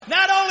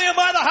only am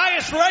I the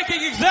highest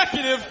ranking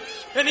executive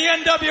in the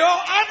NWO,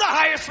 I'm the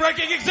highest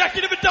ranking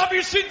executive at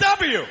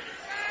WCW.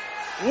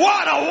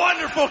 What a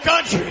wonderful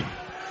country.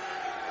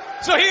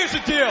 So here's the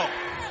deal.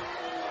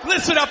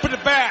 Listen up in the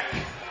back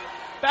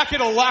in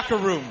the locker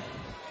room.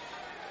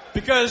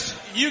 Because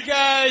you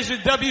guys in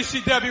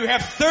WCW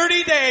have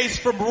 30 days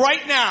from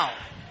right now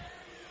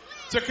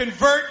to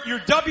convert your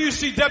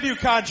WCW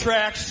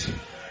contracts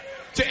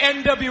to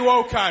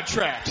NWO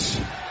contracts.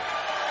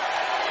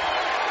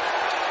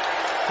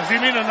 Does he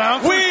mean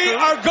announcers? We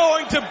are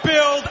going to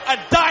build a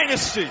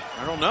dynasty.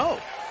 I don't know.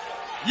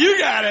 You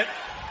got it.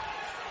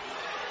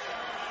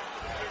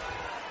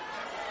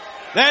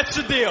 That's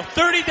the deal.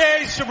 30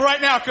 days from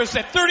right now, because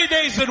at 30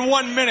 days in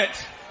 1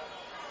 minute,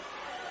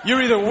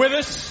 you're either with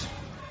us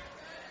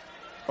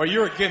or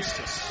you're against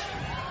us.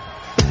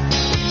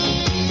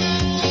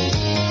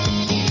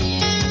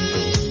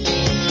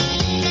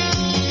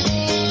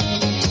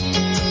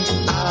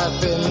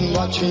 I've been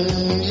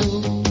watching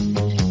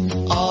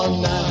you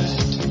all night,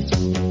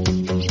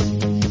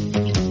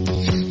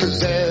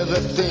 'cause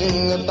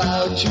everything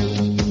about you,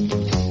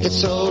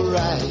 it's so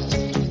right.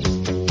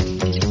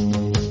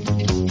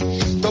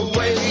 The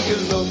way you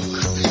look,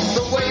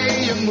 the way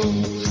you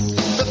move,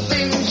 the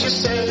things you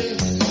say,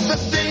 the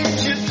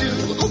things you do.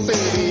 Oh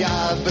baby,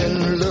 I've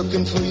been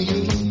looking for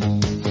you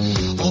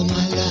all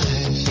my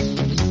life.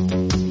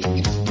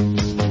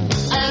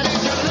 And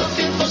if you're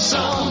looking for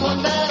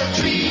someone that'll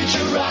treat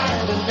you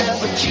right and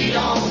never cheat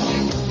on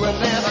you, will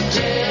never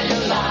tell you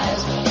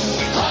lies,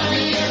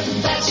 honey,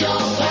 if that's your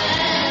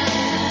plan,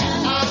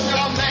 I'm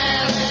your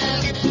man.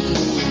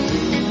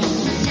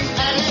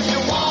 And if you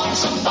want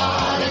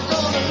somebody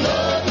gonna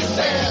love you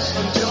best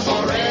until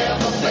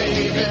forever,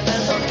 baby,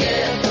 then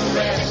forget the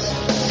rest.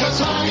 'Cause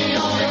honey,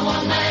 only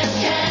one man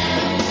can.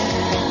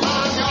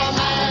 I'm your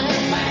man,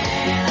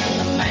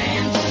 the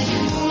man for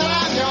you.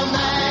 I'm your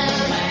man,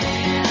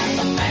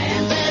 the man,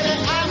 baby,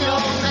 I'm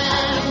your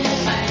man,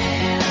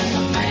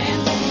 the man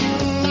for you.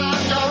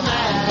 I'm your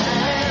man.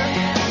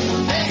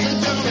 Listen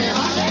to me,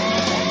 honey.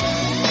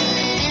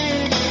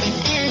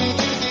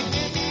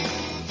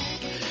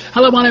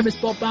 Hello, my name is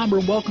Bob Bamber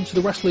and welcome to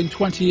the Wrestling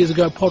 20 Years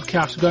Ago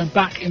podcast. We're going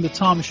back in the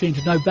time machine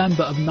to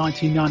November of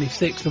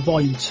 1996 for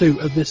Volume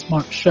 2 of this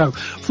month's show.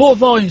 4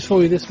 volumes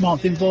for you this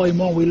month. In Volume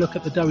 1 we look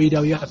at the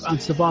WWF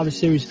and Survivor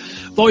Series.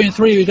 Volume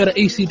 3 we go to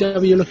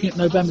ECW looking at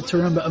November to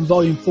Remember, and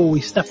Volume 4 we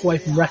step away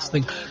from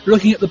wrestling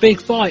looking at the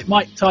big fight,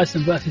 Mike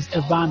Tyson versus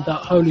Evander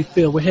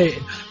Holyfield. We're here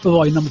for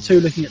Volume number 2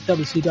 looking at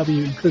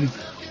WCW including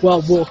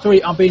World War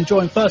 3. I'm being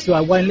joined first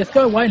by Wayne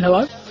Lithgow. Wayne,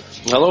 hello.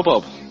 Hello,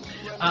 Bob.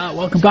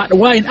 Welcome back to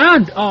Wayne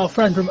and our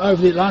friend from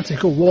over the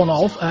Atlantic, or one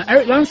of,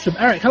 Eric Landstrom.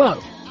 Eric,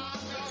 hello.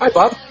 Hi,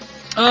 Bob.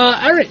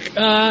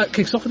 Eric,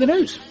 kicks off with the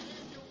news.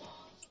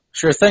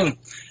 Sure thing.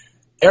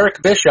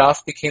 Eric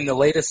Bischoff became the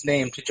latest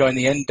name to join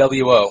the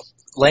NWO,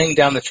 laying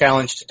down the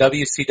challenge to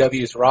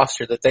WCW's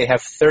roster that they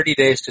have 30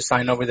 days to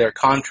sign over their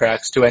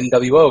contracts to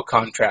NWO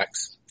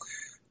contracts.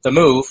 The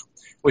move,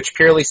 which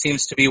purely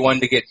seems to be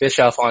one to get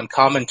Bischoff on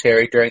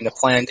commentary during the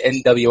planned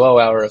NWO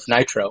hour of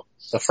Nitro,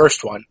 the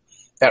first one,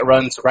 that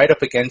runs right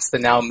up against the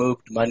now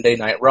moved Monday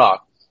Night Raw.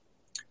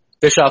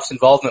 Bischoff's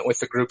involvement with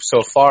the group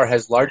so far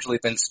has largely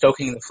been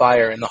stoking the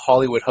fire in the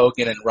Hollywood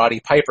Hogan and Roddy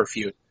Piper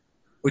feud,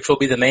 which will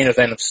be the main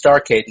event of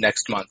Starrcade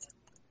next month.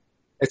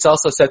 It's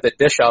also said that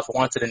Bischoff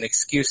wanted an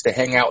excuse to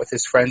hang out with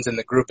his friends in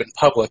the group in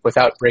public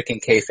without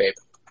breaking kayfabe.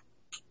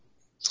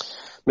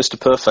 Mr.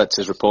 Perfect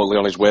is reportedly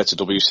on his way to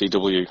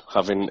WCW,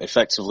 having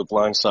effectively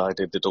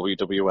blindsided the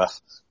WWF,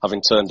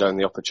 having turned down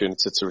the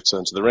opportunity to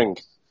return to the ring.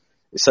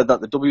 It said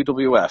that the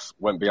WWF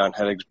went behind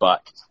Hennig's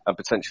back and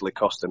potentially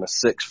cost him a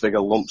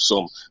 6-figure lump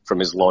sum from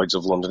his Lloyd's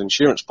of London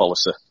insurance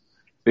policy.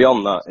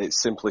 Beyond that, it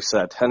simply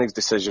said Hennig's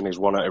decision is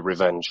one out of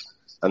revenge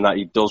and that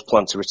he does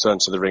plan to return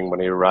to the ring when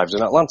he arrives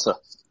in Atlanta.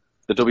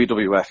 The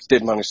WWF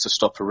did manage to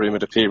stop a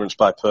rumoured appearance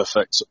by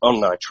Perfect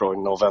on Nitro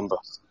in November.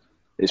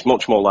 It's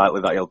much more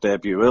likely that he'll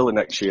debut early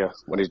next year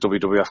when his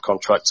WWF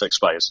contract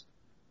expires.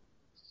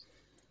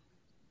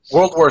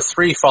 World War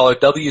III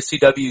followed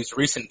WCW's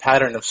recent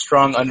pattern of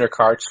strong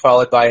undercards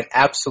followed by an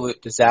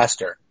absolute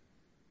disaster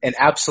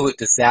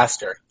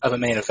of a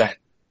main event.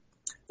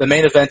 The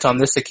main event on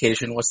this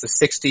occasion was the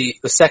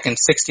second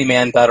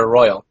 60-man Battle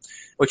Royal,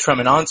 which from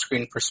an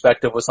on-screen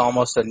perspective was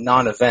almost a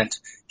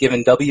non-event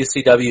given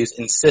WCW's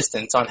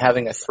insistence on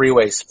having a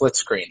 3-way split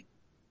screen.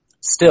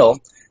 Still,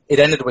 it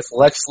ended with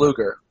Lex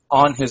Luger,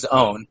 on his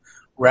own,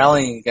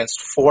 rallying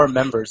against 4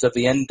 members of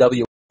the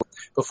NWO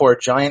before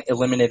Giant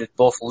eliminated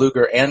both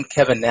Luger and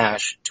Kevin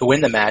Nash to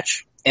win the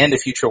match and a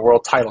future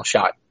world title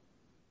shot.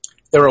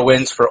 There were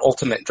wins for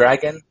Ultimate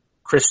Dragon,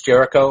 Chris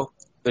Jericho,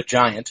 The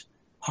Giant,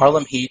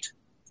 Harlem Heat,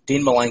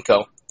 Dean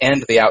Malenko,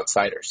 and The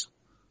Outsiders.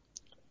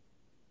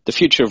 The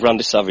future of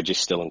Randy Savage is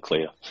still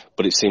unclear,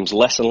 but it seems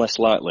less and less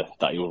likely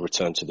that he will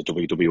return to the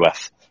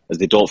WWF, as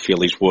they don't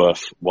feel he's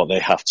worth what they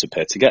have to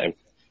pay to get him.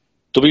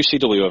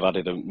 WCW have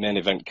added a main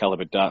event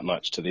caliber dark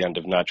match to the end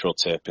of Nitro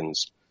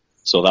tapings,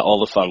 so that all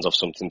the fans have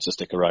something to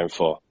stick around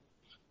for.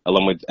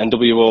 along with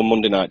NWO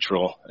Monday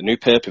Nitro, a new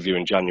pay-per-view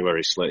in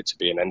January slated to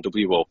be an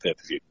NWO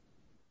pay-per-view.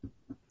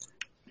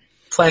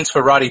 Plans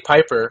for Roddy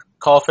Piper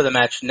call for the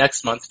match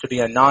next month to be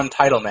a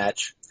non-title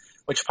match,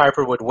 which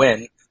Piper would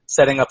win,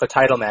 setting up a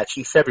title match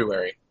in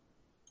February.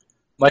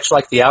 Much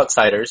like The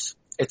Outsiders,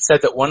 it's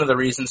said that one of the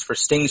reasons for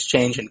Sting's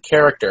change in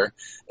character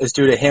is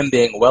due to him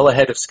being well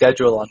ahead of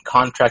schedule on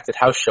contracted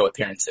house show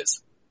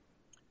appearances.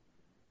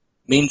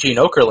 Mean Gene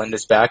Okerlund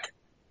is back.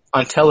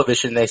 On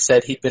television, they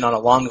said he'd been on a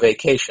long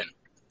vacation.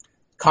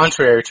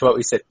 Contrary to what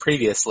we said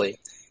previously,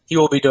 he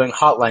will be doing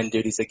hotline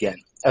duties again,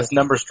 as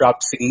numbers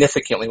dropped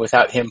significantly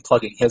without him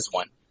plugging his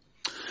one.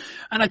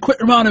 And a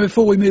quick reminder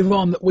before we move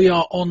on that we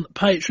are on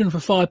Patreon for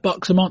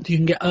 $5 a month. You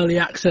can get early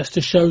access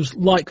to shows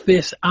like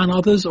this and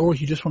others, or if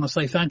you just want to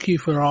say thank you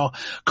for our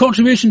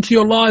contribution to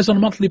your lives on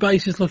a monthly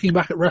basis, looking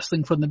back at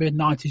wrestling from the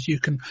mid-90s, you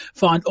can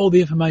find all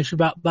the information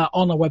about that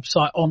on our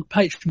website on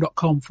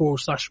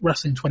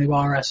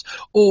patreon.com/wrestling20rs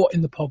or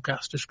in the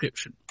podcast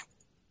description.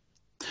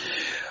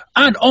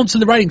 And on to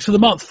the ratings for the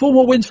month. 4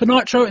 more wins for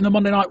Nitro in the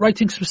Monday night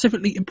ratings,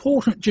 specifically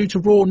important due to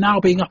Raw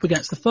now being up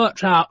against the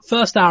first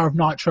hour of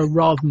Nitro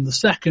rather than the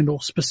second,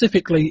 or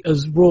specifically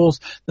as Raw's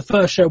the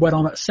first show went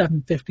on at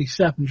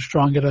 7:57 to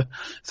try and get a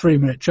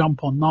 3-minute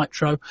jump on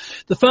Nitro.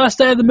 The first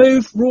day of the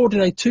move, Raw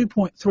did a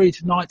 2.3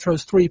 to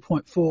Nitro's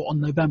 3.4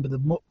 on November the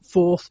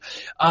 4th.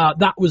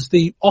 That was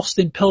the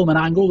Austin Pillman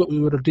angle that we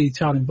would have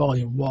detailed in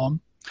Volume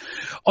 1.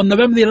 On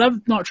November the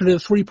 11th, Nitro did a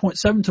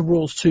 3.7 to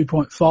Raw's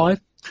 2.5.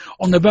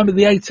 On November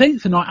the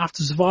 18th, the night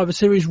after Survivor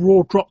Series,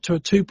 Raw dropped to a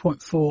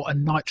 2.4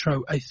 and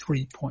Nitro a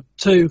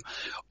 3.2.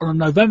 On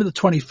November the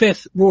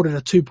 25th, Raw did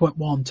a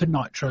 2.1 to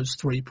Nitro's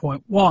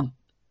 3.1.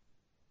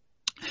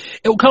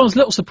 It will come as a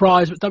little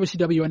surprise, but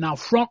WCW are now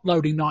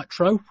front-loading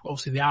Nitro.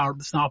 Obviously, the hour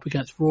that's now up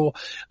against Raw.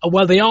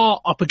 While they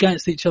are up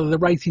against each other, the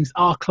ratings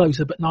are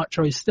closer, but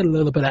Nitro is still a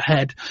little bit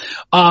ahead.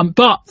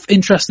 But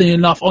interestingly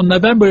enough, on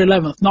November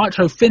 11th,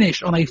 Nitro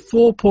finished on a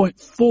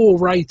 4.4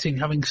 rating,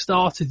 having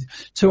started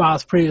 2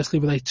 hours previously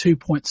with a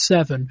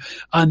 2.7.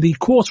 And the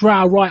quarter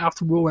hour right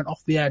after Raw went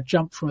off the air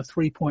jumped from a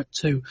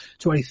 3.2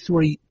 to a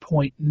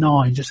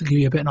 3.9, just to give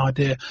you a bit of an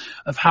idea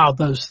of how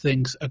those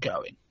things are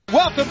going.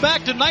 Welcome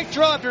back to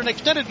Nitro after an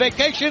extended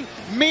vacation.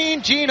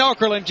 Mean Gene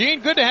Okerlund. Gene,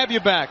 good to have you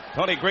back.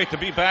 Tony, great to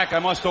be back. I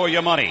must owe you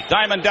money.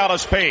 Diamond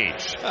Dallas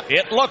Page.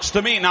 It looks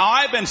to me, now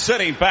I've been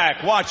sitting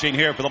back watching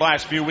here for the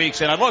last few weeks,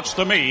 and it looks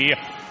to me,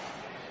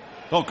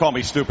 don't call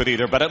me stupid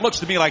either, but it looks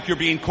to me like you're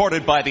being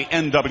courted by the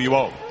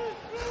NWO.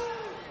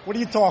 What are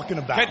you talking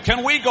about?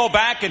 Can we go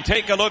back and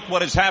take a look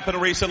what has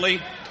happened recently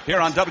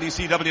here on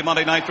WCW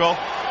Monday Nitro?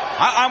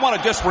 I want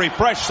to just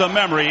refresh some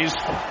memories.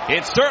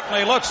 It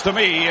certainly looks to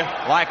me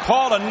like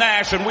Hall and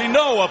Nash, and we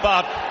know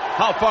about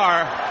how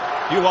far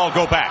you all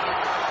go back.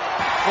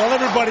 Well,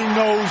 everybody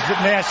knows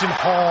that Nash and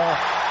Hall,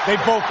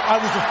 I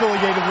was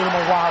affiliated with them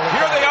a while ago.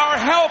 Here they are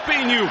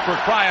helping you, for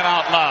crying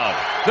out loud.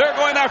 They're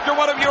going after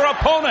one of your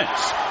opponents.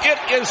 It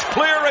is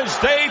clear as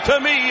day to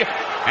me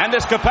and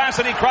this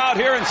capacity crowd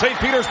here in St.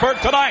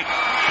 Petersburg tonight.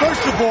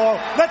 First of all,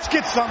 let's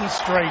get something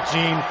straight,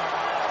 Gene.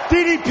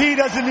 DDP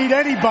doesn't need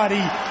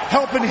anybody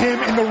helping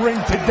him in the ring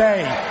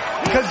today.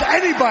 Because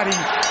anybody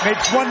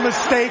makes one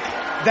mistake,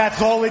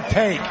 that's all it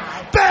takes.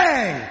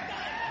 Bang!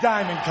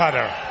 Diamond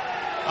cutter.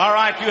 All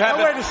right, you have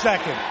Now, wait a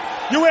second.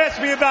 You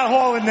asked me about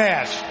Hall and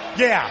Nash.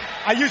 Yeah,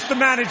 I used to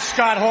manage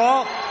Scott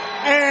Hall,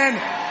 and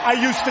I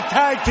used to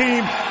tag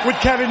team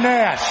with Kevin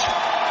Nash.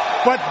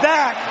 But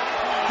that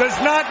does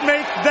not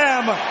make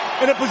them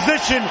in a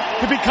position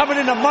to be coming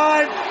into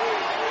my...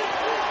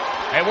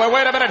 Hey,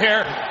 wait a minute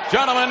here.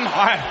 Gentlemen,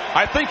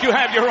 I think you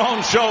have your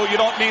own show. You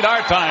don't need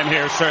our time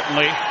here,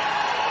 certainly.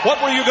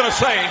 What were you going to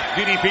say,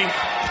 DDP?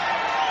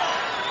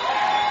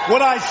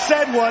 What I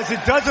said was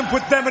it doesn't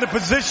put them in a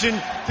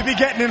position to be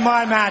getting in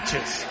my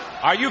matches.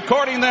 Are you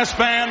courting this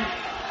man?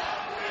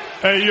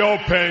 Hey, yo,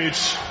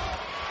 Paige.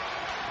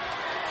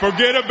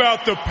 Forget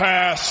about the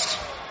past.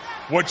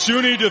 What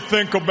you need to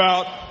think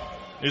about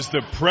is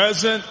the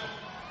present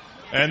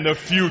and the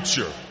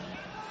future.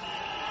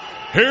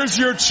 Here's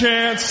your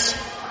chance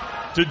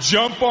to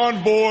jump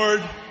on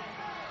board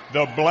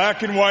the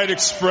Black and White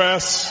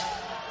Express.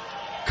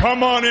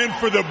 Come on in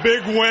for the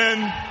big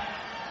win,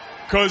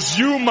 'cause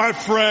you, my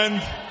friend,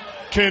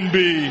 can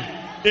be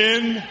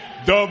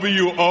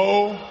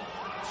NWO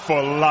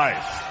for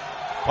life.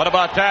 What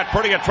about that?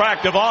 Pretty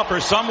attractive offer,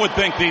 some would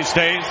think these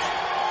days.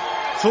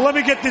 So let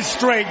me get this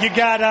straight. You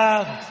got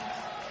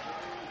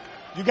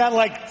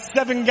like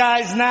 7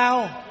 guys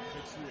now?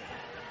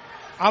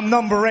 I'm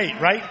number 8,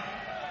 right?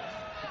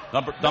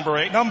 Number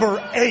 8?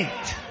 Number 8.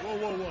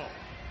 Whoa.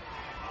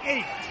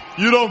 8.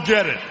 You don't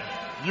get it.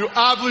 You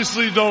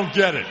obviously don't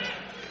get it.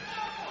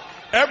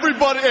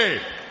 Everybody,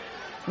 hey,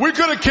 we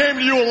could have came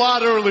to you a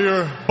lot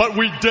earlier, but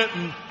we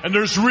didn't, and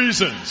there's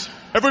reasons.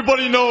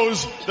 Everybody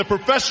knows that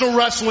professional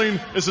wrestling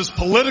is as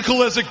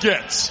political as it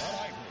gets.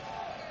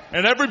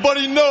 And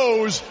everybody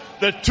knows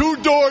that 2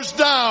 doors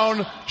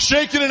down,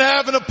 shaking and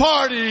having a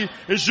party,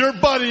 is your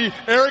buddy,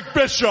 Eric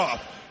Bischoff.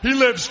 He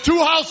lives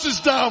 2 houses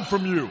down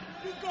from you.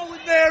 You going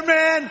there,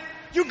 man?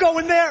 You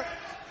going there?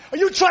 Are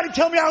you trying to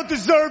tell me I don't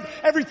deserve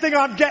everything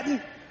I'm getting?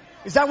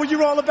 Is that what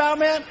you're all about,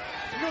 man?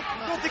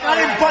 You don't think I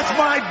didn't bust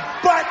my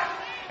butt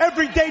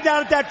every day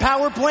down at that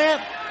power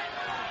plant?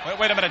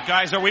 Wait a minute,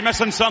 guys. Are we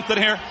missing something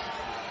here?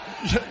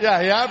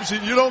 Yeah,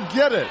 obviously you don't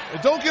get it.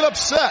 Don't get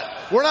upset.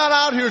 We're not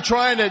out here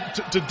trying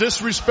to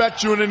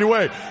disrespect you in any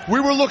way. We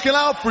were looking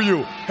out for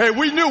you. Hey,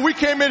 we knew we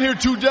came in here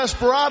two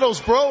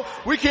desperados, bro.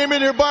 We came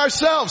in here by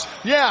ourselves.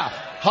 Yeah,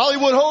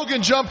 Hollywood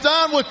Hogan jumped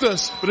on with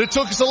us, but it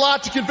took us a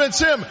lot to convince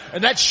him,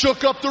 and that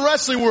shook up the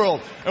wrestling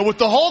world. And with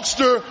the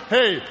Hulkster,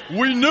 hey,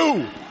 we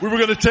knew we were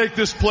going to take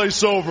this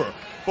place over.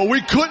 But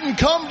we couldn't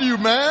come to you,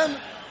 man.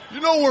 You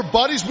know we're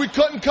buddies. We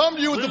couldn't come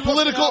to you with the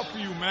political... Out for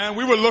you, man.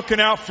 We were looking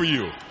out for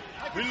you.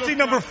 We see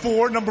number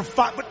 4, number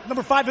 5,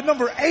 and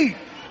number 8.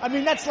 I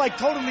mean, that's like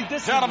totally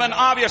different. Gentlemen,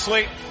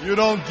 obviously, you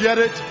don't get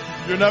it.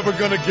 You're never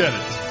going to get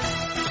it.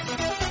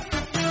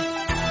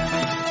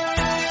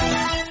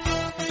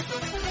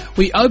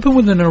 We open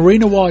with an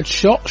arena-wide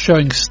shot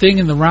showing Sting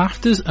in the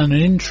rafters and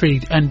an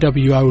intrigued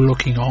NWO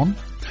looking on.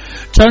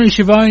 Tony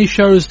Schiavone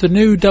shows the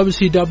new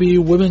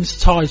WCW Women's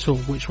title,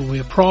 which will be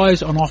a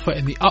prize on offer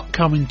in the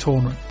upcoming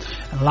tournament,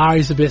 and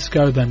Larry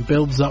Zbyszko then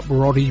builds up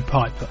Roddy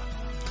Piper.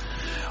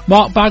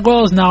 Mark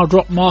Bagwell has now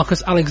dropped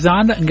Marcus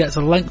Alexander and gets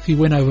a lengthy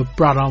win over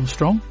Brad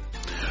Armstrong.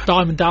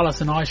 Diamond Dallas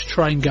and Ice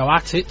Train go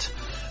at it,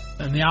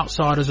 and the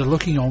outsiders are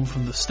looking on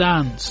from the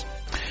stands.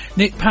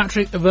 Nick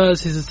Patrick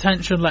averts his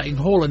attention, letting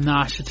Hall and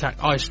Nash attack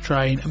Ice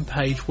Train, and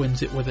Page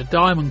wins it with a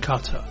diamond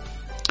cutter.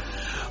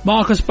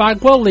 Marcus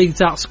Bagwell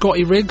leads out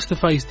Scotty Riggs to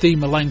face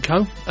Dean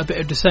Malenko. A bit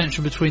of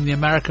dissension between the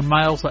American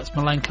males lets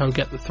Malenko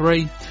get the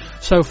 3.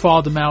 So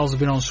far the males have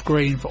been on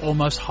screen for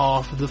almost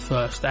half of the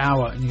first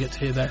hour, and you get to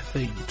hear their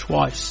theme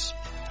twice.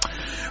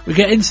 We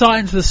get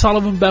insight into the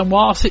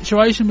Sullivan-Benoit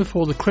situation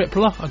before the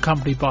Crippler,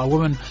 accompanied by a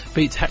woman,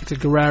 beats Hector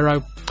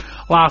Guerrero.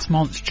 Last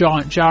month's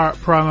Giant Jarrett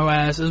promo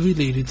airs as we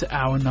lead into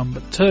hour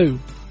number 2.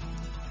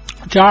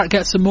 Jarrett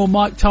gets some more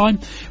mic time,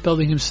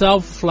 building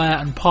himself, Flair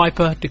and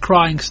Piper,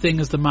 decrying Sting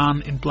as the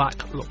man in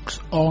black looks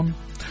on.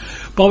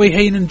 Bobby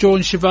Heenan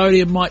joins Schiavone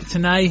and Mike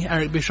Tenay.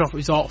 Eric Bischoff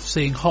is off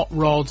seeing Hot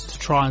Rods to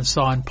try and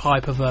sign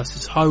Piper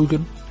versus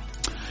Hogan.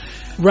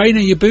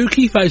 Reina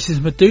Ibuki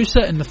faces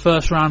Medusa in the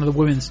first round of the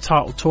women's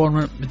title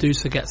tournament.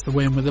 Medusa gets the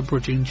win with a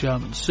bridging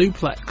German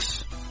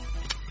suplex.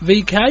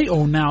 VK,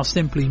 or now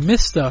simply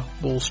Mr.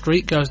 Wall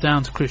Street, goes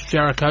down to Chris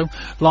Jericho,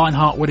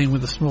 Lionheart winning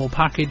with a small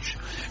package.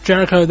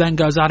 Jericho then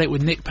goes at it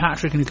with Nick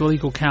Patrick and his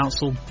legal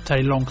counsel.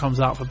 Teddy Long comes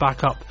out for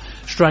backup.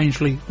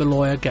 Strangely, the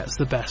lawyer gets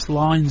the best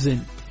lines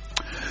in.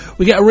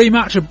 We get a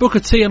rematch of Booker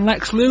T and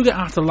Lex Luger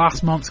after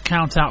last month's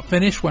count-out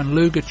finish when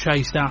Luger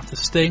chased after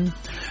Sting.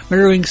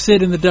 Mirroring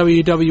Sid in the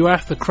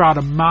WWF, the crowd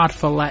are mad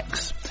for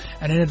Lex.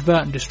 An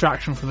inadvertent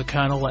distraction from the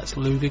Colonel lets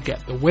Luger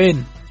get the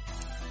win.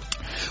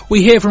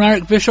 We hear from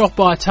Eric Bischoff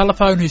by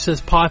telephone, who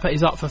says Piper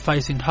is up for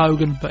facing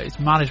Hogan, but his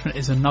management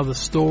is another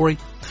story.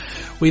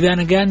 We then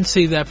again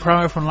see their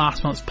promo from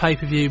last month's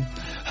pay-per-view.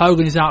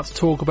 Hogan is out to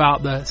talk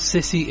about the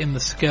sissy in the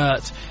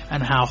skirt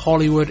and how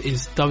Hollywood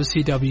is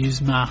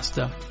WCW's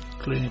master,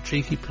 including a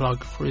cheeky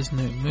plug for his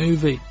new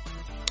movie.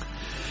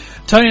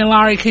 Tony and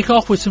Larry kick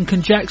off with some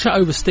conjecture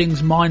over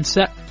Sting's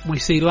mindset. We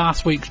see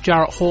last week's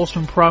Jarrett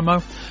Horseman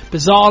promo.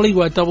 Bizarrely,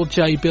 where Double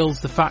J builds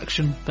the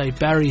faction, they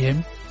bury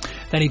him.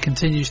 Then he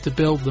continues to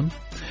build them.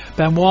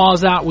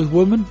 Benoit's out with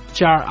Woman,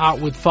 Jarrett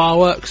out with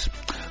Fireworks.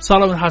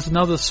 Sullivan has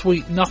another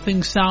sweet nothing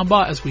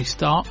soundbite as we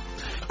start.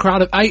 A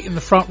crowd of 8 in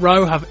the front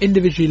row have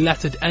individually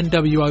lettered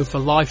NWO for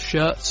life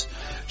shirts.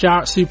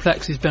 Jarrett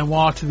suplexes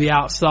Benoit to the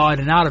outside,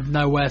 and out of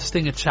nowhere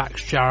Sting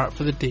attacks Jarrett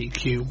for the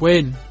DQ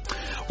win.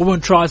 Woman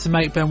tries to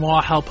make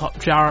Benoit help up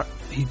Jarrett.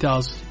 He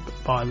does,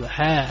 but by the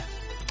hair.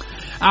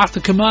 After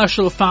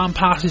commercial, a fan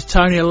passes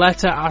Tony a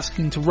letter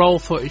asking to roll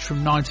footage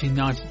from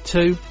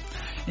 1992.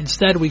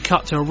 Instead, we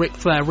cut to a Ric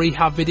Flair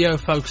rehab video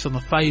focused on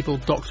the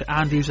fabled Dr.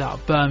 Andrews out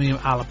of Birmingham,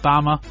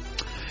 Alabama.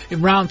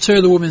 In round 2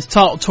 of the women's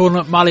title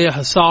tournament, Malia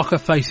Hosaka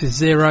faces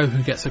Zero,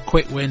 who gets a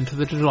quick win to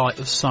the delight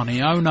of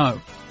Sonny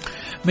Ono.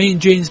 Mean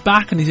Gene's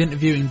back and he's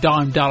interviewing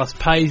Diamond Dallas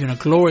Page in a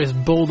glorious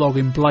bulldog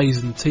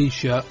emblazoned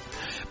t-shirt.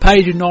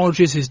 Page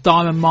acknowledges his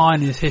diamond mine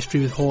and his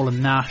history with Hall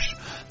and Nash.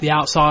 The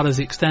outsiders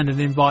extend an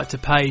invite to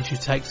Page, who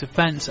takes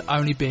offence at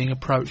only being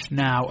approached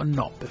now and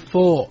not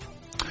before.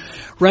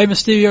 Rey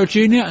Mysterio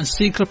Jr. and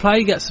Ziggler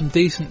Play get some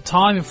decent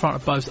time in front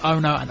of both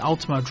Ono and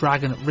Ultimo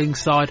Dragon at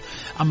ringside,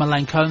 and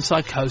Malenko and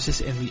Psychosis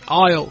in the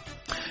aisle.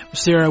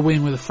 Mysterio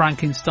winning with a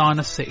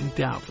Frankensteiner sitting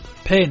down for the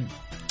pin.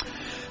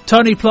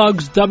 Tony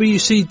plugs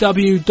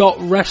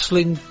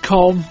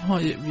wcw.wrestling.com,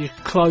 you're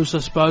close I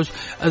suppose,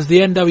 as the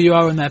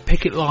NWO and their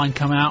picket line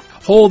come out.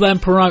 Hall then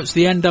promotes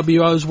the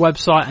NWO's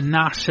website, and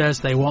Nash says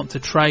they want to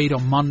trade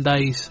on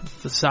Mondays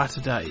for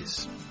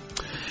Saturdays.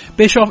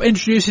 Bischoff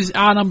introduces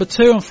hour number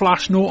 2 and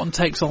Flash Norton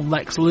takes on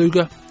Lex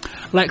Luger.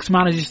 Lex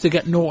manages to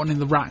get Norton in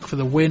the rack for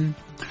the win.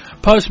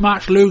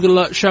 Post-match,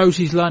 Luger shows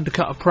he's learned to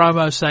cut a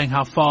promo saying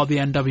how far the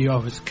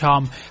NWO has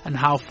come and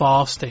how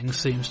far Sting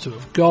seems to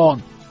have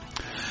gone.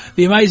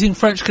 The amazing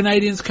French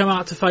Canadians come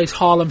out to face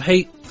Harlem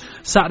Heat.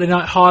 Saturday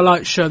night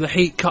highlights show the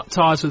Heat cut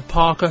ties with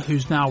Parker,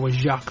 who's now with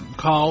Jacques and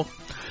Carl.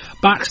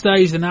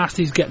 Backstage, the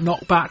Nasties get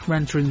knocked back from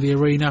entering the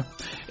arena.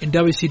 In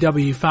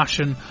WCW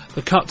fashion,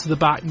 the cut to the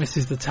back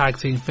misses the tag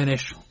team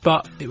finish,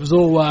 but it was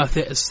all worth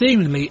it as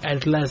seemingly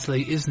Ed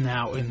Leslie is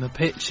now in the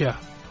picture.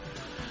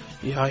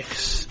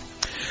 Yikes.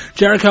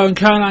 Jericho and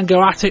Conan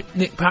go at it,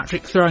 Nick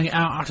Patrick throwing it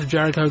out after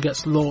Jericho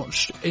gets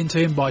launched into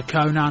him by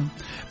Conan.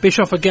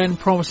 Bischoff again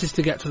promises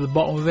to get to the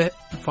bottom of it.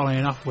 Funnily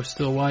enough, we're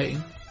still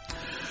waiting.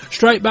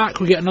 Straight back,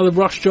 we get another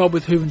rush job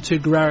with Juventud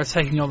Guerrera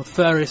taking on the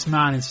furriest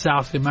man in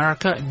South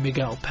America in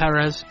Miguel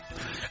Perez.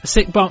 A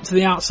sick bump to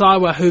the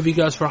outside where Juvi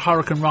goes for a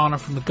Hurricane Rana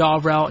from the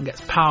guardrail and gets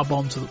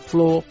powerbombed to the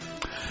floor.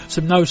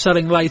 Some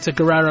no-selling later,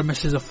 Guerrera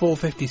misses a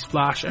 450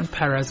 splash and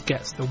Perez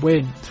gets the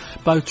win.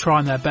 Both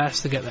trying their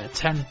best to get their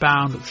 10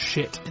 pound of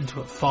shit into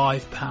a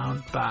 5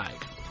 pound bag.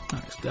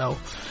 Thanks, Del.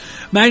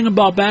 Mayhem and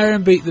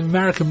Barbarian beat the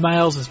American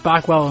males as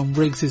Bagwell and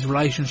Riggs'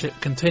 relationship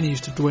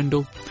continues to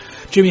dwindle.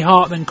 Jimmy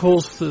Hart then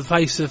calls for the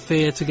Face of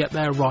Fear to get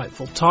their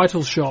rightful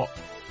title shot.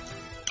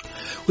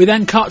 We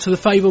then cut to the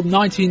fabled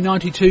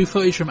 1992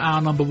 footage from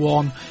hour number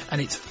 1,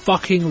 and it's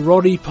fucking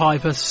Roddy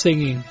Piper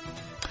singing.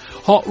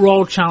 Hot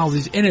Rod channels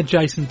his inner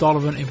Jason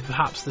Donovan in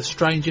perhaps the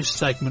strangest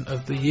segment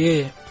of the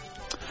year.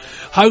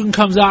 Hogan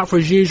comes out for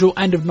his usual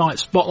end-of-night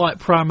spotlight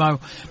promo.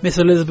 Miss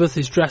Elizabeth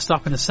is dressed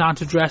up in a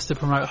Santa dress to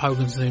promote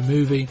Hogan's new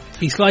movie.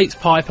 He slates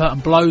Piper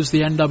and blows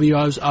the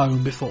NWO's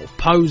own before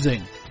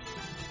posing.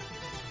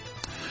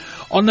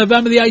 On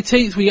November the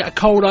 18th, we get a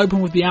cold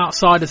open with the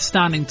Outsiders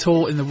standing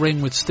tall in the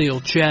ring with steel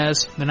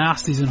chairs. The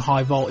Nasties and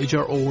High Voltage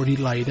are already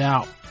laid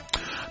out.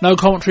 No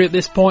commentary at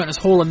this point as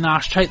Hall and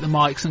Nash take the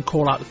mics and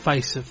call out the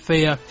Face of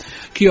Fear.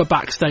 Cue a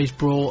backstage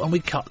brawl and we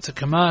cut to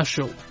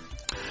commercial.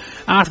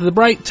 After the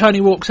break, Tony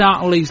walks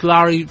out and leaves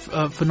Larry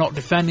for not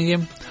defending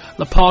him.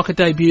 La Parka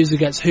debuts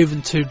against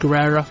Juventud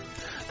Guerrera.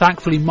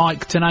 Thankfully,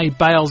 Mike Tenay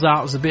bails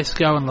out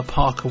Zbyszko and La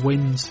Parka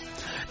wins.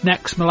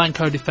 Next,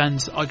 Malenko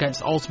defends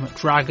against Ultimate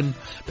Dragon,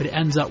 but it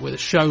ends up with a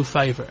show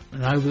favourite,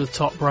 an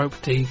over-the-top rope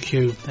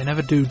DQ. They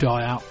never do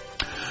die out.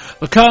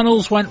 The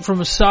Colonels went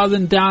from a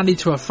southern dandy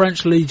to a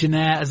French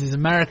legionnaire as his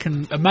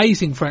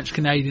amazing French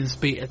Canadians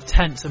beat a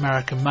tense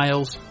American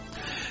males.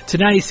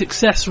 Tenay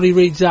successfully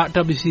reads out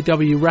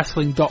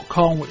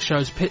WCWWrestling.com, which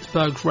shows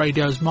Pittsburgh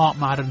radio's Mark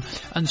Madden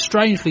and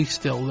strangely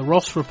still the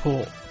Ross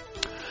Report.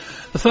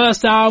 The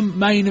first hour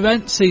main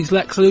event sees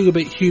Lex Luger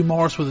beat Hugh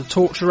Morris with a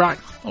torture rack.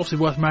 Obviously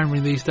worth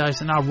remembering these days,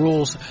 and now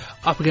Raw's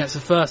up against the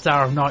first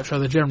hour of Nitro.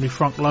 They're generally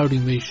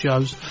front-loading these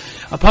shows.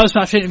 A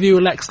post-match interview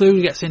with Lex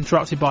Luger gets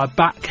interrupted by a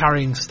bat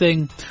carrying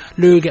Sting.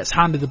 Luger gets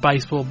handed the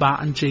baseball bat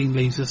and Gene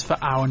leaves us for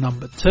hour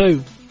number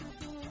 2.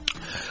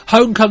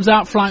 Hogan comes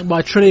out flanked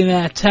by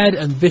Trillionaire Ted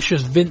and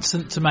Vicious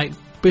Vincent to make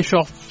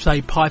Bischoff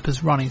say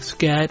Piper's running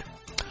scared.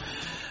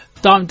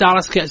 Diamond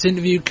Dallas gets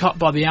interviewed, cut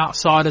by the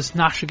Outsiders.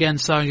 Nash again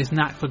showing his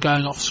knack for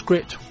going off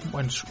script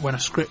when a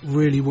script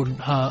really wouldn't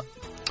hurt.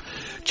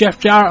 Jeff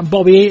Jarrett and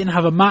Bobby Eaton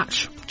have a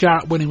match.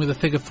 Jarrett winning with a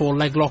figure 4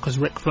 leg lock as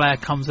Ric Flair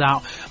comes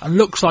out and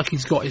looks like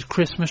he's got his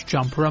Christmas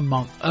jumper a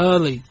month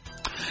early.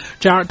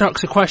 Jarrett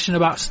ducks a question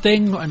about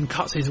Sting and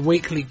cuts his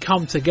weekly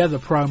Come Together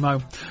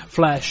promo.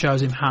 Flair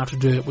shows him how to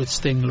do it with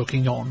Sting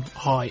looking on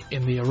high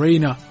in the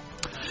arena.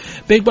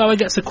 Big Bubba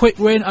gets a quick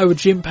win over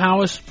Jim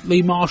Powers.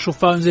 Lee Marshall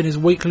phones in his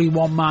weekly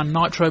one-man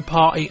Nitro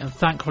party and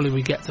thankfully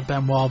we get to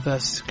Benoit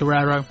versus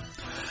Guerrero.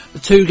 The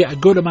two get a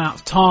good amount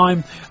of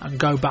time and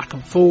go back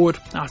and forward.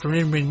 After an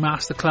in-ring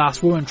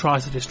masterclass, Woman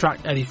tries to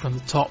distract Eddie from the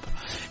top.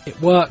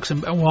 It works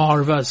and Benoit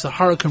reverses a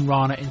Hurricane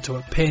Rana into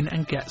a pin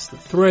and gets the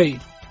 3.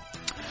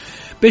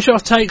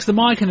 Bischoff takes the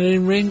mic in an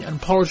in-ring and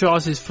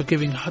apologises for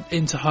giving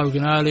in to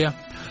Hogan earlier.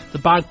 The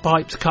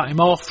bagpipes cut him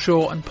off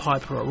short and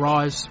Piper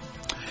arrives.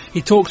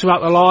 He talks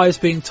about the lies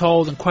being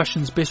told and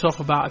questions Bischoff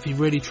about if he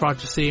really tried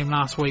to see him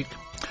last week.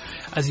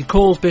 As he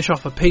calls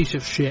Bischoff a piece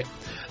of shit,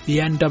 the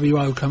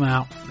NWO come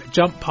out. They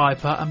jump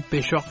Piper and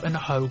Bischoff and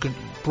Hogan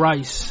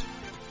embrace.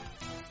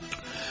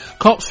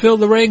 Cops fill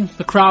the ring,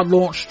 the crowd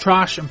launch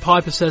trash and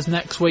Piper says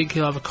next week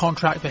he'll have a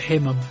contract for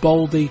him and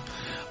Baldy.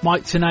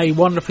 Mike Tenay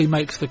wonderfully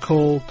makes the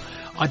call.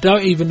 I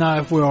don't even know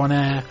if we're on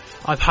air.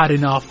 I've had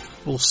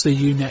enough. We'll see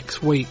you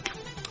next week.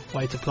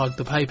 Way to plug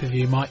the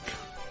pay-per-view, Mike.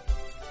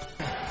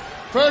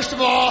 First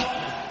of all,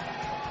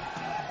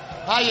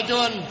 how you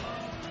doing?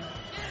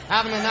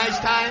 Having a nice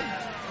time?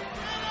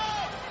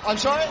 I'm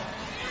sorry?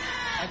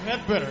 I've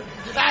had better.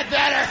 You've had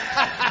better?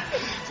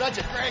 Such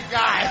a great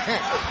guy.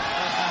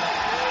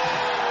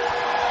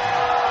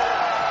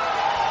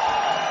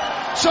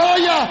 So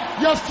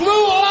you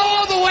flew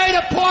all the way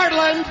to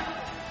Portland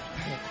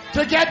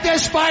to get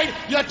this fight.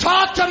 You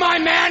talked to my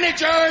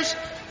managers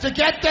to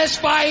get this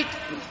fight.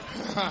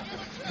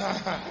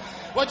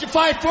 What'd you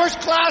fight? First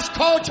class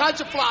coach, how'd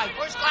you fly?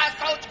 First class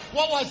coach,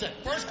 what was it?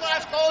 First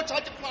class coach,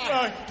 how'd you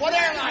fly? What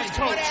airlines?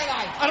 What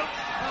airlines?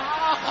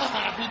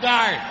 Be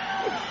darned.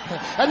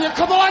 And you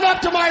come on up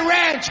to my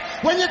ranch.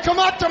 When you come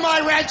up to my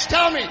ranch,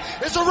 tell me,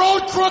 is the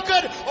road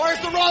crooked or is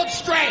the road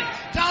straight?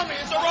 Tell me,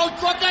 is the road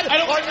crooked? I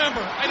don't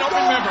remember.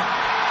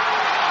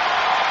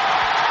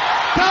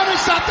 Tell me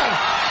something.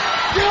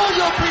 You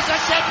piece of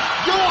shit.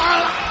 You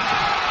are...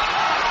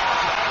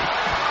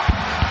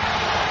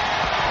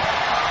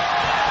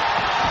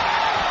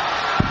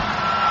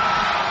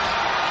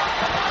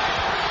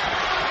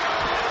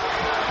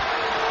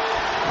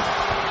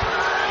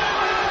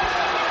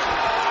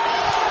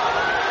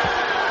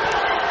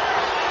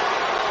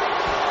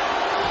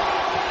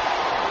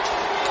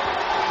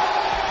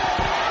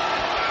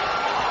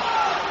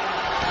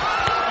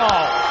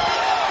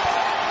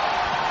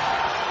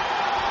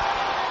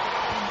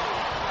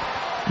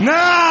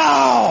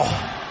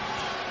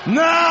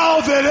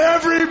 Now that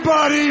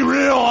everybody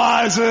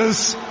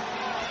realizes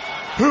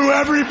who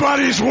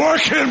everybody's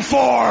working for,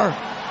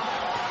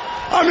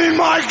 I mean,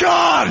 my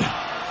God,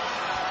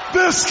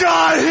 this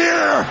guy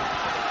here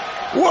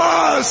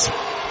was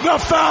the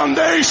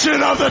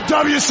foundation of the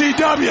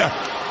WCW.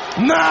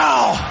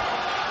 Now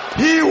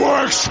he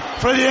works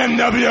for the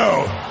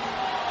NWO.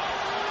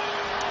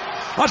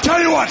 I'll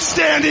tell you what,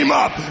 stand him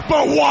up,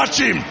 but watch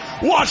him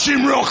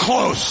real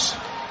close.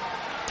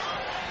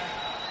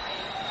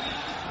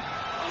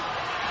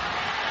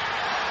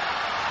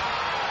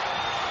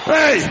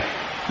 Hey,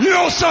 you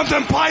know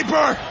something,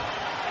 Piper?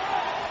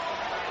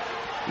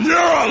 You're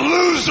a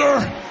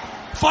loser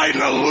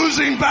fighting a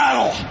losing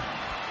battle.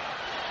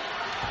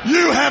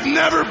 You have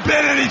never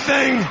been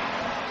anything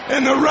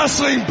in the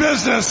wrestling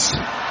business.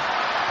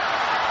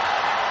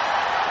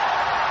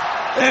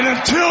 And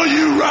until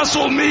you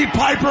wrestled me,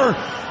 Piper,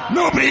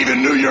 nobody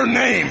even knew your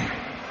name.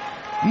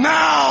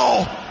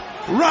 Now,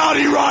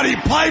 Rowdy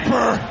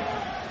Piper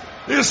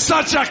is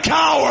such a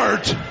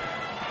coward.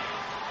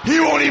 He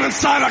won't even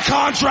sign a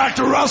contract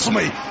to wrestle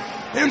me.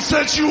 And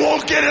since you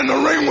won't get in the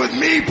ring with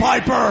me,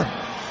 Piper,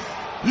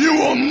 you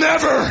will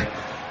never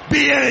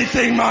be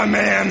anything, my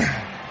man.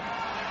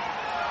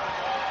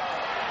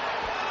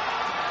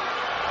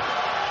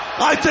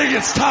 I think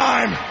it's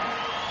time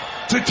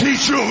to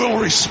teach you a little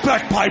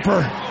respect,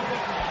 Piper.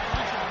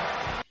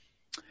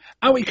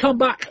 And we come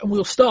back and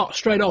we'll start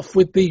straight off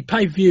with the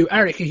pay-per-view.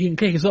 Eric, you can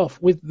kick us off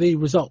with the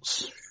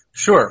results.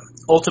 Sure.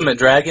 Ultimate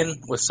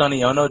Dragon with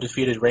Sonny Ono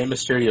defeated Rey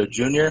Mysterio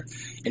Jr.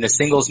 in a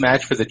singles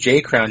match for the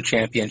J-Crown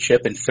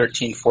Championship in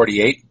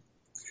 1348.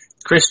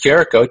 Chris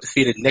Jericho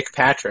defeated Nick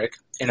Patrick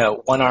in a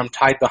one-arm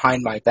tied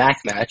behind my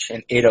back match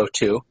in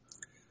 802.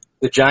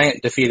 The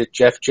Giant defeated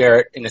Jeff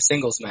Jarrett in a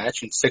singles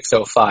match in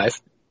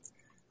 605.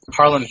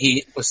 Harlem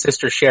Heat with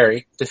Sister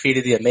Sherry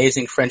defeated the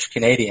Amazing French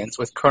Canadians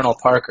with Colonel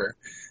Parker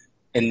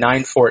in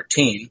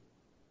 914.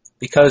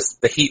 Because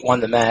the Heat won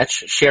the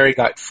match, Sherry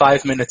got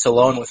 5 minutes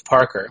alone with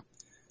Parker.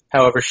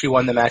 However, she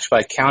won the match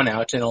by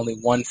countout in only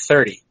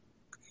 1:30.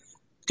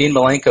 Dean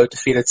Malenko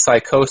defeated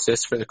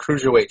Psychosis for the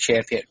Cruiserweight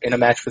champion in a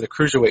match for the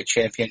Cruiserweight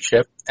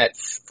Championship at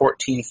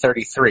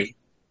 14:33.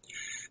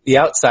 The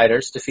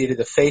Outsiders defeated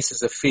the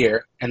Faces of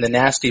Fear and the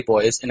Nasty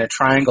Boys in a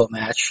triangle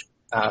match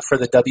for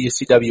the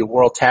WCW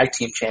World Tag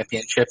Team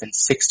Championship in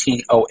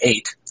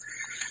 1608.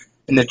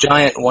 And the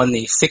Giant won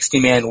the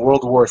 60-man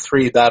World War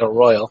III Battle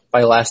Royal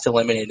by last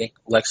eliminating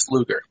Lex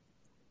Luger.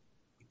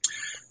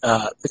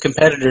 The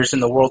competitors in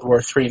the World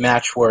War III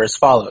match were as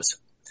follows: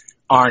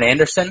 Arn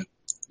Anderson,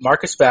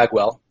 Marcus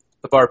Bagwell,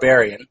 The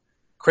Barbarian,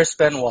 Chris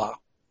Benoit,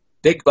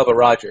 Big Bubba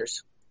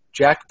Rogers,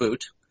 Jack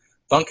Boot,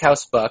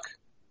 Bunkhouse Buck,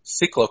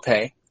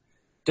 Cyclope,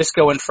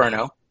 Disco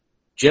Inferno,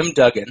 Jim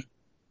Duggan,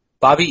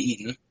 Bobby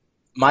Eaton,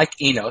 Mike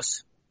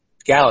Enos,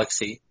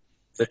 Galaxy,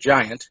 The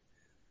Giant,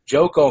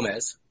 Joe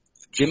Gomez,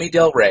 Jimmy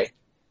Del Rey,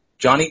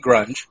 Johnny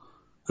Grunge,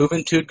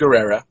 Juventud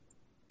Guerrera,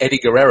 Eddie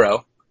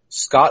Guerrero,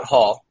 Scott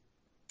Hall,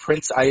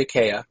 Prince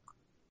Iakea,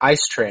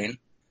 Ice Train,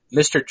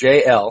 Mr.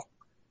 J.L.,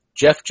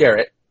 Jeff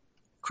Jarrett,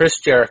 Chris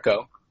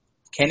Jericho,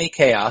 Kenny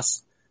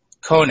Chaos,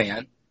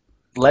 Conan,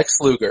 Lex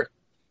Luger,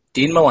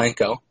 Dean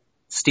Malenko,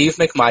 Steve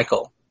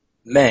McMichael,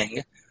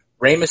 Meng,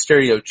 Rey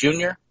Mysterio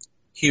Jr.,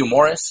 Hugh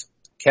Morris,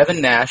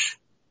 Kevin Nash,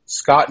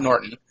 Scott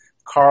Norton,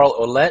 Carl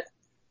Ouellette,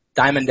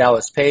 Diamond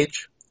Dallas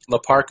Page, La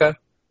Parka,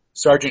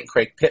 Sergeant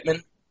Craig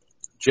Pittman,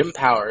 Jim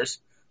Powers,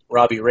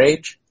 Robbie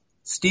Rage,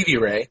 Stevie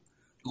Ray,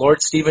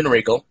 Lord Steven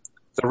Regal,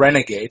 The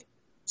Renegade,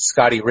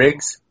 Scotty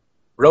Riggs,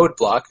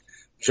 Roadblock,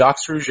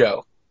 Jacques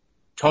Rougeau,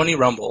 Tony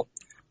Rumble,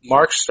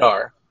 Mark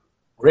Starr,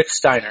 Rick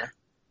Steiner,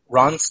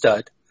 Ron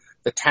Studd,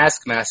 The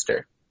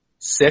Taskmaster,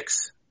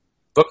 Six,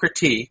 Booker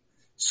T,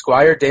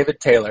 Squire David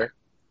Taylor,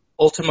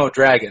 Ultimo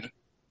Dragon,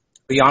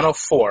 Biano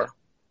 4,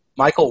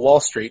 Michael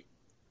Wallstreet,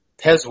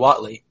 Pez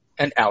Watley,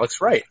 and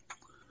Alex Wright.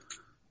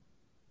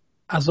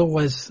 As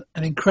always,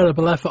 an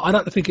incredible effort. I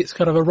don't think it's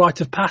kind of a rite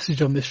of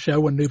passage on this show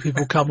when new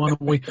people come on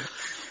and we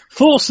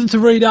force them to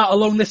read out a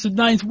long list of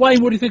names.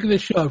 Wayne, what do you think of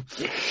this show?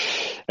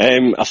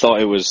 I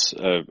thought it was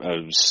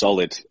a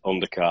solid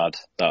undercard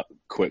that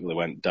quickly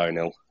went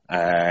downhill.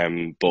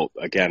 But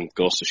again,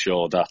 goes to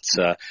show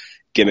that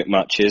gimmick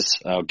matches,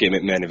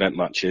 gimmick main event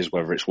matches,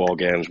 whether it's War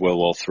Games, World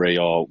War III,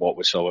 or what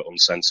we saw at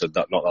Uncensored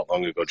not that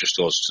long ago, just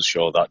goes to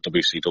show that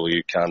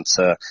WCW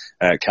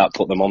can't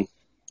put them on.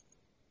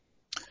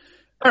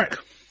 Eric.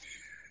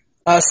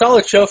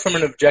 Solid show from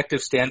an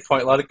objective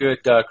standpoint. A lot of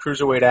good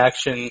cruiserweight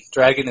action.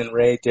 Dragon and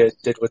Ray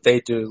did what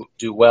they do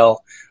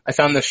well. I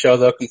found the show,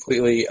 though,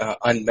 completely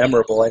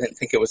unmemorable. I didn't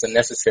think it was a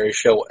necessary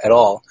show at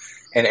all.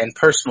 And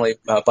personally,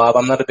 Bob,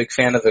 I'm not a big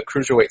fan of the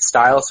cruiserweight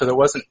style, so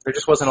there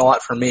just wasn't a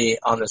lot for me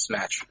on this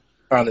match,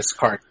 or on this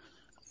card.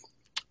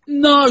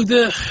 No,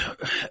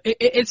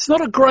 it's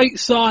not a great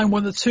sign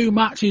when the two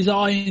matches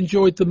I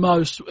enjoyed the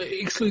most,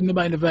 excluding the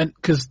main event,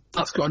 because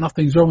that's got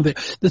nothing wrong with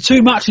it. The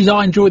two matches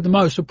I enjoyed the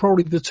most are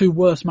probably the two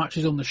worst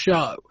matches on the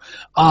show,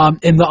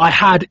 in that I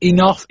had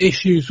enough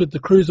issues with the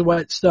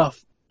cruiserweight stuff,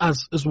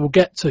 as we'll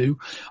get to,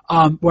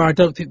 where I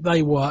don't think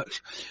they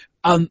worked.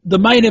 The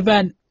main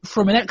event,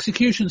 from an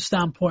execution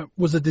standpoint,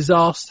 was a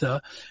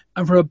disaster,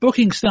 and from a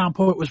booking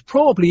standpoint, was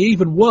probably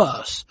even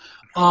worse.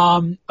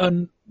 And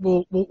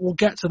we'll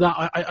get to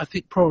that. I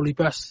think probably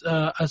best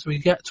as we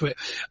get to it.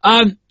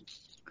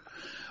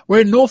 We're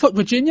in Norfolk,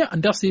 Virginia,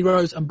 and Dusty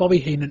Rhodes and Bobby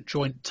Heenan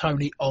join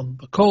Tony on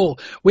the call.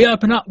 We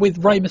open up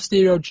with Rey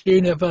Mysterio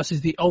Jr.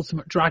 versus the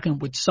Ultimate Dragon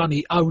with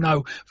Sonny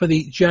Ono for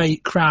the J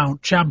Crown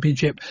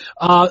Championship.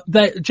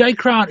 J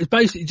Crown is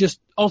basically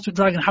just Ultimate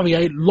Dragon having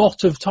a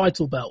lot of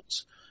title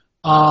belts.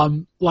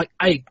 Like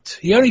 8.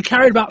 He only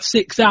carried about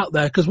 6 out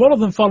there, because one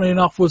of them, funnily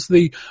enough, was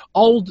the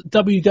old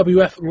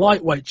WWF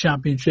Lightweight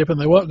Championship,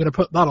 and they weren't going to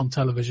put that on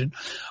television.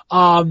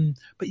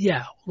 But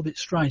yeah, a little bit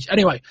strange.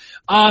 Anyway,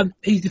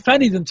 he's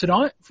defending them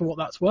tonight, for what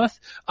that's worth.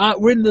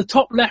 We're in the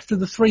top left of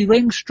the 3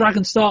 rings.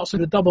 Dragon starts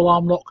with a double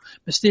arm lock.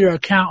 Mysterio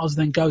counters,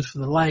 then goes for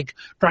the leg.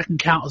 Dragon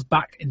counters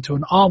back into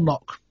an arm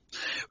lock.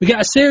 We get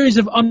a series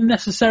of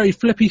unnecessary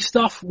flippy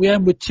stuff. We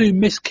end with 2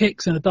 missed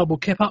kicks and a double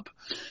kip up.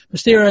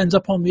 Mysterio ends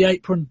up on the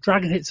apron.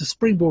 Dragon hits a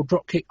springboard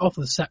drop kick off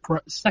of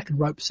the second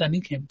rope,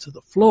 sending him to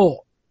the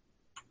floor.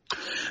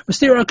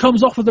 Mysterio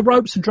comes off of the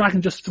ropes and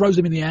Dragon just throws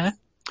him in the air.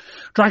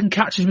 Dragon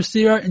catches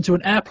Mysterio into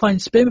an airplane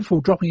spin before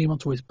dropping him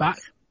onto his back.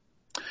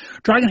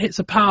 Dragon hits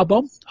a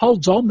powerbomb,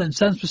 holds on, then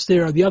sends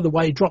Mysterio the other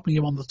way, dropping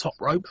him on the top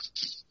rope.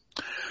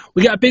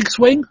 We get a big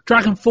swing.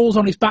 Dragon falls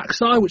on his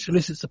backside, which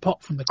elicits a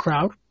pop from the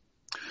crowd.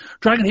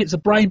 Dragon hits a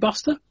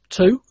brainbuster,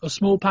 2, a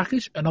small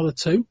package, another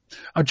 2,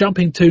 a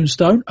jumping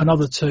tombstone,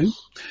 another 2.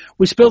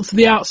 We spill to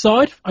the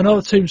outside,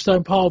 another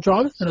tombstone pile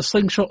driver, and a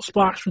slingshot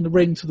splash from the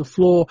ring to the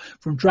floor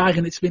from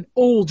Dragon. It's been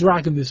all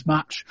Dragon this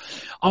match.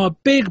 I'm a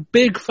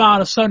big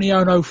fan of Sonny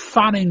Ono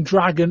fanning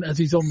Dragon as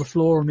he's on the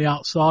floor on the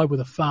outside with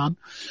a fan.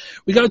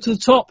 We go to the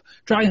top.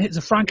 Dragon hits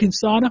a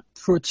Frankensteiner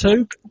for a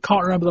 2.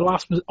 Can't remember the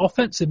last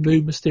offensive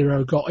move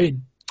Mysterio got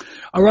in.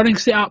 A running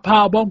sit-out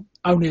powerbomb,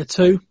 only a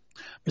 2.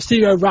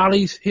 Mysterio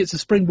rallies, hits a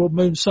springboard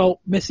moonsault,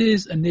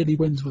 misses, and nearly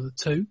wins with a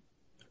 2.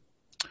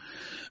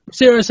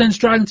 Mysterio sends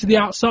Dragon to the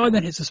outside,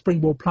 then hits a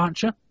springboard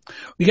plancher.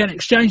 We get an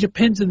exchange of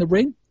pins in the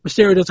ring.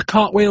 Mysterio does a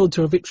cartwheel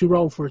into a victory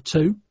roll for a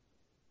 2.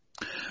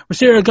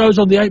 Mysterio goes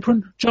on the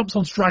apron, jumps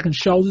on Dragon's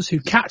shoulders, who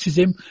catches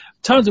him,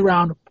 turns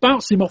around,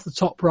 bounces him off the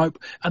top rope,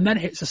 and then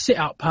hits a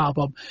sit-out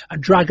powerbomb,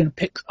 and Dragon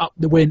picks up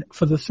the win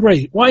for the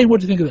 3. Wayne,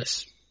 what do you think of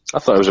this? I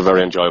thought it was a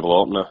very enjoyable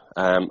opener.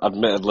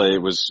 Admittedly,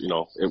 it was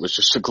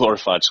just a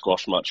glorified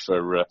squash match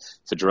for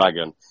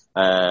Dragon.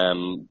 But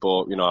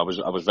I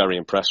was very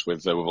impressed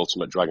with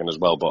Ultimate Dragon as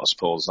well. But I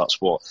suppose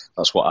that's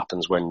what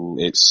happens when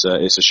it's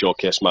a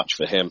showcase match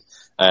for him.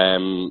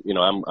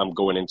 I'm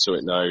going into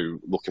it now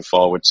looking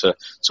forward to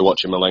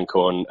watching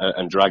Malenko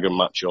and Dragon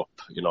match up.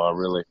 I'm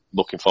really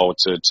looking forward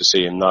to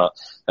seeing that.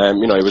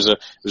 It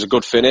was a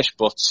good finish,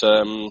 but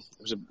it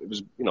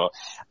was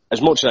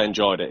as much as I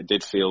enjoyed it, it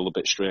did feel a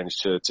bit strange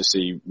to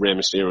see Rey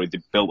Mysterio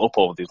built up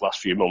over these last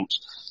few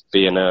months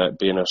being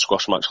a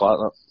squash match like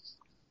that.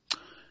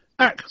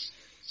 Eric.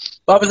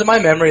 Bob, is it my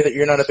memory that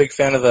you're not a big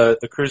fan of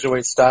the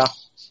cruiserweight style?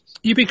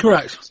 You'd be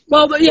correct.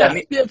 Well,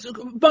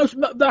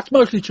 that's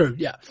mostly true,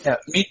 yeah. Yeah,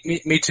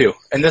 me too.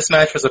 And this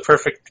match was a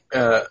perfect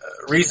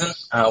reason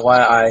why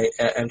I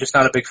am just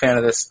not a big fan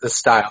of this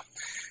style.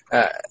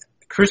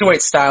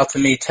 Cruiserweight style, to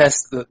me,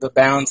 tests the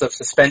bounds of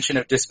suspension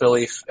of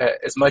disbelief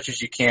as much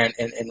as you can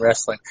in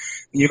wrestling.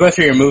 When you go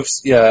through your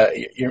moves,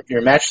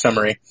 your match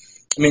summary,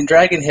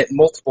 Dragon hit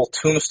multiple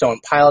tombstone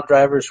pile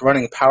drivers,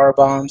 running power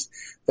bombs.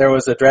 There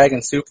was a Dragon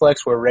suplex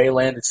where Ray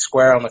landed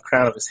square on the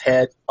crown of his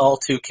head, all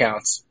 2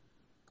 counts.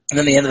 And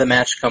then the end of the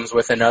match comes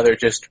with another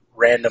just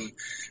random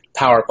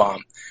power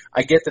bomb.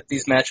 I get that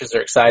these matches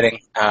are exciting,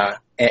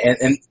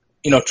 and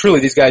truly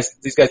these guys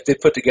did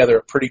put together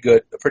a pretty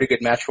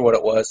good match for what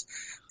it was.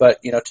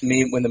 But to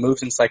me, when the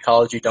moves and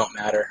psychology don't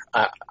matter,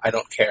 I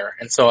don't care.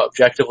 And so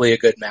objectively a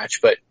good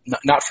match, but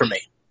not for me.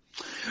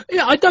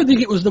 Yeah, I don't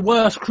think it was the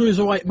worst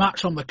cruiserweight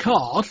match on the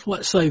card.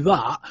 Let's say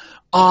that.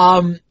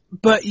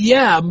 But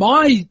yeah,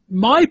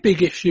 my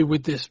big issue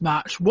with this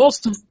match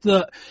wasn't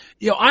that,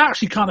 I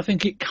actually kind of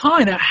think it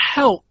kind of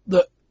helped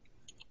that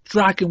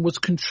Dragon was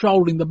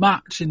controlling the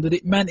match, in that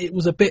it meant it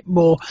was a bit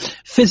more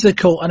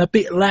physical and a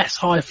bit less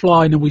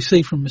high-flying than we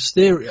see from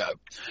Mysterio.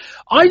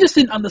 I just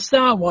didn't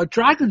understand why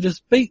Dragon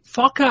just beat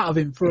fuck out of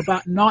him for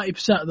about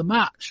 90% of the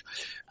match.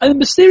 And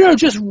then Mysterio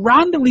just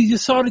randomly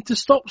decided to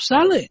stop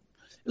selling. It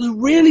was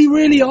really,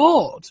 really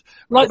odd.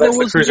 That's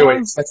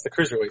the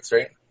cruiserweights,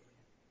 right?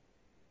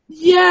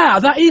 Yeah,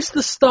 that is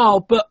the style,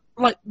 but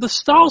like the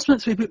style's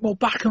meant to be a bit more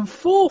back and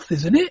forth,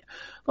 isn't it?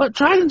 Like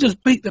Dragon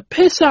just beat the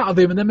piss out of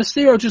him, and then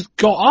Mysterio just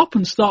got up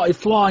and started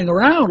flying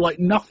around like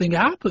nothing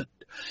happened.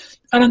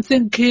 And I'm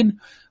thinking,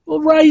 well,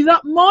 Ray,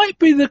 that might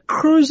be the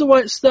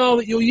cruiserweight style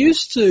that you're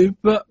used to,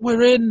 but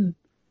we're in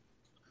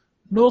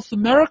North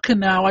America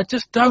now. I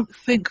just don't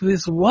think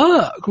this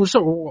works.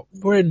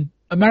 We're in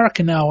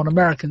America now on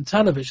American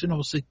television.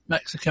 Obviously,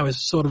 Mexico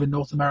is sort of in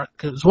North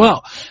America as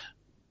well,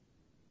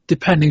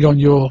 depending on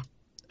your...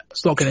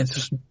 Let's not get into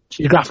some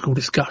geographical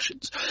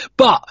discussions.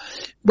 But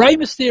Rey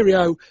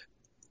Mysterio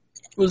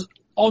was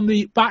on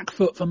the back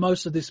foot for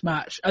most of this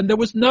match, and there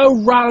was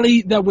no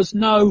rally, there was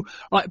no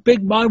like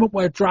big moment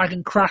where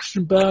Dragon crashed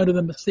and burned and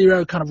then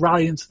Mysterio kind of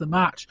rallied into the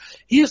match.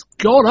 He just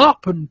got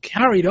up and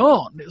carried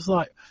on. It was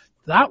like,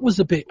 that was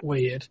a bit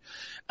weird.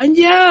 And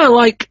yeah,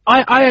 like,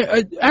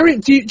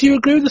 Eric, do you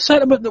agree with the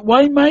sentiment that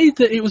Wayne made,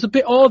 that it was a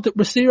bit odd that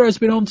Mysterio's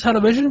been on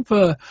television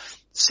for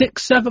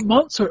 6-7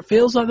 months, or it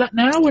feels like that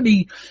now, and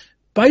he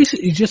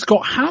basically just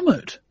got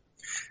hammered?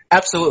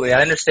 Absolutely.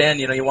 I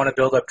understand, you want to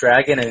build up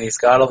Dragon, and he's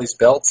got all these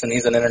belts, and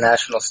he's an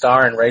international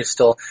star, and Ray's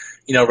still,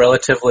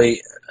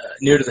 relatively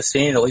new to the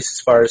scene, at least as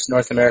far as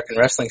North American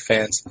wrestling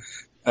fans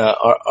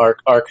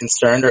are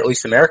concerned, or at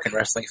least American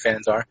wrestling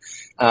fans are.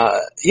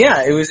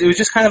 It was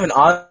just kind of an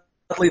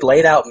oddly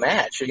laid out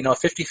match. A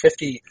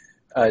 50-50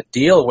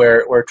 deal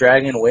where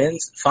Dragon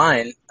wins,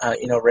 fine.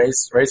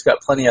 Ray's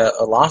got plenty of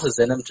losses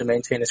in him to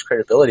maintain his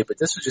credibility, but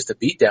this was just a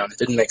beatdown. It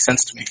didn't make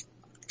sense to me.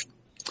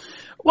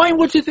 Wayne,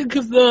 what do you think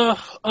of the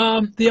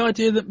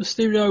idea that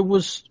Mysterio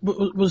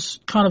was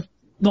kind of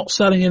not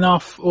selling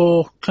enough,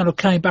 or kind of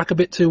came back a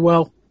bit too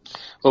well?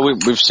 Well,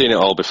 we've seen it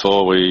all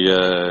before. You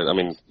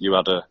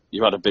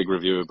had a big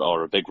review,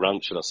 or a big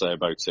rant, should I say,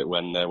 about it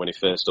when he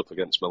faced up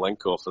against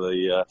Malenko for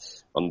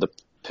on the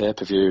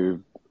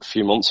pay-per-view a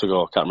few months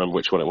ago. I can't remember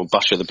which one it was,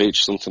 Bash at the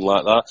Beach, something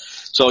like that.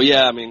 So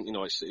yeah,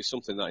 it's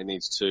something that he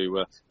needs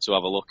to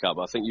have a look at.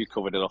 But I think you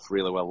covered it off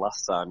really well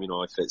last time.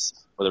 If it's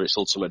whether it's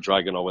Ultimate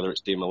Dragon or whether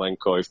it's Dean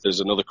Malenko, if there's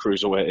another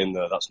cruiserweight in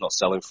there that's not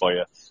selling for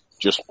you,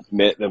 just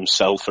make them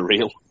sell for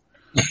real.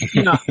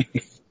 Yeah.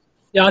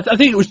 Yeah, I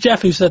think it was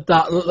Jeff who said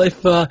that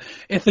if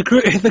the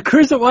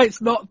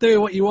cruiserweight's not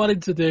doing what you want him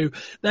to do,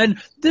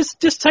 then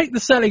just take the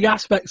selling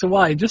aspects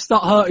away and just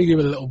start hurting him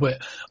a little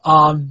bit.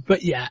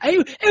 But yeah,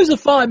 it was a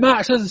fine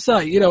match, as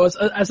I say.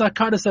 As I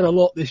kind of said a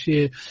lot this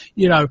year,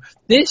 I'd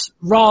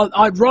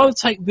rather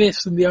take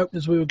this than the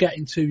openers we were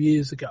getting 2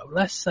 years ago.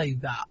 Let's say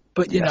that.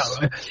 But,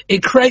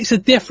 it creates a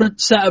different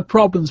set of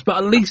problems, but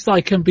at least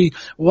I can be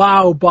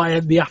wowed by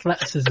the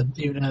athleticism,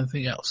 even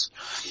anything else.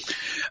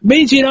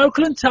 Mean Gene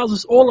Okerlund tells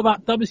us all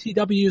about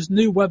WCW's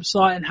new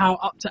website and how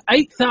up to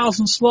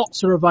 8,000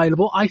 slots are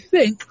available, I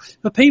think,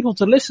 for people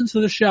to listen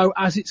to the show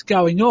as it's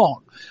going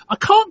on. I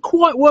can't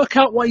quite work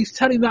out why he's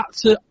telling that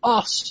to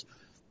us,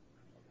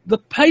 the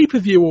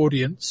pay-per-view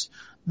audience,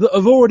 that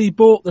have already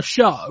bought the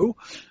show,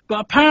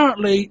 but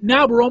apparently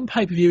now we're on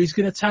pay-per-view, he's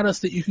going to tell us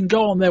that you can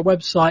go on their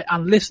website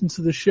and listen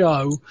to the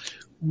show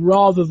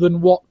rather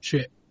than watch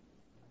it.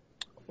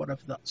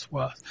 Whatever that's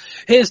worth.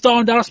 Here's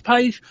Darren Dallas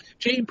Page.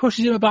 Gene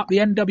pushes him about the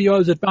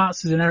NWO's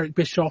advances in Eric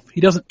Bischoff. He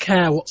doesn't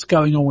care what's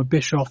going on with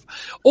Bischoff.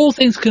 All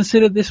things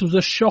considered, this was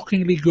a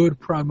shockingly good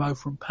promo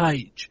from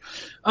Page.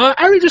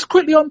 Eric, just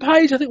quickly on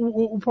Page, I think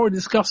we'll probably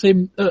discuss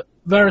him at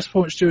various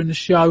points during the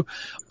show.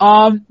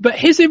 But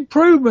his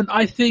improvement,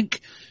 I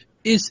think,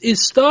 is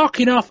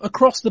stark enough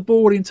across the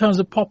board in terms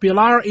of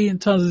popularity, in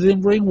terms of his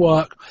in-ring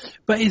work.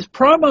 But his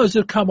promos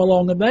have come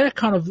along, and they're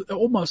kind of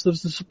almost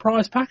as a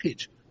surprise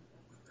package.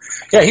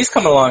 Yeah, he's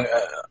come along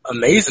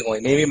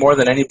amazingly, maybe more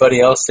than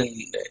anybody else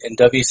in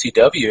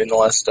WCW in the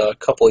last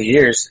couple of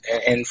years,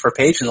 and for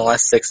Page in the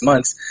last 6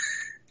 months.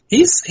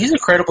 He's a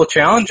credible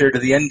challenger to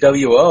the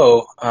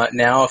NWO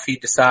now if he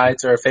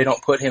decides, or if they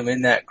don't put him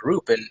in that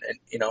group, and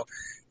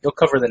he'll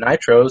cover the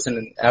Nitros,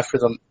 and after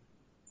the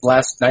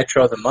last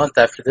Nitro of the month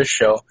after this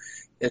show,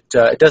 it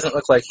doesn't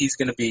look like he's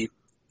going to be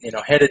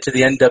headed to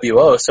the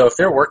NWO. So if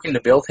they're working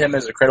to build him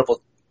as a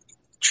credible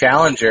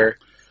challenger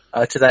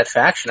to that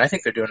faction, I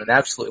think they're doing an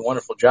absolutely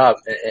wonderful job,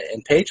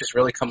 and Page has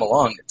really come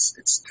along.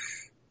 It's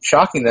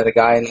shocking that a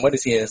guy in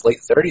his late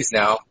 30s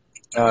now,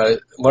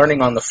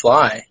 learning on the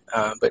fly,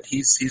 but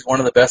he's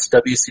one of the best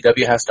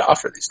WCW has to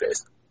offer these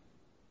days.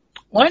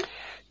 What?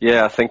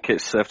 Yeah, I think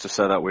it's safe to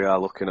say that we are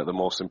looking at the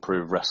most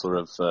improved wrestler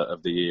of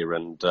the year,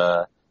 and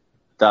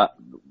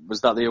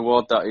was that the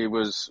award that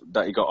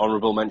he got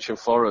honourable mention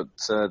for at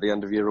the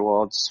end of year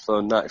awards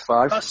for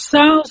 95? That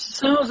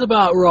sounds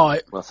about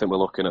right. I think we're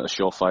looking at a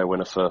surefire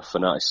winner for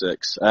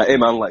 96.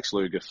 Him and Lex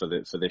Luger for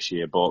this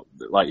year, but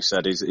like you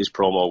said, his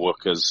promo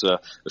work has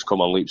come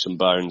on leaps and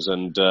bounds,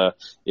 and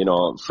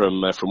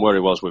from where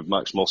he was with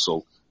Max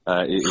Muscle,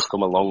 he's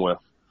come a long way.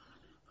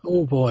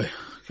 Oh boy.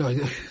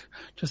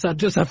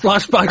 Just had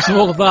flashbacks of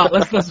all of that.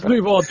 Let's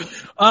move on.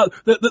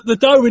 The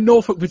Dome in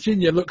Norfolk,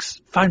 Virginia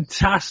looks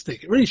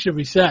fantastic. It really should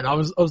be said. I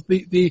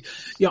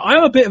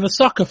am a bit of a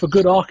sucker for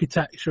good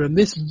architecture, and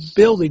this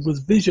building was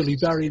visually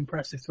very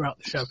impressive throughout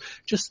the show.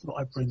 Just thought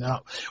I'd bring that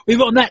up. We've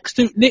got next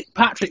to Nick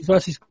Patrick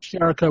versus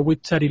Jericho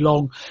with Teddy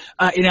Long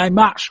in a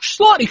match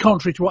slightly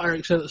contrary to what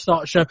Eric said at the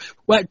start of the show,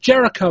 where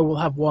Jericho will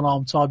have one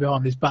arm tied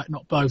behind his back,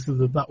 not both of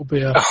them. That will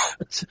be a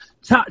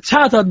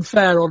tad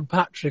unfair on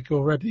Patrick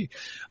already.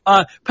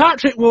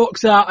 Patrick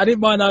walks out, and in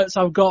my notes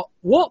I've got,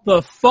 what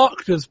the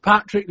fuck does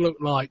Patrick look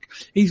like?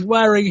 He's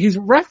wearing his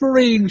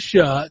refereeing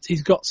shirt,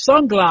 he's got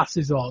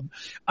sunglasses on,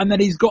 and then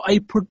he's got a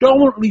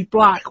predominantly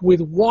black with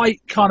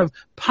white kind of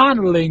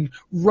paneling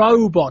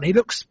robe on. He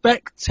looks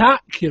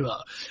spectacular.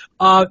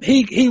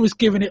 He was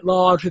giving it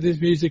large with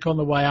his music on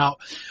the way out.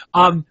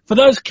 For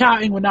those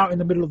counting, we're now in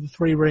the middle of the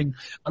 3-ring,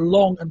 and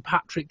Long and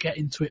Patrick get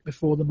into it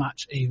before the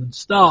match even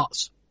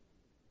starts.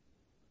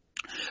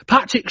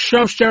 Patrick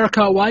shoves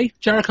Jericho away.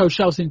 Jericho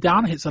shoves him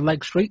down, hits a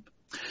leg sweep.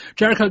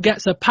 Jericho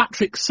gets a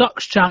Patrick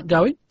sucks chant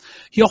going.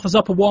 He offers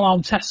up a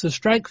one-arm test of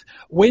strength,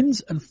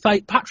 wins, and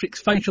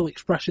Patrick's facial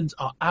expressions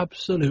are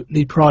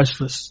absolutely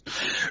priceless.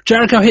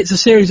 Jericho hits a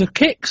series of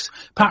kicks.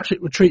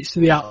 Patrick retreats to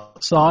the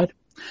outside.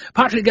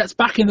 Patrick gets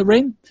back in the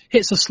ring,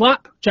 hits a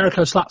slap.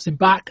 Jericho slaps him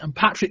back, and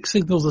Patrick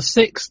signals a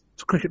 6,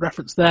 cricket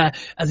reference there,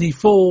 as he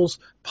falls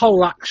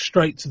poleaxe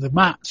straight to the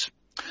mat.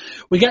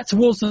 We get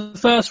towards the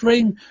first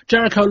ring.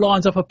 Jericho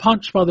lines up a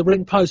punch by the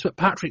ring post, but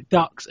Patrick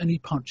ducks and he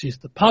punches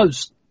the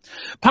post.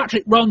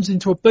 Patrick runs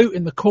into a boot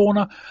in the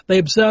corner. They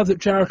observe that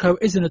Jericho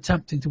isn't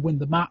attempting to win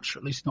the match,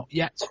 at least not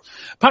yet.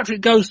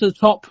 Patrick goes to the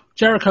top.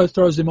 Jericho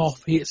throws him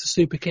off. He hits a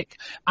super kick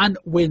and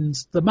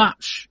wins the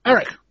match.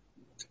 Eric?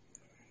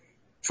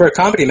 For a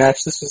comedy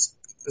match, this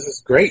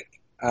is great.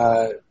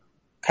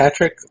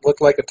 Patrick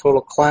looked like a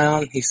total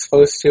clown. He's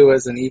supposed to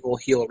as an evil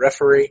heel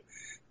referee.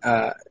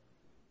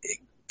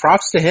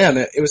 Props to him.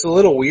 It was a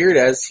little weird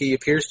as he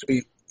appears to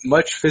be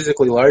much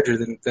physically larger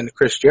than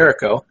Chris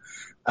Jericho.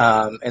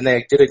 And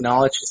they did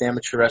acknowledge his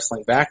amateur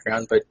wrestling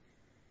background, but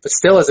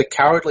still, as a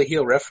cowardly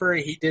heel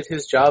referee, he did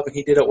his job and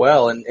he did it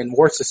well. And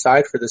warts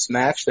aside for this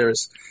match, it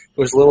was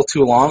a little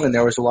too long and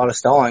there was a lot of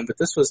stalling, but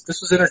this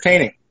was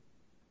entertaining.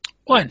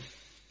 Why?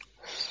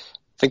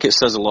 I think it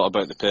says a lot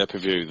about the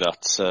pay-per-view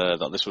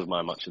that this was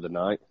my match of the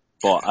night.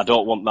 But I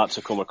don't want that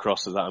to come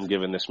across as that I'm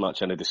giving this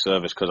match any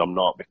disservice, because I'm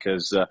not,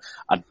 because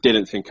I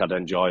didn't think I'd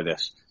enjoy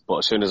this. But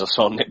as soon as I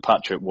saw Nick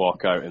Patrick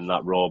walk out in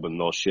that robe and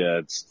those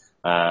shades,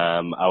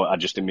 I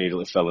just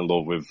immediately fell in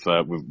love with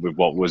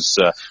what was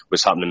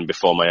happening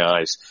before my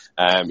eyes.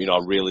 I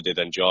really did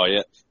enjoy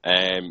it.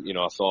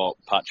 I thought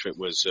Patrick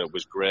was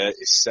great.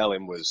 His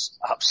selling was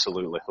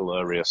absolutely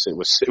hilarious. It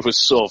was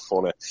so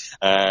funny.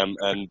 And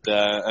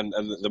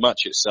the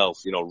match itself,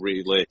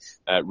 really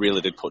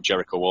did put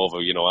Jericho over.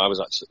 I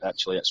was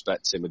actually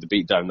expecting, with the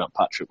beatdown that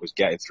Patrick was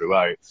getting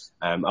throughout,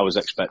 I was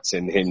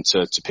expecting him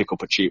to pick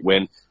up a cheap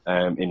win,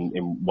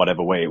 in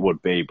whatever way it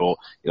would be. But,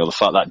 the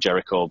fact that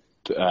Jericho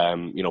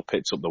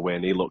picked up the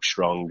win, he looked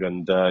strong,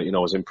 and, I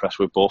was impressed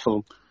with both of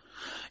them.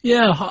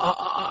 Yeah,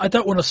 I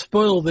don't want to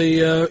spoil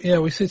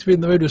we seem to be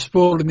in the mood of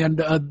spoiling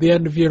the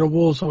end of year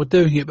awards while we're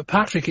doing it, but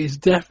Patrick is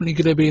definitely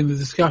going to be in the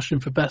discussion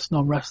for best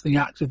non-wrestling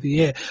act of the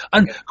year.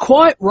 And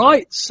quite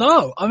right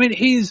so. I mean,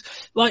 he's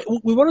like,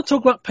 we want to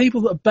talk about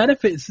people that have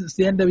benefited since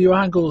the NWO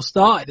angle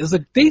started. There's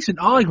a decent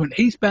argument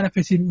he's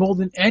benefited more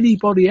than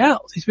anybody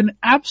else. He's been an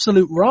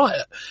absolute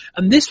riot.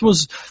 And this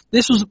was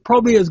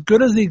probably as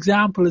good as the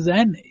example as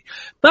any.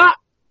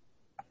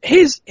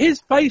 His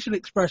facial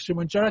expression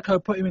when Jericho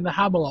put him in the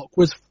hammerlock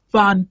was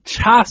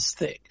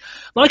fantastic.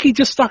 Like he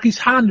just stuck his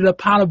hand in a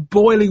pan of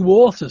boiling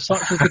water,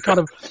 such as the kind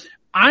of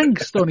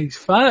angst on his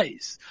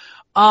face.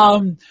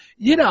 And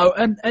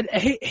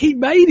he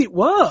made it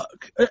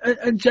work.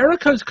 And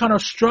Jericho's kind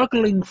of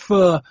struggling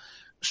for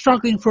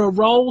a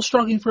role,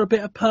 struggling for a bit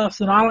of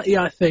personality,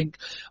 I think.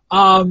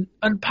 And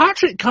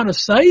Patrick kind of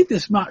saved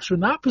this match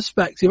from that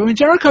perspective. I mean,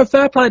 Jericho,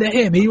 fair play to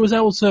him. He was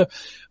able to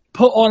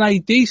put on a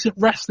decent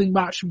wrestling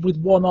match with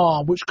one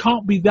arm, which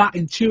can't be that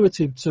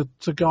intuitive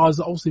to guys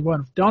that obviously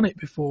won't have done it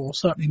before,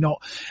 certainly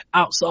not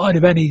outside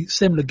of any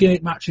similar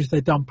gimmick matches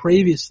they've done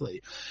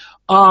previously.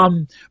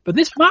 But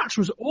this match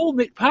was all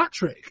Nick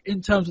Patrick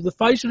in terms of the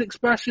facial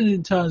expression,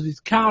 in terms of his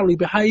cowardly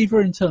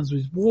behaviour, in terms of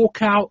his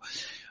walkout.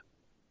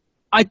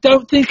 I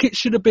don't think it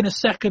should have been a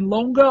second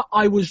longer.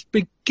 I was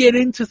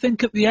beginning to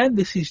think at the end,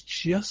 this is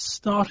just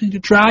starting to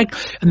drag.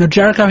 And then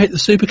Jericho hit the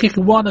super kick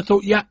and won. I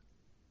thought, yeah,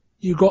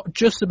 you got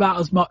just about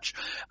as much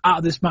out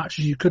of this match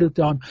as you could have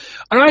done.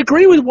 And I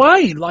agree with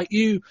Wayne. Like,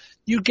 you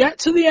get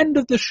to the end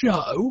of the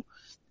show,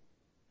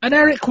 and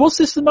Eric, was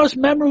this the most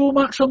memorable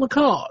match on the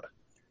card?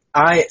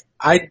 I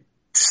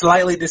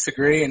slightly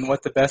disagree in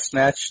what the best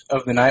match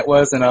of the night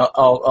was, and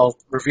I'll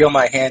reveal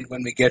my hand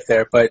when we get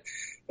there. But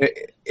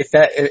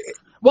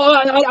well,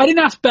 I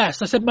didn't ask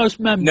best. I said most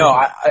memorable. No,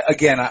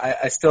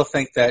 I still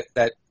think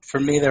that for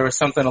me there was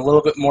something a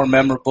little bit more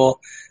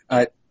memorable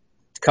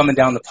coming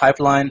down the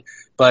pipeline,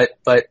 but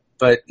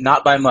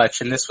not by much.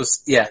 And this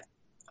was,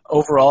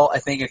 overall, I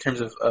think in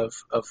terms of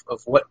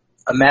what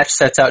a match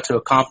sets out to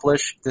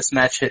accomplish, this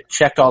match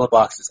checked all the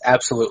boxes.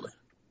 Absolutely.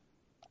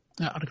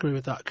 Yeah, I'd agree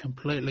with that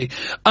completely.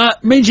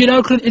 Mean Gene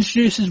Okerlund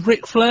introduces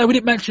Ric Flair. We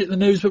didn't mention it in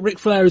the news, but Ric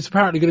Flair is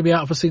apparently going to be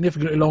out for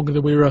significantly longer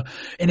than we were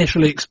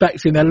initially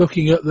expecting. They're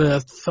looking at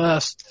the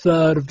first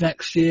third of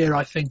next year,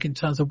 I think, in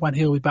terms of when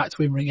he'll be back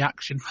to in-ring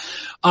action.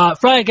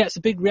 Flair gets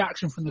a big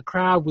reaction from the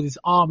crowd with his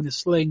arm in a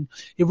sling.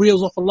 He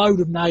reels off a load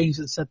of names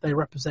that said they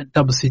represent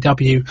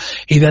WCW.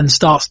 He then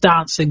starts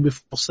dancing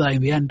before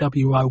saying the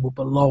NWO will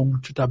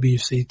belong to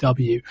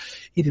WCW.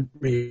 He didn't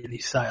really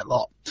say a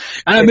lot.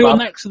 And then move on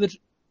next to the...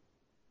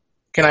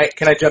 Can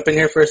I jump in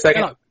here for a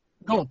second? Yeah,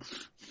 go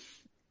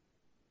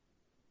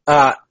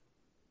on.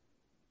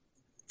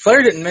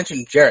 Flair didn't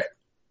mention Jarrett.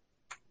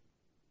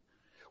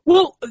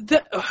 Well,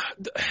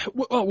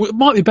 it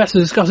might be best to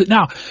discuss it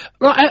now.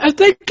 Have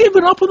they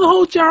given up on the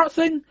whole Jarrett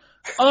thing?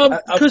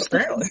 Because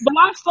the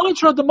last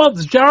Nitro of the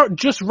month, Jarrett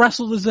just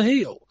wrestled as a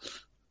heel.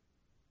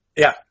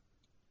 Yeah,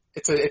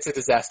 it's a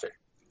disaster.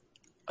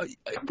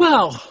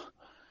 Well,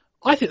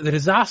 I think the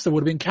disaster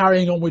would have been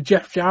carrying on with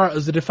Jeff Jarrett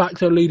as the de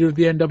facto leader of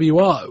the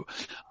NWO.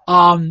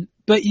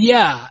 But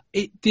yeah,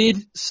 it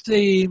did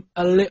seem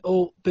a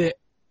little bit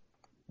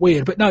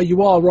weird. But no,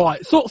 you are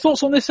right.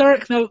 Thoughts on this,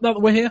 Eric, now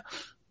that we're here?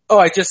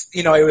 Oh,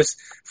 it was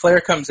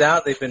Flair comes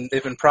out. They've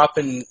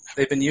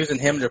been using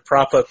him to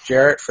prop up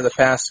Jarrett for the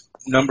past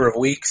number of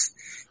weeks.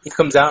 He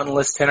comes out and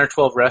lists 10 or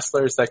 12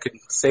 wrestlers that could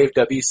save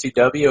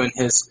WCW, and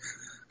his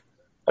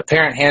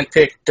apparent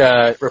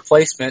handpicked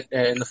replacement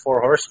in the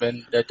Four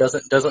Horsemen that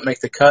doesn't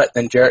make the cut.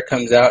 Then Jarrett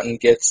comes out and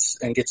gets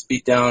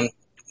beat down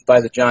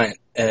by the Giant.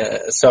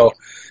 So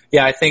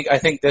yeah, I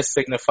think this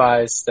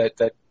signifies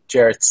that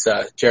Jarrett's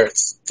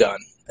done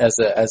as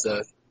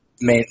a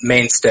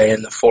mainstay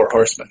in the Four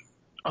Horsemen.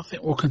 I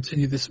think we'll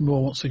continue this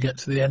more once we get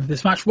to the end of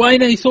this match.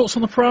 Wayne, any thoughts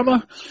on the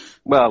promo?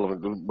 Well,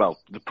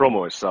 the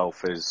promo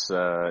itself is,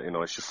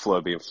 it's just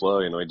Flair being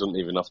Flair. He doesn't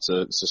even have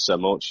to say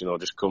much.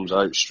 Just comes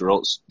out,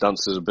 struts,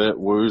 dances a bit,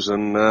 woos,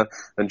 and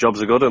jobs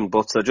are good.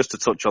 But just to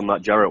touch on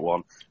that Jarrett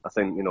one, I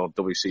think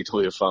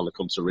WCW have finally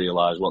come to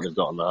realise what they've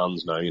got on their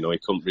hands now. He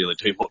couldn't really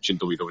do much in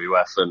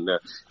WWF, and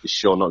he's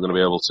sure not going to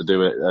be able to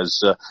do it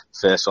as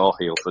face or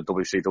heel for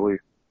WCW.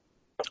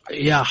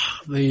 Yeah,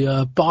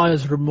 the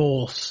buyer's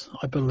remorse,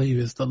 I believe,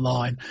 is the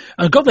line.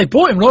 And God, they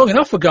bought him long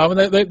enough ago, and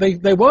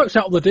they worked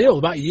out the deal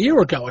about a year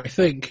ago, I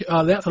think.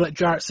 They had to let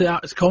Jarrett sit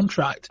out his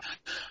contract.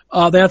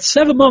 They had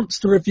 7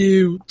 months to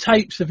review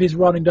tapes of his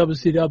run in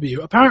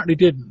WCW. Apparently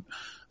didn't.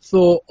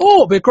 Thought,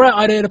 it'd be a great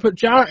idea to put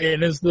Jarrett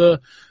in as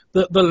the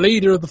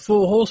leader of the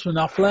Four Horsemen.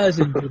 Now Flair's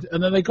injured.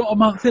 And then they got a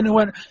month in and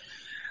went,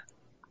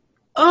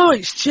 oh,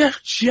 it's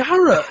Jeff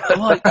Jarrett. I'm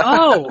like,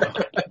 oh.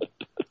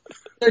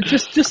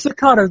 Just a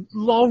kind of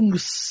long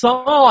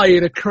sigh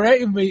in a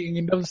creative meeting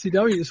in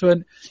WCW. Just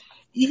went,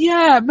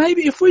 yeah,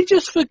 maybe if we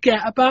just forget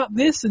about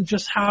this and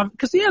just have,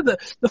 because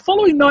the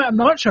following night on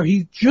Nitro,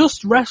 he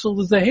just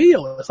wrestled as a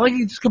heel. It's like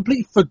he just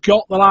completely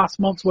forgot the last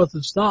month's worth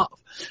of stuff.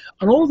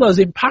 And all those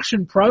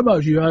impassioned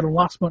promos you heard on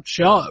last month's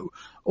show,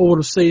 or would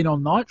have seen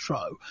on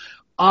Nitro,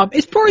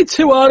 it's probably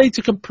too early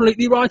to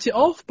completely write it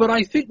off, but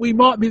I think we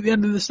might be at the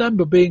end of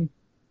December be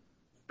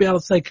able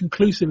to say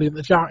conclusively that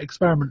the Jarrett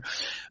experiment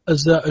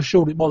has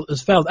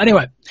failed.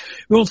 Anyway,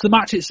 we on to the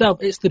match itself.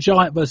 It's the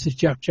Giant versus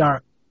Jeff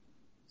Jarrett.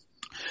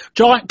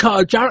 Jarrett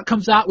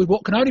comes out with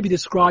what can only be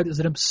described as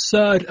an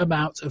absurd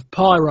amount of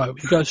pyro.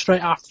 He goes straight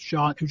after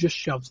Giant, who just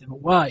shoves him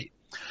away.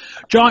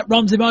 Giant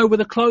runs him over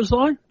with a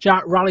clothesline.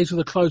 Jarrett rallies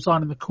with a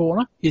clothesline in the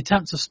corner. He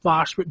attempts a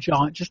splash, but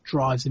Giant just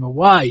drives him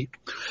away.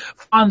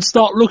 Fans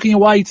start looking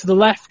away to the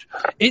left.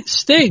 It's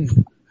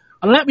Sting.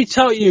 And let me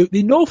tell you,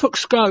 the Norfolk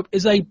Scope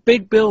is a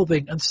big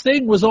building, and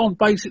Sting was on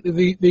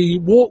basically the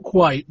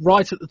walkway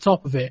right at the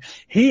top of it.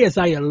 He is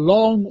a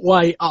long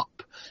way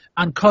up,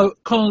 and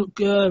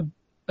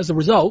as a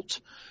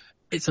result,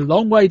 it's a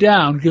long way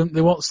down.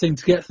 They want Sting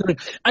to get through.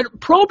 And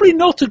probably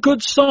not a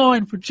good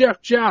sign for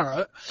Jeff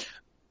Jarrett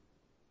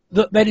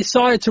that they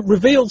decided to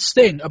reveal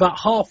Sting about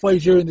halfway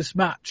during this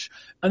match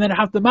and then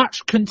have the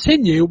match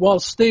continue while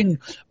Sting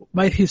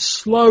made his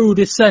slow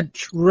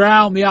descent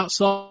round the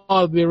outside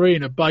of the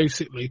arena,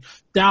 basically,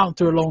 down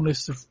through a long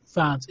list of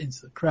fans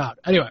into the crowd.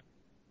 Anyway,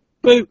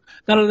 boot,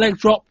 then a leg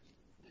drop.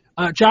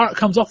 Jarrett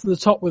comes off to the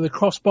top with a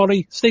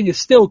crossbody. Sting is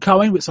still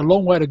coming, but it's a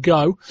long way to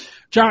go.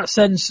 Jarrett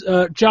sends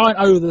Giant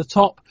over the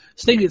top.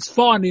 Sting is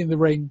finally in the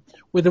ring.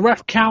 With the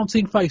ref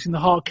counting, facing the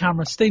hard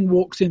camera, Sting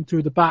walks in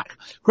through the back,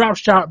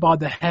 grabs Jarrett by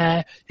the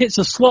hair, hits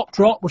a slop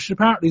drop, which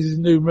apparently is his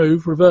new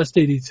move, reverse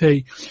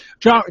DDT.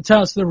 Jarrett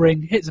returns to the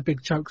ring, hits a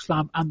big choke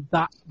slam, and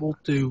that will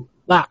do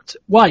that.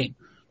 Wayne?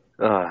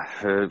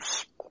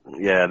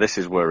 Yeah, this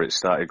is where it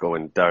started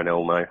going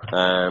downhill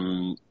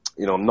now.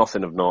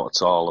 nothing of note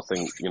at all. I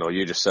think,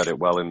 you just said it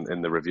well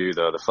in the review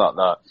there. The fact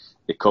that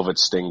he covered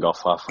Sting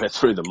off halfway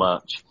through the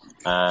match,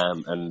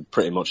 and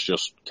pretty much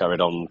just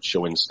carried on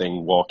showing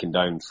Sting walking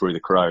down through the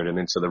crowd and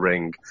into the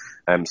ring,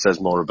 says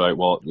more about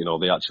what,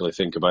 they actually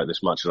think about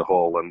this match as a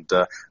whole. And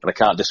I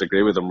can't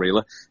disagree with them,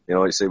 really.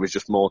 It was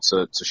just more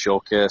to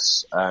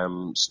showcase,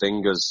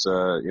 Sting as,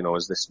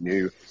 as this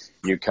new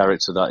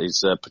character that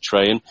he's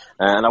portraying.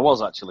 And I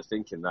was actually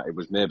thinking that it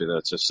was maybe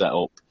there to set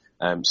up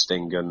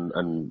Sting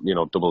and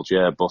Double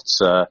J, but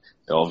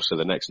obviously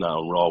the next night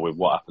on Raw with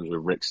what happens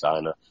with Rick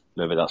Steiner,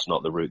 maybe that's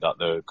not the route that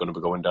they're going to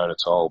be going down at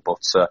all. But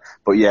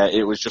yeah,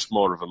 it was just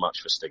more of a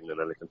match for Sting than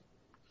anything.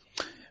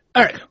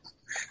 Eric?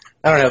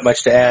 I don't have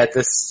much to add.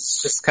 This is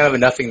just kind of a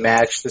nothing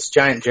match. This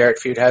Giant Jarrett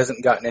feud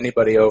hasn't gotten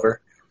anybody over.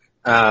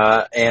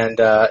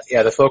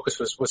 The focus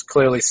was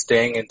clearly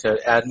Sting, and to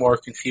add more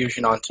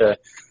confusion onto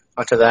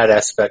that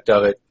aspect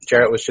of it,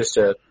 Jarrett was just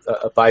a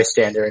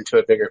bystander into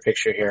a bigger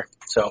picture here.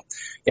 So,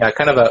 yeah,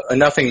 kind of a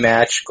nothing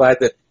match. Glad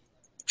that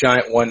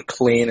Giant won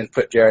clean and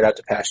put Jarrett out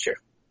to pasture.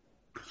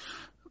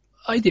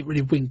 I didn't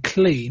really win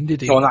clean,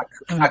 did he? Well,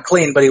 not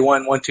clean, but he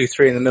won 1, 2,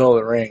 3 in the middle of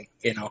the ring,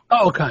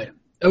 Oh, okay.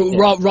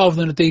 Yeah. Rather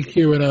than a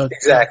DQ and a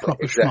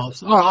proper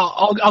schmaltz. All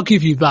right, I'll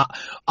give you that.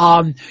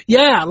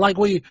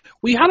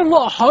 We had a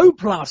lot of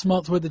hope last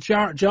month with the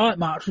Jarrett Giant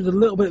match. It was a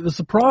little bit of a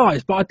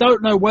surprise, but I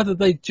don't know whether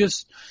they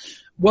just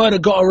weren't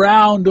have got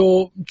around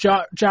or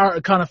Jarrett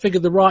had kind of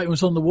figured the writing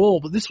was on the wall,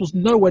 but this was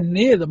nowhere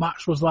near the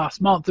match was last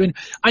month. I mean,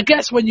 I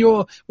guess when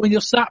you're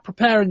sat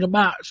preparing a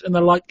match and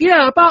they're like,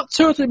 yeah, about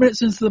 2 or 3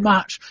 minutes into the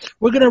match,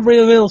 we're going to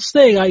reveal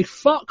Sting a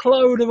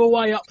fuckload of a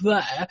way up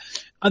there,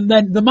 and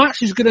then the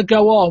match is going to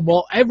go on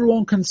while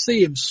everyone can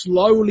see him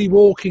slowly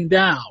walking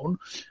down,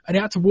 and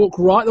he had to walk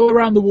right the way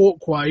around the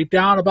walkway,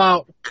 down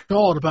about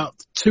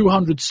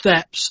 200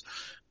 steps,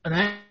 and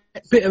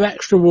a bit of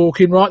extra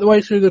walking right the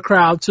way through the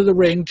crowd to the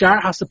ring.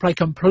 Jarrett has to play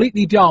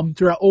completely dumb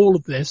throughout all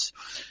of this.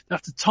 They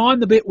have to time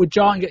the bit with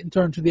Giant getting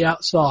turned to the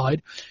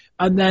outside.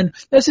 And then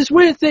there's this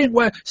weird thing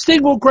where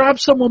Sting will grab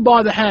someone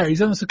by the hair. He's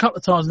done this a couple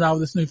of times now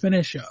with this new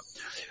finisher.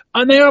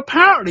 And they are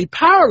apparently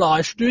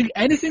paralyzed from doing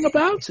anything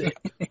about it.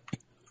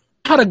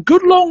 Had a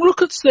good long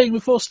look at Sting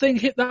before Sting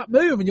hit that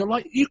move, and you're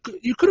like, you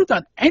could have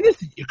done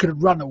anything. You could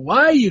have run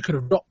away, you could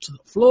have dropped to the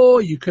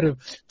floor, you could have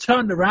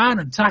turned around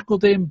and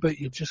tackled him, but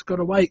you just got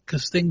to wait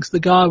because Sting's the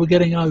guy we're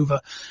getting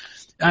over.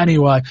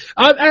 Anyway,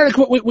 Eric,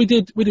 we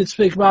did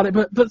speak about it,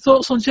 but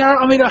thoughts on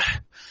Jarrett? I mean,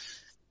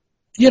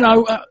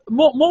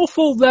 more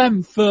for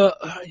them for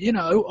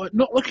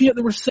not looking at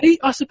the receipt,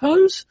 I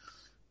suppose.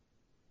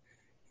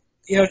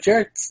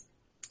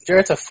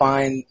 Jarrett's a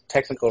fine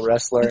technical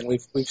wrestler, and we've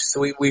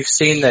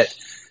seen that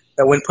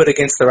when put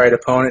against the right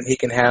opponent, he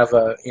can have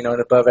an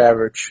above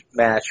average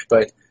match.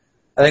 But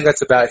I think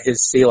that's about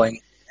his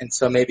ceiling, and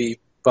so maybe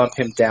bump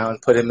him down,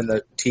 put him in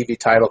the TV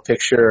title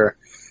picture, or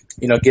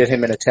get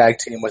him in a tag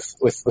team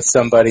with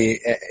somebody,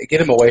 get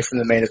him away from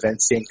the main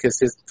event scene, because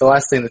the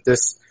last thing that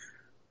this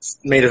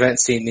main event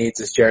scene needs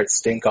is Jarrett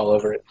stink all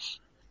over it.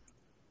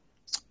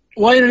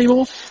 Wayne, any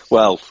more?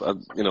 Well,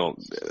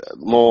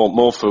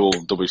 more for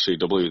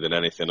WCW than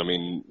anything. I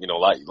mean,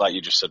 like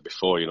you just said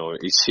before,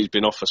 he's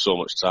been off for so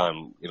much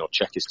time,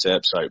 check his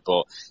tapes out,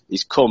 but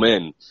he's come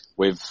in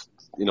with,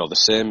 the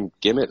same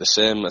gimmick, the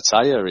same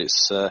attire.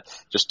 It's,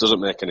 just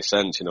doesn't make any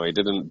sense. He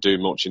didn't do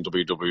much in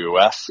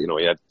WWF.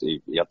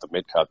 He had the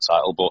mid-card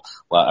title, but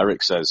like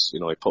Eric says, he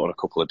put on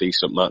a couple of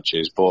decent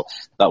matches, but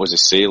that was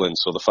his ceiling.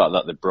 So the fact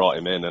that they brought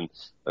him in and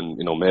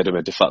made him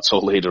a de facto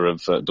leader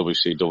of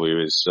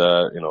WCW is,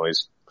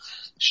 is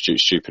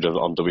stupid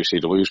on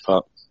WCW's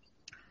part.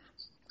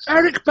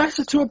 Eric,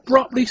 better to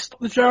abruptly stop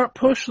the Jarrett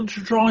push than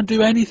to try and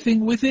do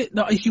anything with it.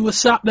 Not if you were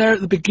sat there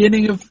at the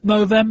beginning of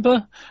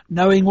November,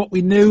 knowing what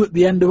we knew at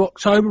the end of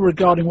October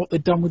regarding what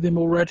they'd done with him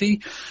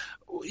already.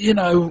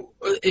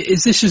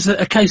 Is this just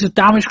a case of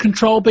damage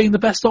control being the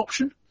best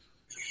option?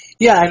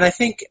 Yeah, and I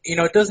think,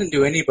 it doesn't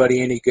do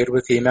anybody any good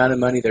with the amount of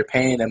money they're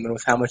paying him and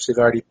with how much they've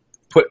already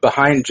put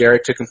behind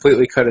Jarrett to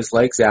completely cut his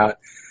legs out.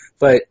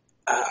 But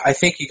I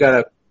think you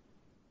gotta,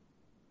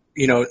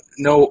 know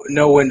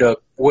when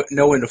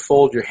to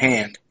fold your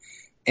hand.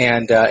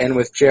 And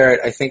with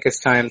Jarrett, I think it's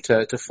time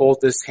to fold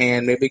this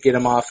hand, maybe get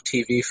him off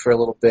TV for a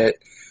little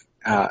bit.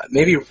 I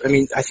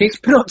think he's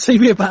been on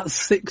TV about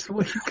 6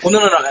 weeks. Well, no.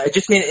 I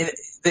just mean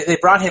they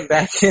brought him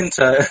back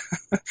into.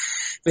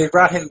 They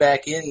brought him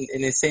back in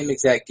the same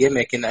exact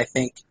gimmick, and I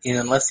think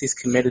unless he's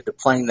committed to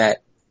playing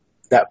that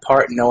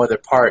part and no other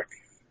part,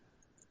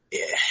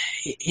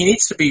 he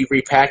needs to be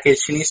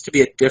repackaged. He needs to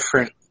be a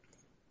different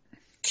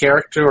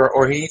character,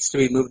 or he needs to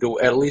be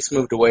at least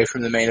moved away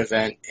from the main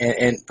event.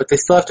 But they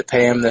still have to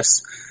pay him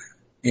this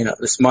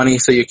money,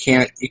 so you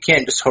can't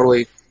just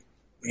totally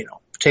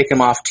take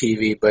him off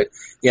TV. But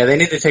yeah, they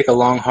need to take a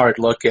long, hard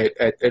look at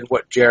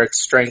what Jarrett's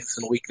strengths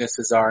and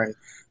weaknesses are,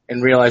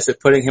 and realize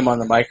that putting him on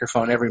the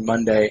microphone every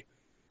Monday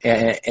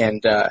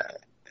and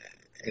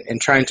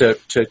trying to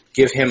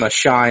give him a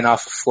shine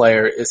off of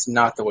Flair is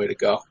not the way to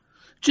go.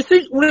 Do you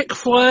think Ric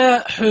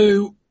Flair,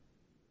 who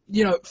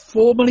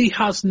formally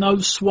has no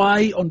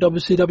sway on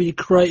WCW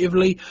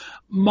creatively,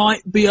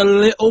 might be a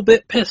little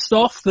bit pissed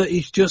off that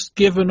he's just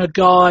given a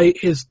guy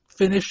his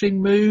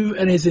finishing move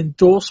and his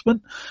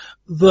endorsement,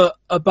 that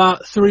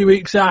about 3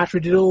 weeks after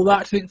he did all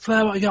that, to think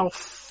Flair might go,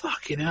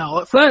 fucking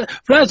hell.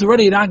 Flair's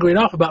already angry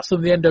enough about some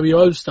of the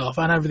NWO stuff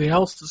and everything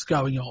else that's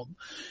going on.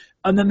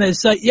 And then they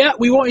say, yeah,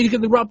 we want you to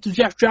give the rub to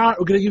Jeff Jarrett.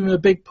 We're going to give him a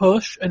big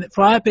push. And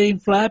Flair being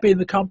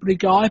the company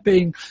guy,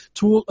 being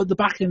at the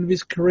back end of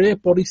his career,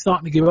 body's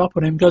starting to give up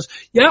on him, goes,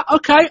 yeah,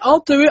 okay, I'll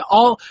do it.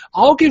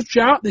 I'll give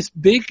Jarrett this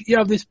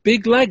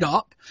big leg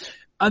up.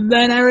 And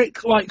then Eric,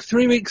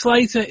 3 weeks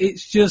later,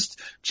 it's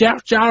just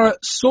Jeff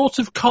Jarrett sort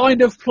of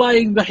kind of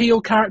playing the heel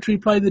character he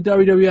played in the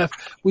WWF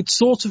with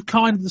sort of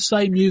kind of the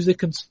same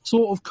music and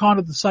sort of kind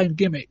of the same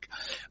gimmick.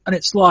 And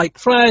it's like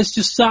Flair's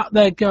just sat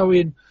there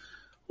going,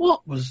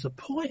 what was the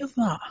point of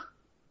that?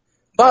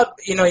 Bob,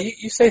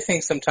 you say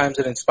things sometimes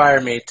that inspire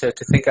me to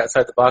think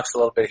outside the box a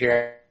little bit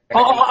here.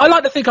 I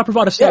like to think I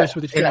provide a service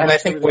with the show. And I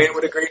think Wayne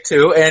would agree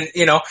too. And,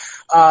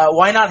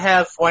 why not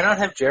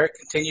have Jarrett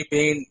continue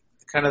being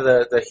kind of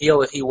the heel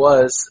that he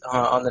was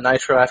on the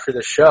Nitro after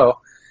the show,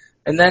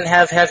 and then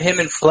have him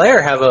and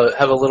Flair have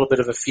a little bit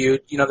of a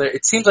feud.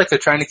 It seems like they're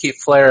trying to keep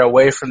Flair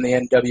away from the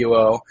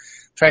NWO,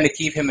 trying to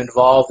keep him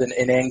involved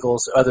in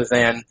angles other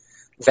than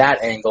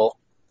that angle.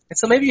 And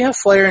so maybe you have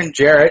Flair and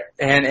Jarrett,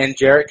 and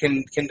Jarrett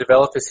can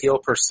develop his heel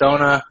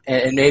persona,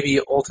 and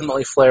maybe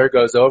ultimately Flair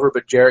goes over,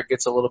 but Jarrett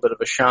gets a little bit of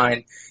a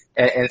shine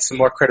and some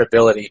more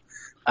credibility.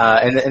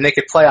 And they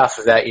could play off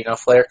of that.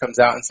 Flair comes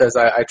out and says,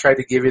 I tried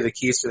to give you the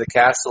keys to the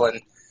castle,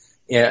 and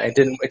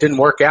it didn't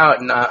work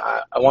out, and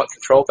I want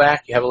control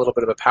back. You have a little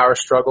bit of a power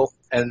struggle,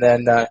 and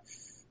then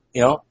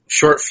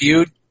short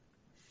feud.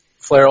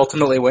 Flair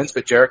ultimately wins,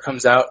 but Jarrett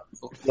comes out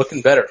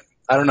looking better.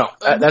 I don't know.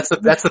 That's the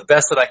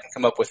best that I can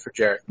come up with for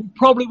Jarrett.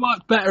 Probably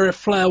worked better if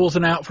Flair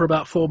wasn't out for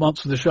about 4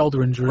 months with a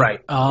shoulder injury. Right.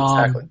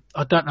 Exactly.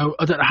 I don't know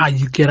how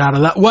you get out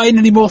of that. Wayne,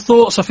 any more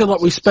thoughts? I feel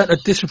like we spent a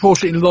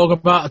disproportionately long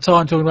amount of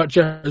time talking about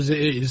Jarrett as it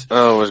is.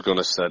 I was going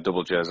to say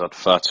Double J's had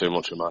far too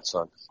much of my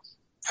time.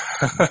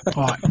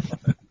 All right.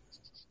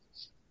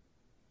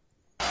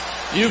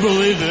 You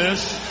believe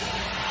this?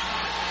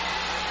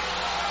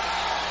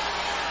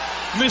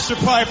 Mr.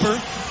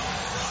 Piper,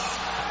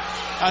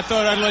 I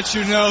thought I'd let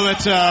you know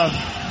that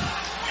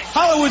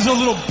Hollywood's a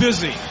little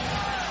busy.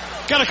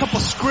 Got a couple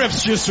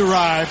scripts just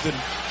arrived, and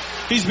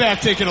he's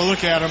back taking a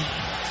look at them.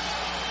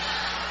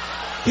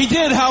 He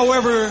did,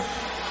 however,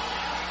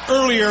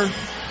 earlier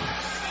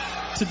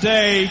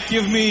today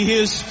give me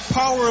his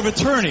power of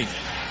attorney.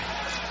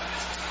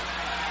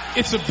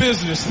 It's a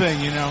business thing,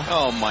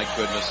 Oh, my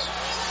goodness.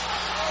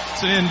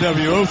 It's an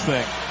NWO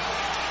thing.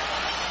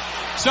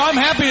 So I'm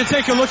happy to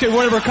take a look at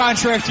whatever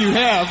contract you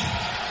have,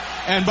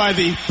 and by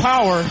the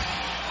power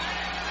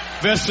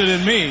vested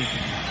in me,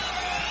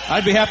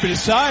 I'd be happy to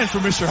sign for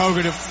Mr.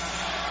 Hogan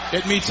if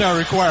it meets our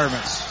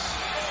requirements.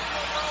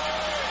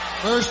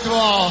 First of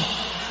all,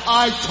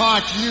 I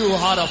taught you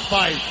how to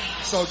fight,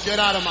 so get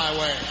out of my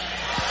way.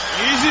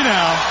 Easy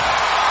now.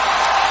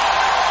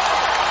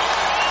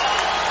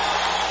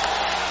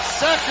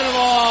 Second of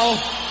all,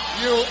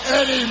 you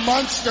Eddie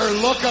Munster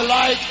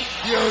look-alike,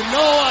 you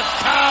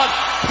no-account,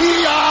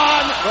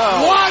 peon,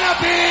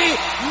 wannabe,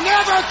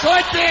 never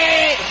could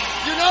be.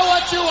 You know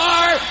what you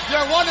are?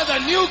 You're one of the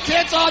new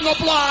kids on the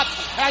block,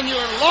 and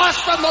you're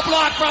lost from the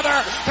block,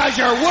 brother, because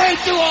you're way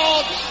too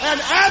old,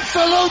 and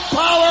absolute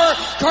power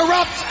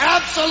corrupts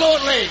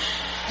absolutely.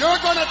 You're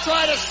going to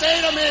try to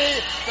say to me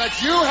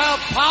that you have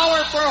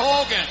power for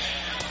Hogan.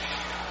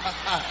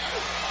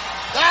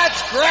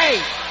 That's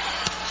great.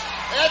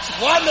 It's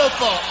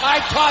wonderful. I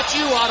taught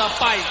you how to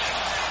fight.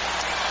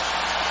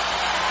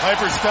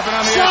 Piper's stepping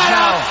on the Shut edge up.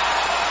 now.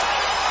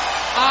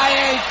 I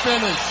ain't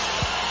finished.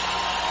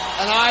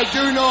 And I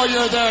do know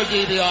you're there,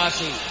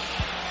 DiBiase.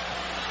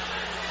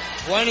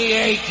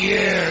 28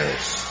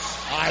 years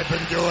I've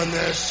been doing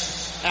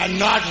this, and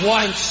not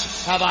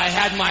once have I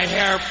had my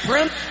hair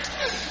primped,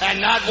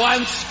 and not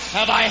once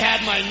have I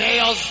had my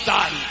nails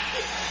done.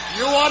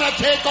 You want to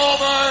take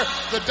over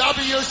the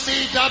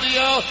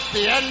WCW,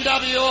 the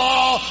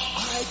NWO,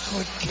 I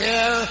could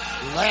care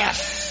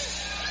less.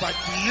 But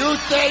do you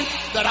think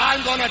that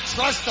I'm going to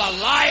trust a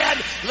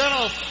lion,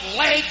 little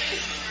flake,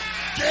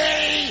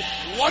 gay,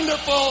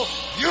 wonderful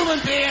human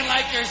being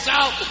like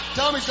yourself?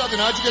 Tell me something.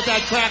 How'd you get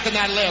that crack in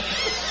that lip?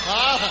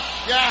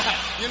 Yeah.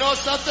 You know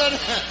something?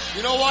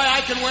 You know why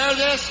I can wear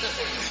this?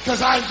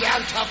 Because I'm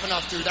damn tough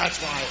enough to.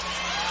 That's why.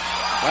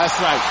 That's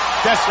right.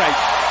 That's right.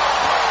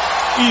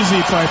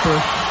 Easy, Piper.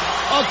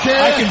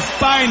 Okay. I can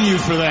fine you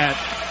for that.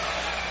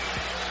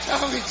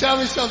 Tell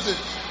me something.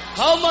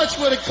 How much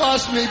would it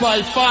cost me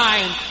by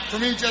fine for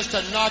me just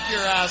to knock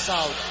your ass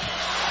out?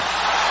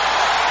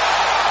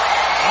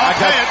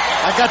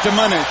 I got the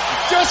money.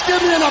 Just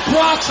give me an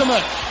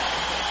approximate.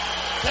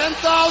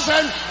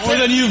 10,000? More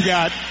than you've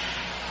got.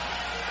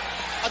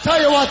 I'll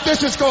tell you what,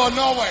 this is going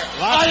nowhere.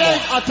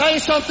 I'll tell you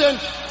something,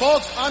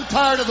 folks, I'm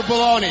tired of the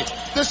baloney.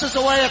 This is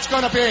the way it's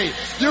going to be.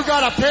 You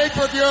got a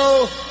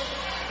pay-per-view,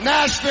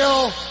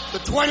 Nashville, the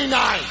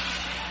 29th.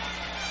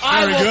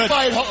 I Very will good.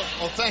 fight Hogan.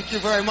 Well, thank you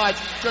very much.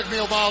 Took me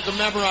a while to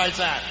memorize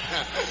that.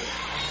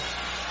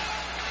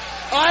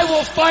 I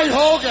will fight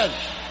Hogan.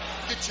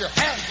 Get your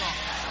hands off.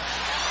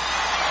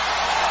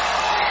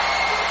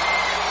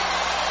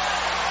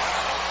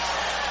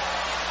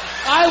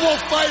 I will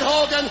fight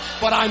Hogan,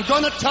 but I'm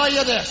going to tell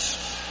you this.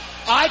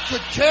 I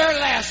could care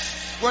less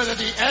whether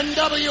the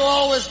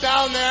NWO is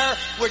down there,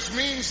 which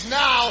means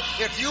now,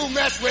 if you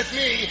mess with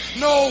me,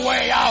 no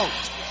way out.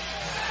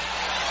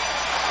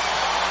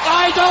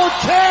 I don't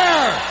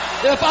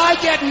care if I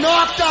get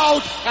knocked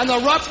out and the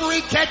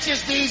referee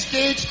catches these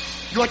deeds.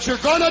 What you're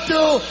going to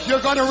do,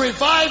 you're going to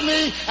revive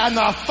me, and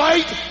the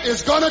fight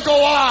is going to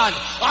go on.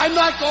 I'm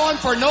not going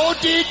for no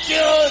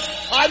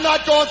DQs. I'm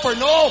not going for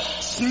no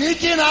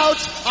sneaking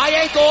outs.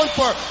 I ain't going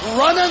for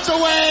runnings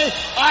away.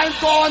 I'm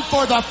going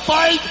for the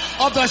fight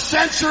of the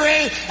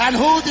century and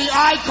who the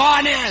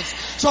icon is.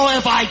 So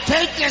if I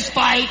take this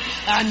fight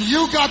and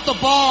you got the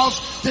balls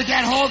to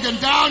get Hogan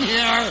down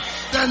here,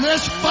 then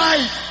this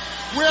fight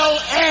will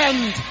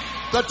end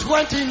the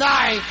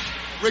 29th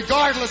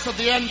regardless of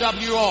the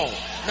NWO.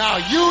 Now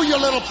you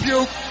little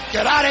puke,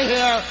 get out of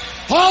here.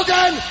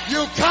 Hogan,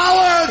 you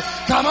coward,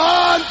 come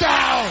on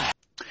down.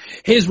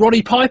 Here's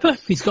Roddy Piper.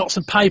 He's got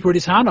some paper in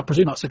his hand. I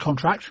presume that's a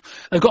contract.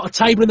 They've got a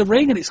table in the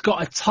ring, and it's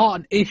got a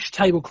tartan-ish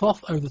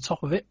tablecloth over the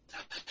top of it.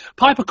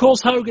 Piper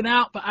calls Hogan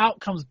out, but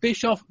out comes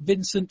Bischoff,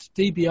 Vincent,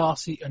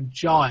 DiBiase, and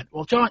Giant.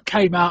 Well, Giant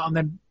came out and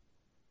then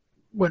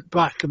went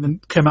back and then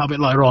came out a bit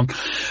later on.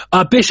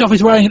 Bischoff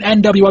is wearing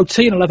an NWO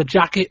tee and a leather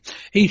jacket.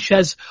 He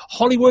says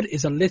Hollywood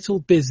is a little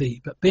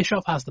busy, but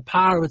Bischoff has the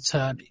power of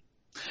attorney.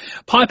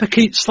 Piper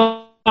keeps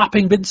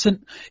slapping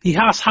Vincent. He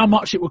asks how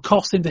much it would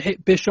cost him to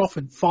hit Bischoff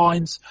and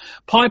fines.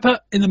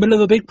 Piper, in the middle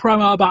of a big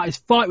promo about his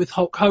fight with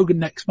Hulk Hogan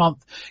next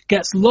month,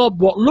 gets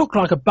lobbed what looked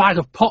like a bag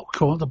of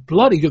popcorn. It's a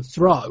bloody good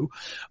throw.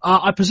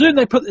 I presume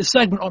they put this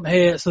segment on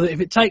here so that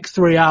if it takes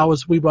 3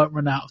 hours, we won't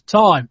run out of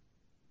time.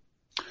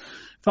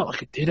 Felt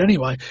like it did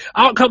anyway.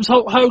 Out comes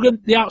Hulk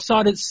Hogan, the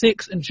Outsiders,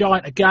 Six, and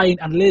Giant again,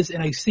 and Liz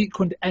in a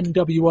sequined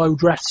NWO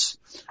dress.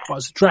 Well,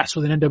 it's a dress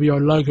with an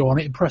NWO logo on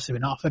it. Impressive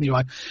enough,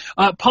 anyway.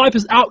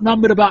 Piper's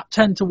outnumbered about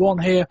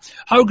 10-1 here.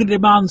 Hogan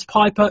demands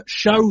Piper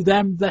show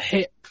them the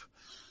hip.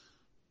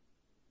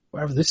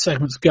 Wherever this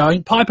segment's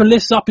going. Piper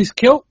lifts up his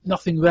kilt.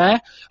 Nothing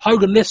there.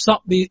 Hogan lifts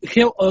up the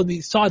kilt on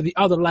the side of the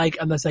other leg,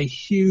 and there's a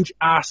huge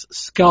ass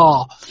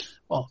scar.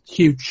 Well,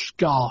 huge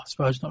scar, I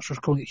suppose. Not sure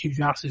if calling it huge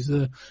ass is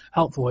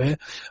helpful here.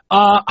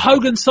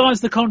 Hogan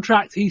signs the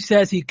contract. He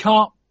says he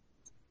can't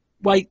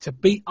wait to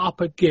beat up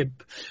a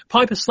gimp.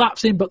 Piper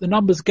slaps him, but the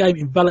numbers game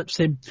envelops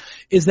him.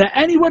 Is there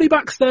anybody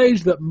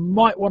backstage that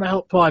might want to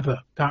help Piper?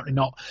 Apparently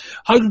not.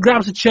 Hogan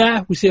grabs a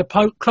chair. We see a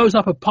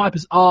close-up of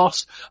Piper's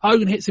arse.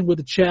 Hogan hits him with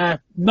a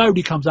chair.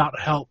 Nobody comes out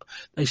to help.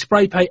 They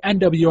spray paint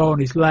NWO on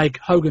his leg.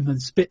 Hogan then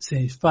spits in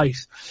his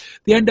face.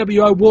 The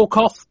NWO walk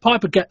off.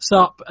 Piper gets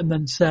up and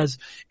then says,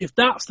 if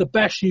that's the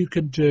best you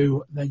can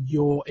do, then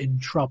you're in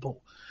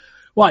trouble.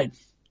 Wayne.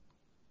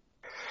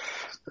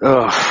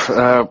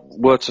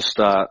 Where to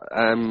start?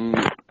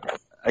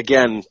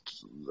 Again,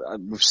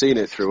 we've seen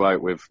it throughout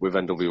with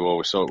NWO.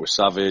 We saw it with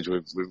Savage.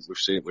 We've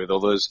seen it with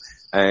others.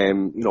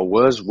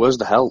 Where's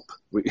the help?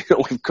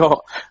 We've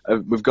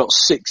got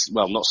 60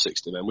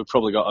 men. We've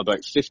probably got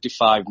about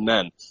 55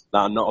 men that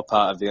are not a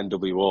part of the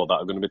NWO that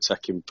are going to be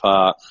taking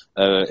part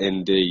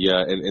in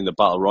the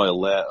Battle Royal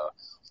later.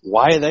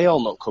 Why are they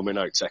all not coming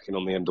out taking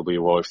on the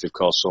NWO if they've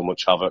caused so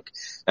much havoc?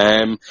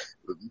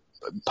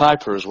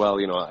 Piper as well.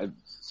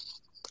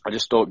 I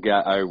just don't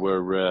get how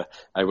we're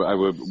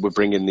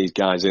bringing these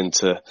guys in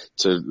to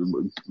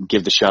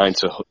give the shine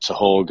to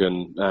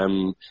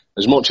Hogan.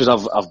 As much as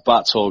I've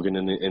backed Hogan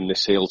in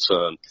this heel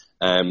turn,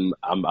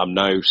 I'm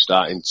now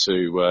starting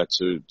to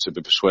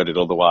be persuaded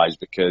otherwise,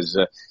 because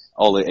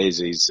all it is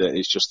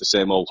it's just the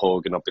same old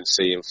Hogan I've been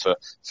seeing for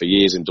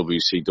years in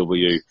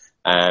WCW.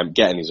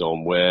 Getting his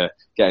own way,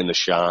 getting the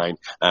shine,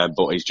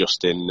 but he's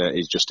just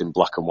in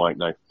black and white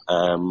now.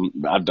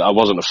 I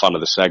wasn't a fan of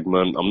the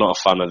segment. I'm not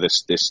a fan of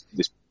this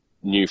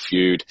new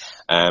feud,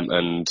 and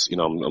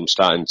I'm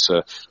starting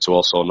to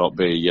also not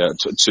be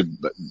to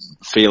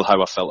feel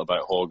how I felt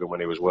about Hogan when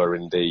he was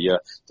wearing the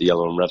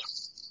yellow and red.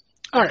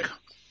 All right.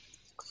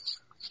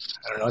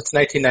 I don't know. It's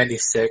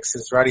 1996.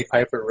 Is Roddy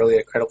Piper really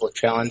a credible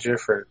challenger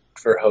for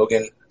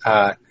Hogan?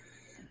 I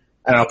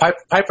don't know.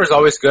 Piper's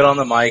always good on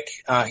the mic.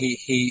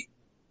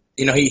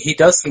 He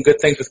does some good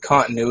things with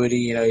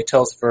continuity. He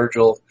tells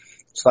Virgil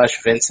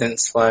 /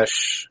 Vincent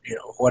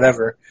 /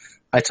 whatever,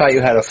 I taught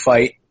you how to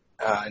fight,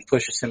 and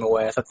pushes him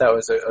away. I thought that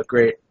was a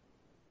great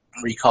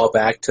recall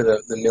back to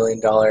the $1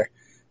 Million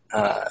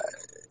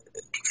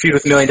feud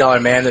with $1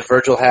 Million Man that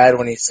Virgil had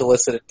when he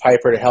solicited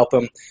Piper to help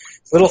him.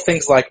 Little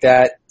things like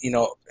that,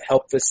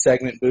 help this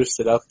segment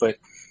boost it up. But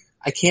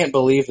I can't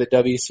believe that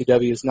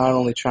WCW is not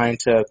only trying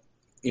to,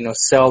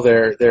 sell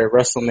their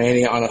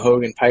WrestleMania on a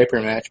Hogan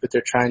Piper match, but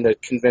they're trying to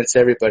convince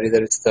everybody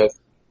that it's the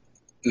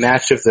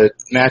match of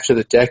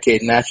the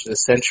decade, match of the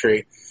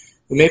century.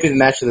 Maybe the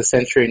match of the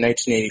century in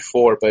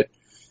 1984, but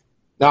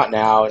not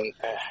now. And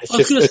it's I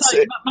was just going to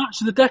say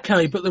match of the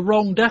decade, but the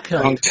wrong decade.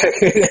 Wrong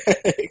decade.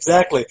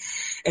 Exactly.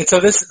 And so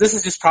this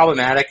is just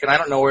problematic, and I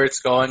don't know where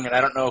it's going, and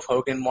I don't know if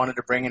Hogan wanted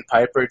to bring in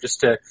Piper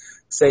just to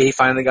say he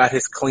finally got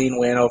his clean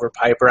win over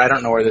Piper. I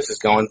don't know where this is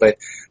going, but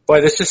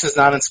boy, this just does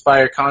not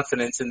inspire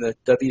confidence in the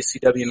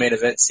WCW main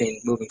event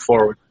scene moving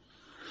forward.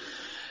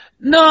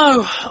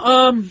 No,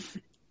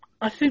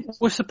 I think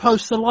we're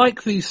supposed to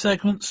like these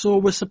segments, or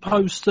we're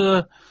supposed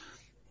to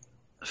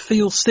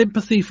feel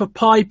sympathy for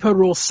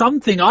Piper or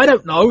something. I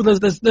don't know.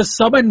 There's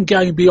some end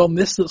game beyond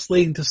this that's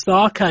leading to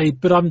Starrcade,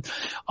 but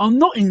I'm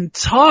not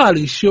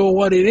entirely sure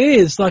what it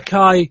is. Like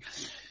I've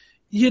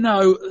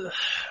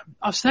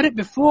said it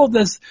before.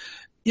 There's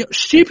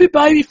stupid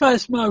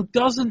babyface mode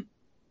doesn't.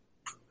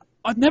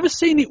 I've never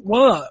seen it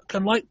work.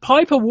 And like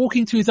Piper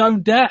walking to his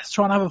own death,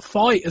 trying to have a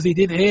fight as he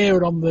did here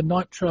and on the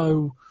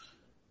Nitro.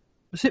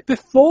 Was it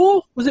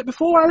before? Was it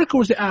before Eric or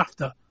was it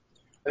after?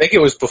 I think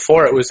it was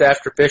before. It was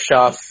after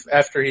Bischoff,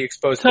 after he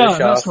exposed Bischoff,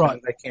 that's right.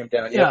 and that came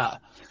down. Yeah.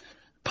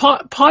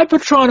 Piper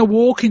trying to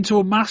walk into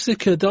a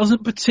massacre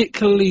doesn't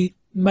particularly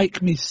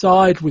make me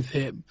side with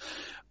him.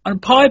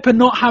 And Piper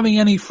not having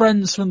any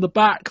friends from the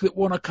back that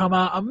want to come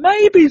out and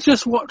maybe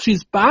just watch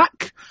his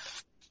back.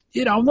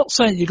 I'm not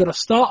saying you've got to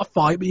start a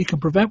fight, but you can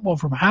prevent one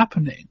from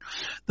happening.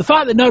 The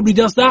fact that nobody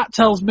does that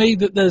tells me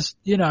that there's,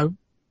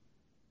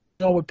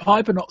 with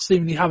Piper not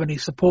seemingly have any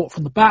support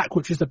from the back,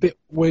 which is a bit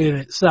weird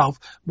in itself.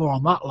 More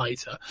on that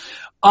later.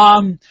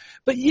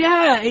 But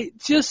yeah, it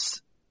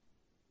just,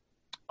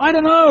 I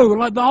don't know,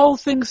 like the whole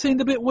thing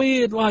seemed a bit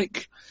weird, I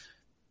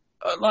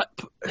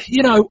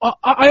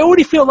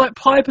already feel like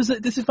Piper's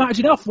at disadvantage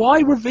enough.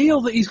 Why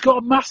reveal that he's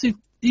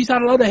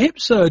had a load of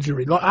hip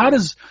surgery? Like, how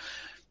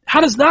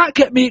does that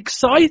get me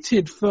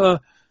excited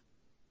for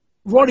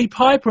Roddy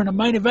Piper in a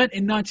main event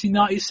in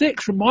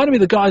 1996? Reminded me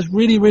the guy's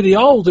really, really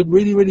old and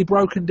really, really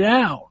broken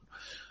down.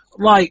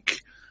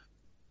 Like,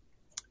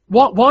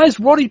 why is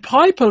Roddy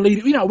Piper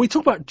leading? We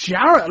talk about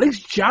Jarrett. At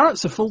least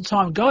Jarrett's a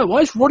full-time guy.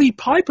 Why is Roddy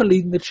Piper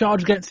leading the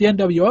charge against the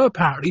NWO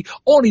apparently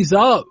on his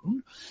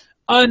own?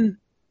 And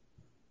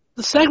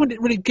the segment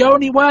didn't really go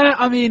anywhere.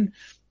 I mean,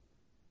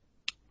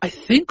 I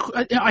think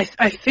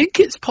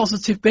it's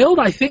positive build.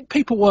 I think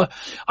people were,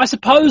 I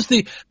suppose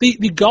the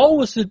goal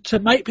was to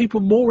make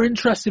people more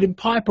interested in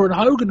Piper and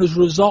Hogan as a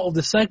result of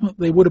the segment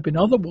than they would have been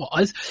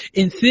otherwise.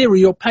 In theory,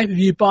 your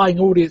pay-per-view buying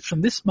audience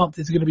from this month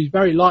is going to be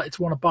very likely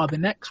to want to buy the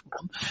next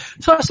one.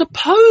 So I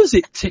suppose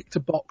it ticked a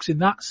box in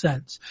that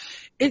sense.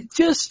 It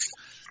just,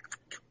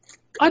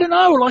 I don't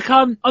know, like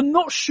I'm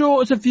not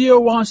sure as a viewer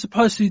why I'm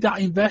supposed to be that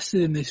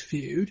invested in this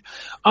feud.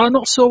 I'm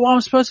not sure why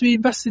I'm supposed to be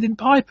invested in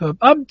Piper.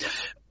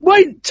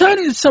 Wait,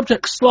 turning the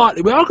subject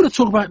slightly, we are going to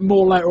talk about it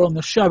more later on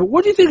the show, but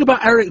what do you think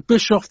about Eric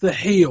Bischoff, the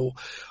heel?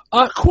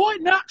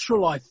 Quite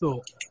natural, I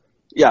thought.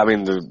 Yeah, I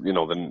mean,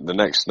 the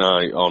next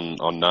night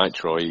on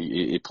Nitro,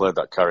 he played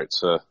that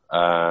character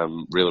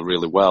really,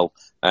 really well.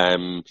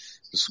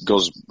 Says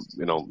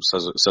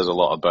a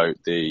lot about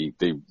the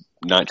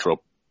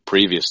Nitro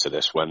previous to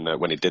this when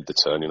he did the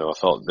turn. I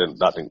thought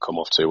that didn't come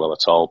off too well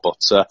at all. But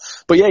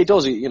yeah, he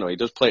does. He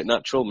does play it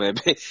natural.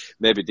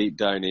 Maybe deep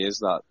down he is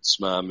that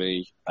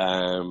smarmy,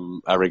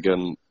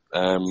 arrogant,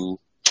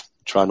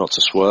 try not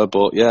to swear.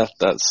 But yeah,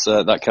 that's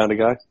that kind of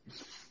guy.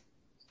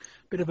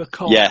 Bit of a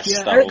cold. Yes.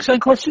 Yeah, Eric, same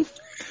question.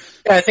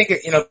 Yeah, I think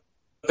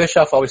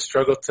Bischoff always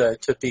struggled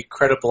to be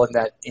credible in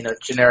that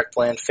generic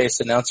bland face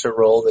announcer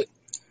role that.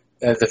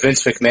 The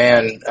Vince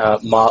McMahon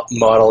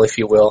model, if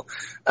you will.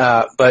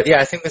 But yeah,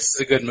 I think this is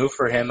a good move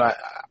for him. I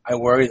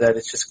worry that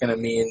it's just going to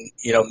mean,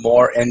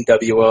 more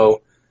NWO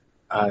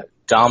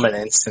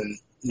dominance and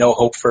no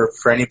hope for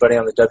anybody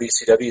on the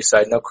WCW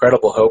side, no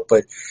credible hope.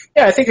 But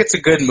yeah, I think it's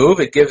a good move.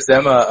 It gives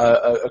them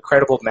a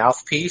credible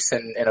mouthpiece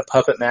and a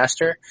puppet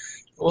master.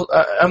 Well,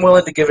 I'm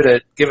willing to give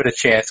it a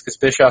chance because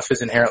Bischoff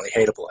is inherently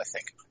hateable, I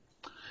think.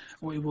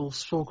 We will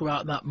talk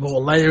about that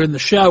more later in the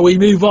show. We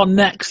move on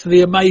next to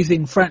the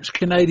amazing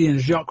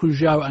French-Canadians Jacques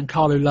Rougeau and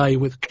Carl Ouellet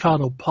with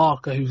Colonel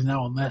Parker, who's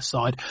now on their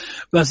side,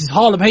 versus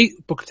Harlem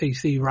Heat, Booker T.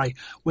 C. Ray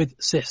with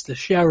Sister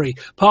Sherry.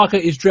 Parker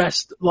is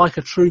dressed like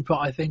a trooper,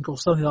 I think, or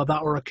something like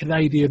that, or a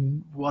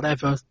Canadian,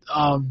 whatever.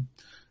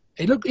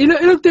 He looked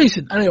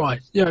decent. Anyway,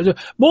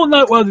 more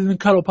noteworthy than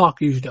Colonel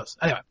Parker usually does.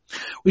 Anyway,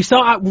 we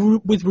start out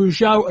with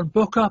Rougeau and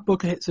Booker.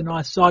 Booker hits a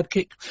nice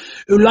sidekick.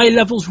 Ouellet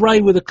levels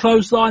Ray with a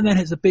clothesline, then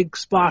hits a big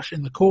splash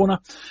in the corner.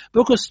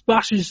 Booker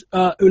splashes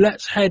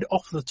Ouellet's head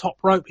off the top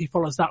rope. He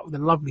follows that with a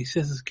lovely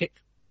scissors kick.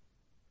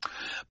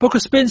 Booker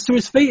spins to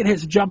his feet and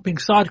hits a jumping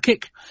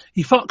sidekick.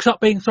 He fucks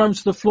up being thrown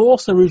to the floor,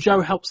 so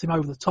Rougeau helps him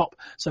over the top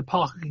so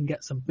Parker can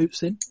get some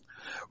boots in.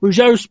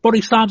 Rougeau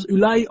body slams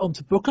Ouellet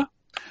onto Booker.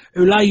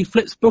 Ouellet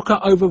flips Booker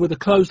over with a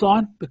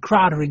clothesline. The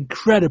crowd are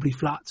incredibly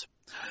flat.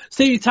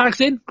 Stevie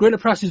tags in. Gorilla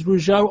presses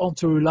Rougeau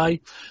onto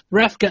Ouellet. The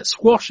ref gets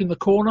squashed in the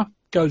corner.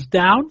 Goes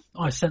down.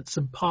 I sense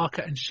some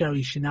Parker and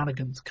Sherry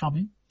shenanigans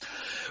coming.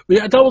 We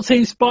get a double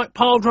team spike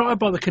pile driver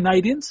by the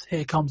Canadians.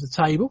 Here comes the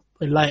table.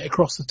 They lay it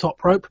across the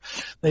top rope.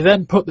 They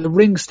then put the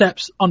ring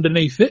steps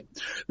underneath it.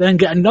 Then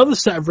get another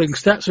set of ring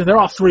steps. I mean, there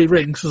are 3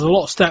 rings, so there's a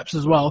lot of steps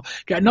as well.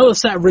 Get another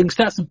set of ring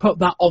steps and put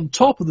that on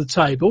top of the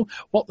table.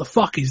 What the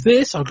fuck is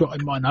this? I've got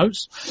in my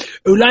notes.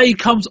 Ulay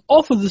comes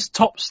off of the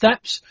top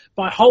steps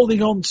by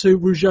holding on to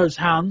Rougeau's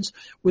hands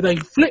with a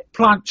flip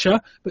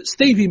plancher, but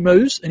Stevie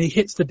moves and he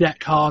hits the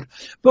deck hard.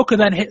 Booker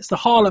then hits the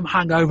Harlem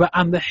Hangover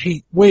and the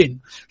Heat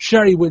win.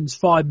 Sherry wins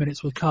 5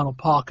 minutes with Colonel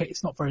Parker.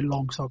 It's not very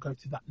long, so I'll go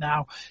through that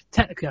now.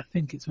 Technically, I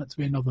think it's meant to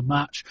be another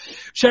match.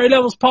 Sherry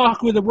levels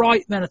Parker with a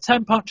right, then a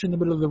 10 punch in the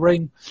middle of the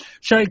ring.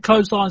 Sherry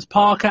clotheslines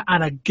Parker,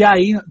 and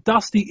again,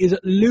 Dusty is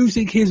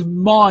losing his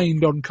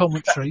mind on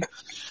commentary.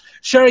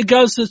 Sherry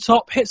goes to the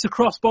top, hits a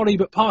crossbody,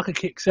 but Parker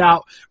kicks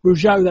out.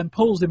 Rougeau then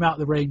pulls him out of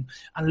the ring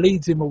and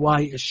leads him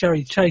away as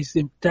Sherry chases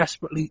him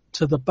desperately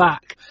to the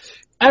back.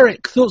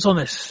 Eric, thoughts on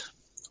this?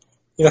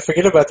 You know,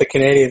 forget about the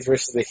Canadians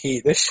versus the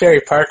Heat. This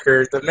Sherry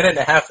Parker, the minute and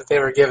a half that they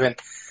were given,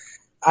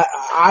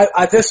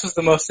 this was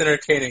the most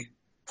entertaining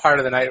part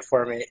of the night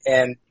for me.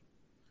 And,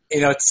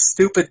 you know, it's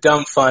stupid,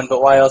 dumb fun,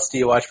 but why else do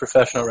you watch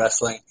professional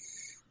wrestling?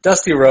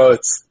 Dusty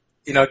Rhodes,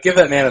 you know, give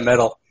that man a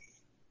medal.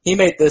 He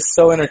made this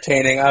so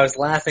entertaining. I was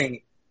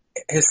laughing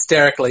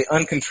hysterically,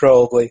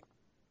 uncontrollably.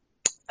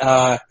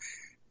 The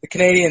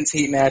Canadians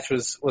Heat match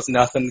was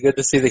nothing. Good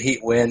to see the Heat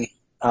win.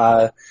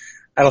 I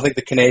don't think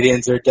the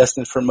Canadians are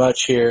destined for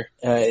much here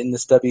in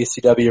this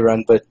WCW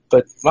run, but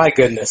my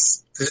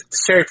goodness, the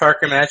Sherry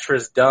Parker match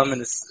was as dumb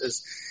and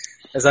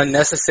as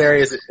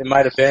unnecessary as it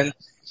might have been.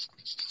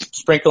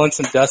 Sprinkle in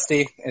some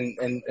Dusty, and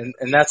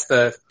that's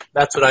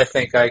what I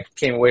think I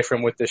came away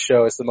from with this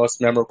show as the most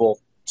memorable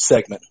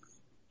segment.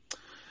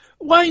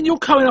 Wayne, you're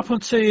coming up on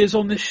 2 years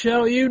on this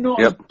show. Are you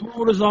not as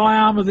bored as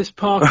I am of this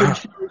Parker and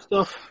Sherry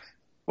stuff?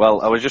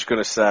 Well, I was just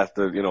going to say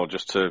that, you know,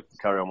 just to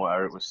carry on what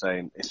Eric was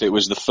saying, if it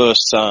was the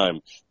first time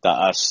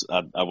that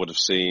I would have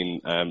seen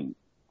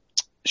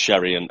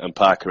Sherry and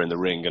Parker in the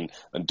ring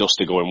and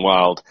Dusty going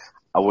wild,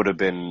 I would have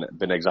been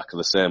exactly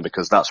the same,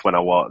 because that's what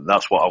I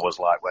was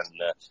like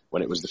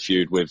when it was the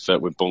feud with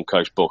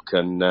Bunkhouse Buck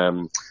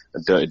and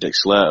Dirty Dick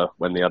Slater,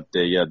 when they had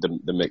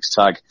the mixed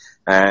tag.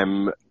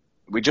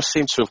 We just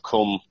seem to have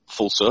come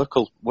full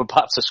circle. We're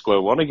back to square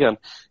one again.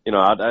 You know,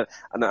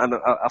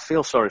 I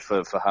feel sorry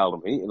for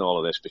Harlem Heat in all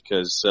of this,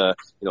 because you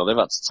know, they've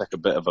had to take a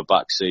bit of a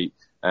backseat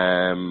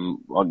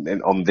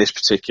on this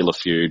particular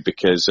feud,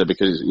 because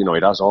you know,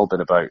 it has all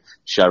been about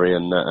Sherry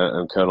and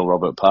Colonel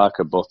Robert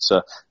Parker. But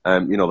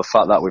you know, the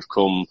fact that we've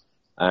come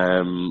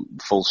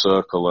full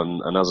circle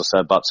and as I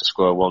said, back to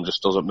square one,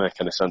 just doesn't make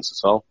any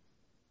sense at all.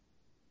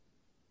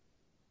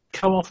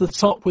 Come off the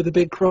top with a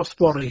big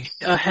crossbody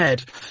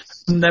ahead,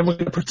 and then we're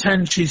going to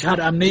pretend she's had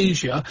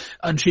amnesia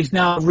and she's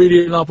now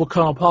really in love with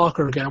Colonel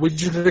Parker again. We're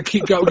just going to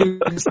keep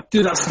going,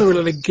 do that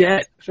storyline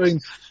again,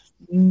 showing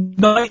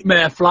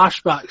nightmare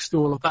flashbacks to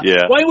all of that.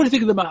 Yeah. What do you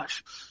think of the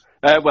match?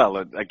 Well,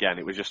 again,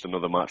 it was just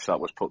another match that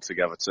was put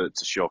together to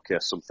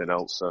showcase something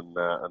else, and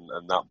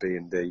that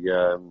being the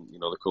you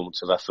know, the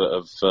cumulative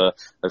effort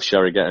of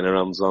Sherry getting her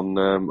hands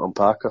on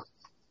Parker.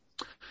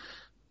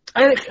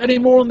 Eric, any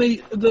more on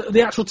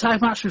the actual tag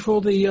match before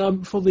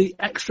the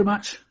extra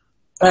match?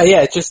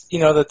 Yeah, just, you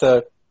know,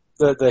 that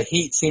the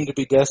Heat seem to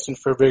be destined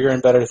for bigger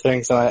and better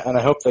things, and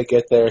I hope they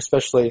get there,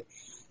 especially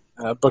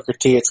Booker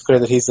T. It's clear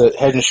that he's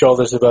head and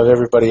shoulders above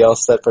everybody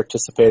else that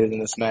participated in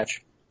this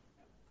match.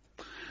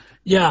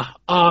 Yeah,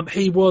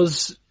 he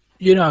was,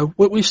 you know,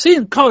 we've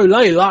seen Kyle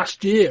O'Reilly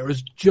last year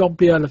as John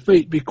Pierre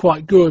Lafitte be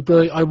quite good,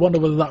 but I wonder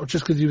whether that was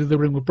just because he was in the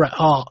ring with Bret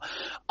Hart.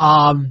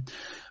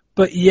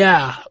 But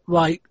yeah,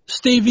 like,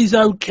 Stevie's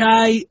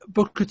okay.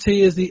 Booker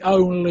T is the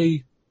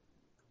only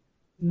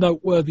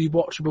noteworthy,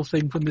 watchable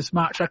thing from this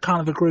match. I kind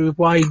of agree with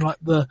Wayne. Like,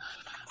 the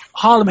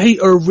Harlem Heat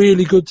are a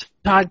really good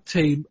tag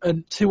team,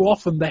 and too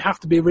often they have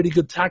to be a really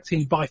good tag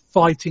team by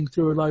fighting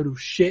through a load of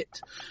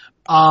shit.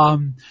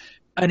 And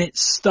it's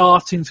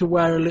starting to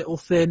wear a little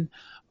thin.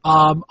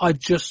 I'd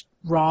just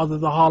rather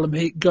the Harlem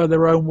Heat go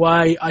their own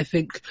way. I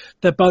think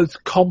they're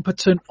both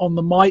competent on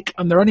the mic,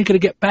 and they're only going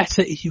to get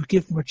better if you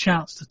give them a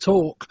chance to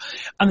talk.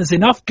 And there's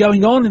enough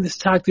going on in this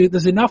tag team.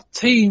 There's enough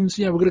teams,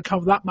 you know, we're going to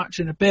cover that match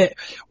in a bit,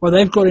 where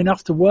they've got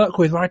enough to work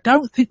with, where I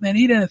don't think they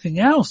need anything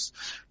else.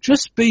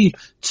 Just be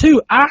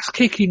two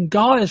ass-kicking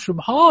guys from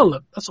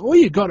Harlem. That's all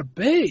you got to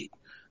be.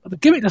 The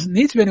gimmick doesn't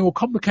need to be any more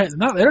complicated than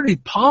that. They don't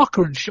need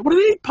Parker and Sherry. What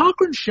do they need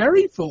Parker and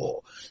Sherry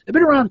for? They've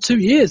been around 2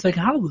 years. They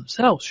can handle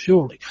themselves,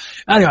 surely.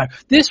 Anyway,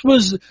 this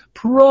was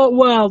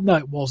well, no,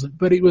 it wasn't,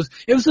 but it was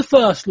the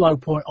first low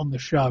point on the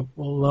show.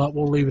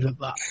 We'll leave it at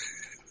that.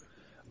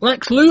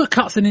 Lex Luger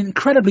cuts an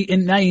incredibly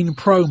inane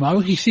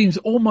promo. He seems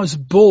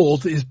almost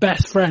bored that his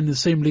best friend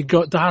has seemingly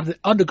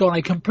undergone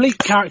a complete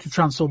character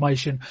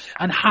transformation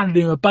and handed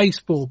him a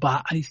baseball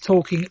bat, and he's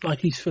talking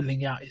like he's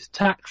filling out his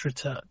tax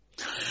return.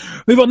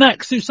 Move on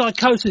next to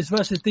Psychosis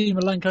versus Dean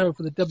Malenko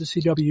for the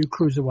WCW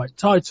Cruiserweight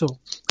title.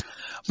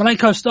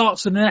 Malenko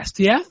starts in an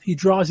STF. He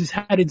drives his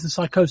head into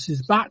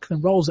Psychosis' back,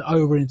 then rolls it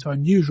over into an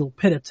unusual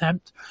pin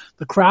attempt.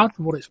 The crowd,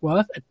 for what it's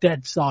worth, are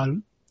dead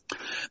silent.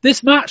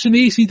 This match in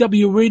the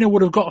ECW arena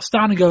would have got a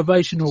standing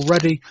ovation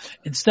already.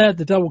 Instead,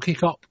 the double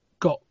kip up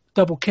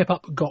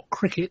got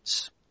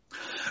crickets.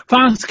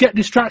 Fans get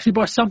distracted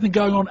by something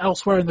going on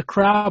elsewhere in the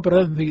crowd, but I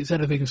don't think it's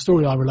anything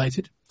storyline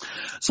related.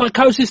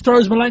 Psychosis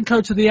throws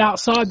Malenko to the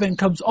outside, then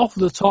comes off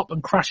the top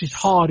and crashes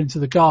hard into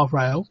the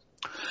guardrail.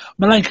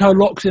 Malenko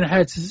locks in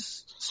ahead,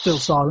 still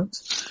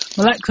silence.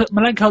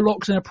 Malenko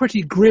locks in a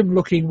pretty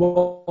grim-looking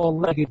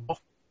wall-legged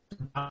off.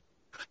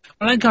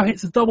 Malenko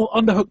hits a double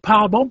underhook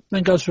powerbomb,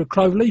 then goes for a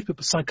cloverleaf,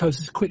 but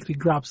Psychosis quickly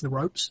grabs the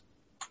ropes.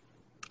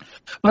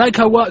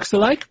 Malenko works the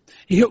leg.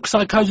 He hooks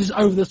Psychosis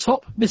over the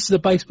top, misses a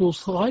baseball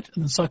slide,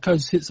 and then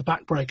Psychosis hits a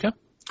backbreaker.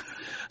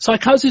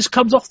 Psychosis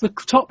comes off the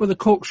top with a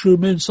corkscrew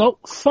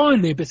moonsault.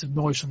 Finally, a bit of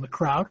noise from the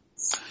crowd.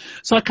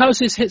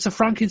 Psychosis hits a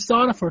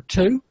Frankensteiner for a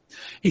 2.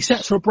 He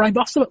sets for a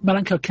brainbuster, but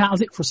Malenko counters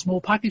it for a small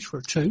package for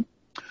a 2.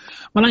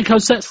 Malenko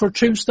sets for a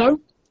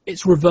tombstone.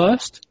 It's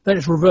reversed. Then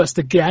it's reversed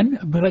again,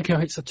 and Malenko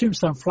hits a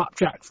tombstone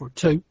flapjack for a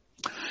 2.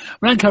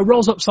 Malenko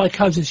rolls up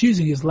Psychosis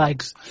using his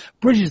legs,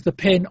 bridges the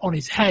pin on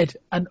his head,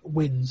 and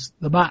wins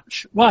the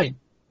match. Wayne?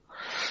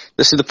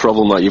 This is the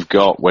problem that you've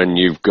got when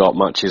you've got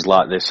matches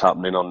like this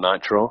happening on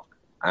Nitro.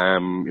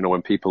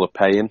 When people are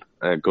paying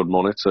good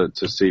money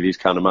to see these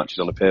kind of matches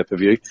on a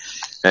pay-per-view.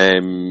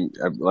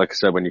 Like I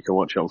said, when you can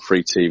watch it on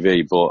free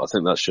TV, but I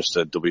think that's just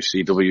a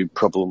WCW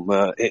problem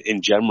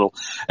in general.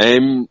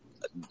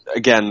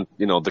 Again,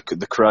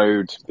 the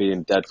crowd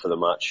being dead for the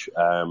match,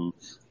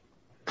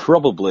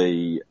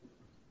 probably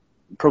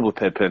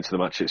paid into the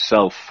match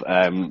itself.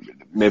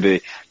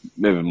 Maybe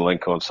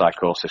Malenko and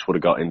Psychosis would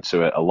have got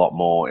into it a lot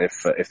more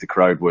if the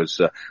crowd was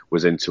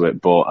into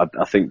it. But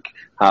I think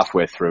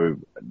halfway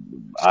through,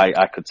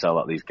 I could tell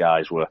that these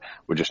guys were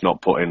just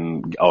not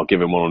putting or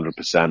giving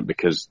 100%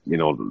 because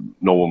no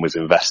one was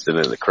investing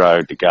in the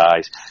crowd, the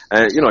guys.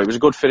 It was a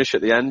good finish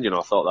at the end.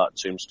 I thought that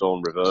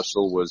tombstone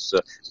reversal was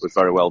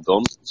very well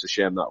done. It's a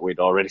shame that we'd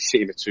already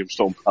seen a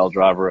tombstone pile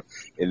driver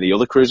in the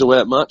other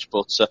cruiserweight match,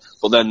 but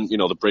then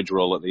the bridge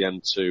roll at the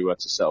end to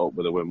set up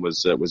with a win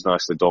was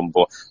nicely done.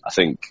 But I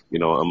think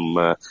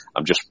I'm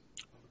just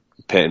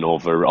papering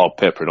over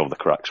the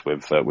cracks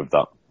with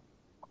that.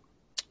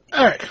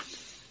 Eric,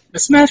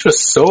 this match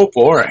was so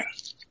boring.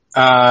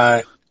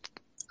 I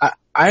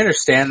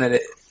understand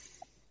that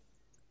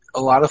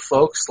a lot of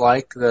folks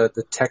like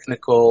the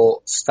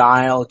technical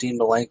style, Dean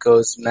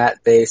Malenko's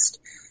mat-based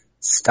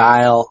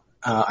style.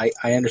 I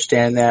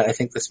understand that. I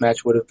think this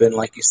match would have been,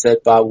 like you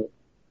said, Bob,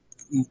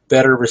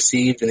 better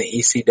received in the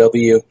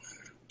ECW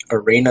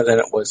arena than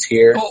it was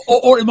here.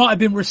 Or it might have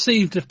been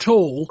received at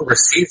all.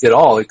 Received at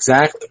all,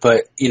 exactly.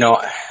 But,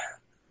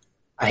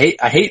 I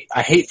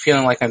hate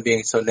feeling like I'm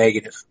being so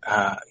negative,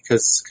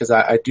 because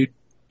I do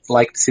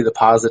like to see the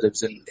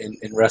positives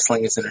in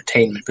wrestling as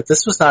entertainment. But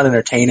this was not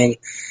entertaining.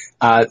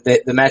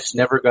 The match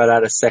never got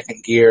out of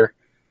second gear.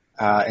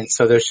 And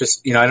so there's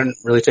just, I didn't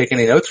really take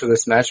any notes for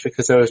this match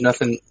because there was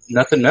nothing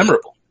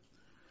memorable.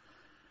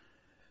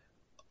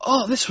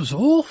 Oh, this was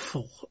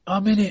awful.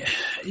 Maybe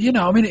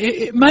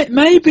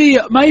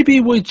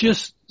we're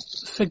just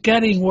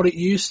forgetting what it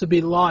used to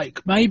be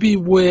like. Maybe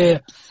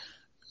we're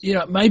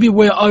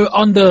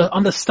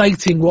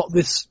understating what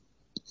this,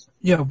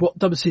 what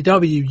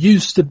WCW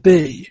used to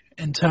be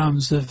in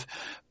terms of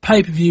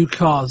pay-per-view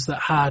cards that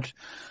had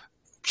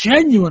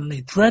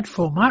genuinely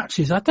dreadful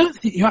matches. I don't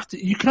think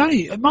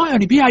it might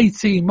only be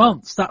 18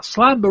 months. That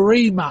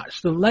Slamboree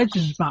match, the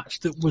Legends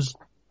match that was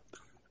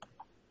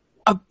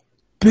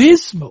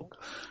abysmal,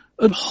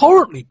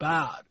 abhorrently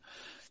bad.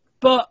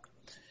 But,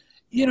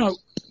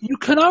 you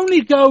can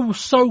only go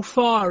so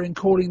far in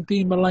calling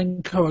Dean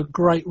Malenko a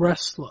great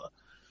wrestler.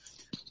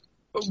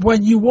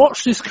 When you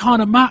watch this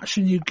kind of match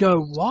and you go,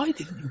 why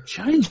didn't you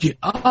change it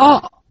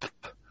up?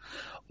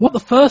 What the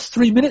first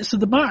 3 minutes of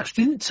the match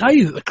didn't tell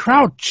you that the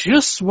crowd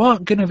just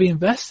weren't going to be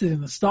invested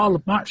in the style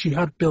of match you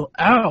had built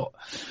out.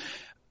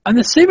 And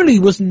there seemingly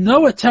was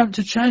no attempt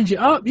to change it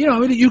up.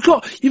 You've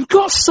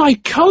got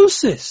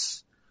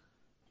Psychosis.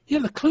 Yeah,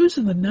 the clue's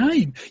in the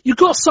name. You've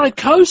got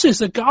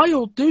Psychosis, a guy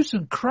who'll do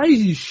some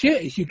crazy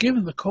shit if you give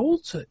him the call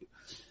to.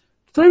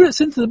 3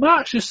 minutes into the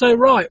match, just say,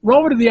 right,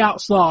 roll to the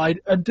outside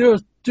and do a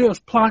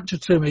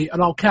plancha to me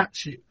and I'll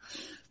catch you.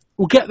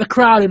 We'll get the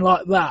crowd in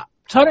like that.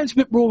 Turn it into a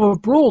bit more of a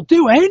brawl.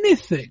 Do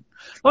anything.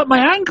 Like,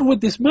 my anger with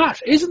this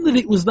match isn't that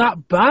it was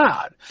that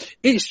bad.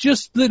 It's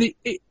just that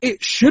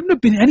it shouldn't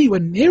have been anywhere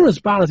near as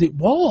bad as it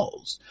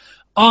was.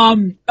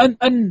 And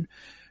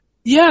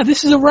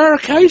this is a rare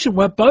occasion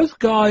where both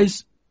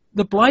guys,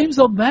 the blame's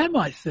on them,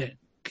 I think.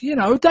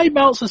 Dave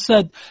Meltzer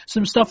said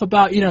some stuff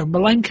about,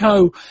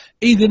 Malenko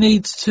either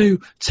needs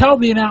to tell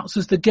the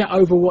announcers to get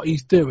over what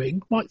he's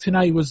doing. Mike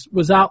Tenay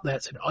was out there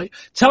tonight.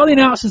 Tell the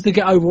announcers to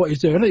get over what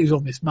he's doing. I think he was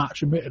on this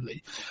match,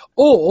 admittedly.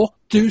 Or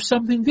do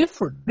something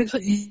different. It's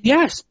like,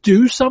 yes,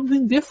 do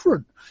something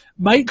different.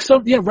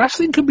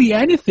 Wrestling can be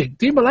anything.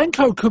 Dean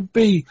Malenko could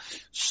be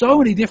so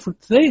many different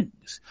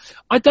things.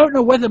 I don't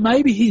know whether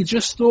maybe he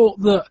just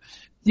thought that,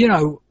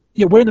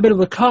 we're in the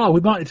middle of the car,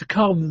 we might need to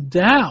calm them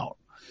down.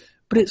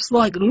 But it's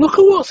like, look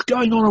at what's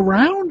going on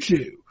around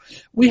you.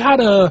 we had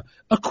a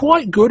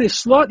quite good, a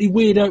slightly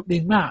weird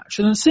opening match.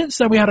 And then since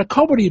then we had a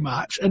comedy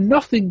match, a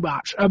nothing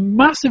match, a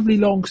massively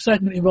long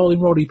segment involving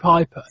Roddy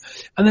Piper,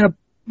 and then a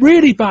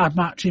really bad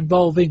match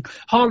involving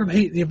Harlem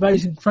Heat, the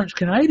amazing French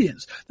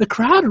Canadians. The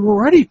crowd are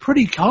already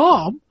pretty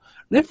calm.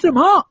 Lift them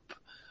up.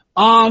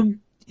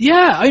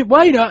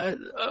 Wade,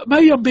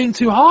 maybe I'm being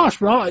too harsh,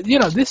 but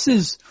this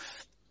is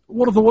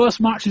one of the worst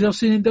matches I've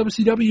seen in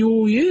WCW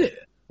all year.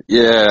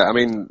 Yeah, I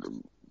mean,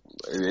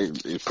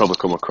 it's probably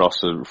come across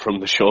from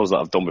the shows that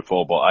I've done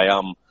before, but I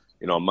am,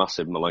 a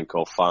massive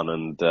Malenko fan,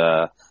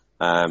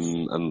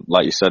 and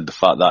like you said, the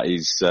fact that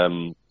he's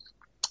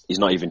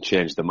not even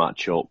changed the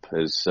match up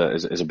is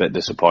a bit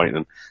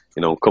disappointing.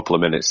 A couple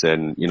of minutes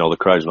in, the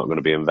crowd's not going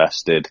to be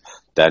invested.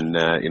 Then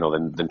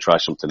try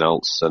something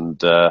else. And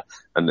the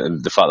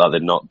fact that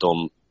they've not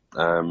done,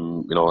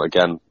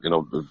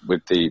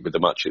 with the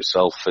match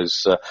itself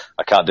is,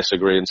 I can't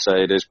disagree and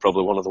say it is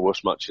probably one of the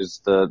worst matches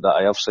that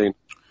I have seen.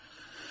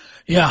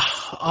 Yeah,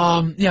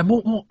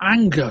 more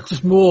anger,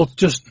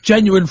 just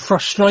genuine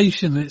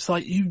frustration. It's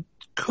like, you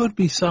could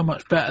be so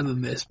much better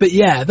than this. But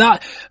yeah,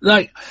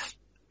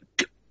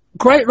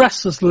 great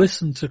wrestlers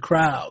listen to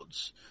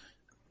crowds.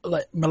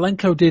 Like,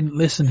 Malenko didn't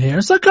listen here.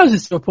 And so it goes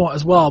into a point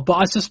as well, but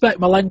I suspect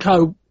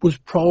Malenko was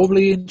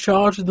probably in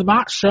charge of the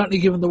match, certainly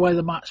given the way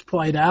the match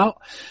played out.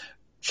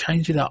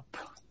 Change it up.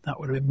 That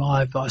would have been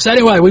my advice.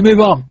 Anyway, we move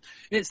on.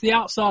 It's the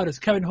Outsiders,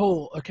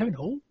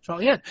 The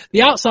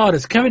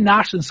Outsiders, Kevin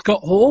Nash and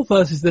Scott Hall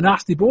versus the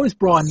Nasty Boys,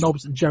 Brian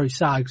Knobbs and Jerry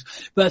Sags,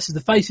 versus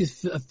the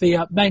Faces of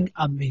Thea, Meng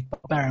and the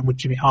Barbarian with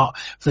Jimmy Hart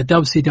for the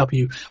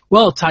WCW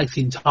World Tag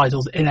Team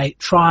titles in a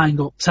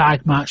triangle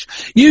tag match.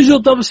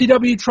 Usual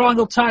WCW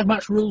triangle tag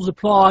match rules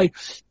apply.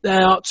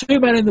 There are two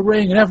men in the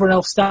ring and everyone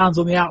else stands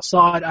on the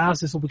outside, and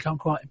as this will become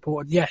quite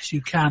important, yes,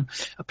 you can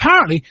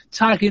apparently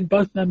tag in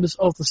both members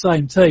of the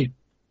same team.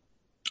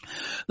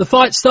 The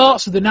fight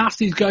starts with the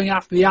Nasties going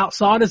after the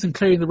Outsiders and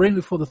clearing the ring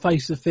before the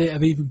Faces of Fear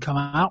have even come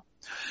out.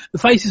 The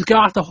Faces go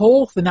after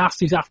Hall, the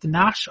Nasties after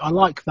Nash. I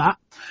like that.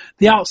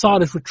 The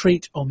Outsiders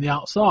retreat on the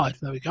outside.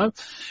 There we go.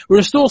 We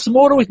restore some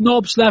order with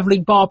Knobbs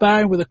levelling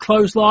Barbarian with a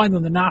clothesline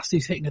and the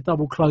Nasties hitting a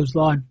double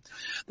clothesline.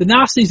 The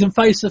Nasties and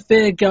Faces of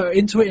Fear go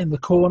into it in the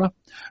corner.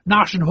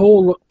 Nash and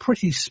Hall look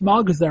pretty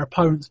smug as their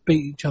opponents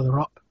beat each other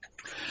up.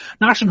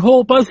 Nash and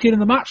Hall both get in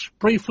the match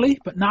briefly,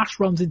 but Nash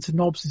runs into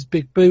Knobbs'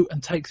 big boot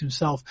and tags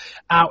himself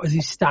out as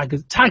he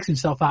staggers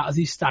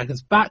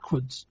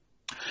backwards.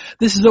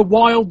 This is a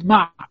wild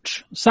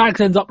match.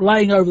 Sags ends up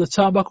laying over the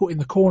turnbuckle in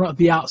the corner of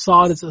the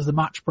Outsiders as the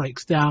match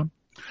breaks down.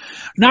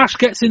 Nash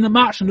gets in the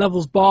match and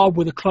levels Barb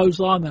with a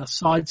clothesline and a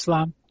side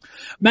slam.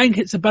 Meng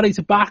hits a belly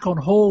to back on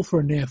Hall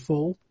for a near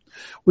fall.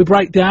 We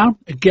break down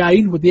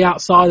again with the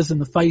Outsiders and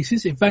the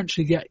Faces.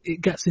 Eventually it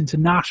gets into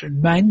Nash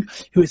and Meng,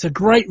 who hits a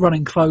great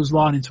running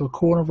clothesline into a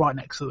corner right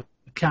next to the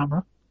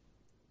camera.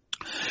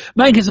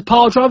 Meng hits a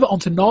pile driver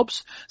onto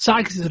Knobbs.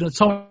 Sags hits an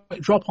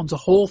atomic drop onto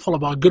Hall,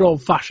 followed by a good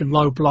old-fashioned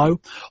low blow.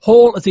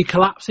 Hall, as he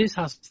collapses,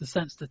 has the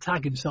sense to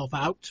tag himself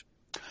out.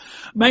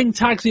 Meng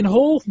tags in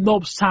Hall,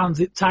 Knobbs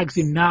tags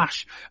in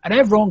Nash, and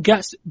everyone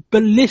gets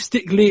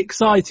ballistically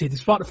excited,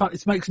 despite the fact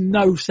it makes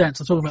no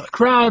sense. I'm talking about the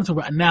crowd, I'm talking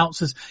about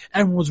announcers,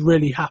 everyone's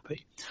really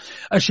happy.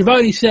 As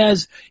Schiavone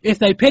says, if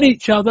they pin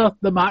each other,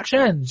 the match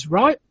ends,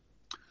 right?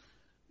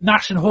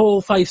 Nash and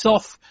Hall face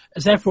off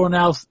as everyone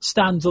else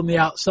stands on the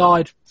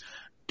outside.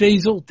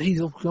 Diesel,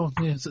 God,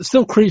 yeah, it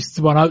still creases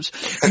to my notes.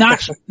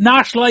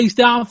 Nash lays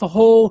down for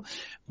Hall,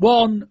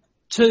 1,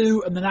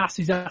 2, and the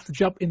Nasties have to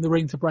jump in the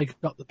ring to break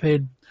up the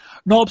pin.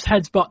 Knobbs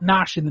headsbutt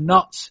Nash in the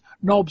nuts.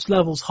 Knobbs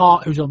levels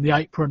Hart, who's on the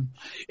apron.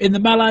 In the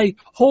melee,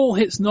 Hall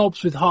hits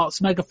Knobbs with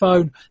Hart's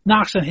megaphone.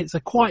 Nash then hits a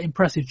quite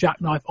impressive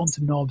jackknife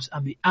onto Knobbs,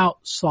 and the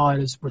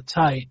Outsiders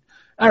retain.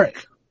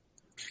 Eric?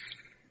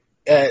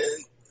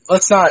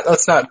 Let's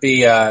not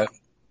be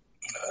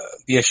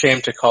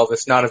ashamed to call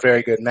this not a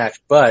very good match,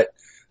 but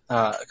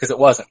because it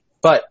wasn't.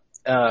 But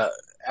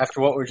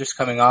after what we're just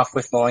coming off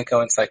with Malenko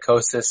and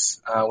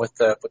Psychosis, with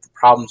the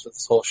problems with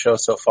this whole show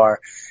so far,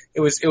 it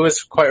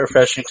was quite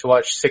refreshing to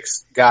watch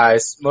 6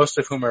 guys, most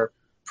of whom are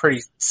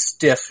pretty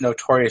stiff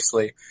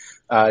notoriously,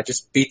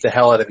 just beat the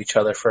hell out of each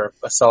other for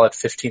a solid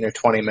 15 or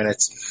 20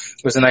 minutes.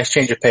 It was a nice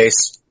change of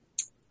pace.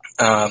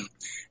 And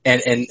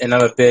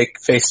I'm a big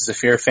Faces of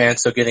Fear fan,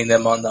 so getting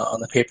them on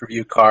the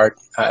pay-per-view card,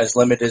 as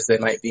limited as they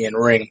might be in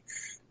ring,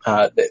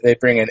 they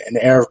bring an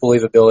air of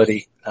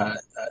believability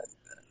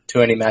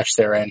to any match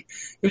they're in. It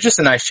was just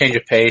a nice change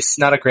of pace.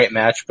 Not a great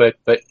match, but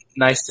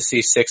nice to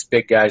see 6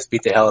 big guys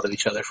beat the hell out of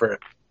each other for a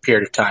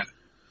period of time.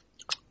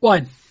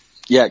 Wayne?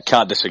 Yeah,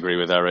 can't disagree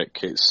with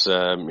Eric. It's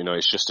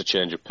it's just a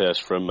change of pace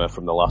from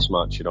the last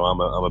match.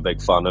 I'm a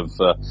big fan of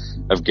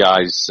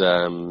guys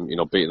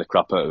beating the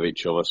crap out of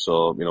each other.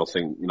 So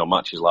think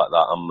matches like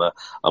that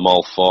I'm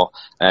all for.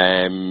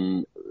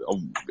 I'm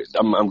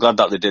glad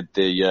that they did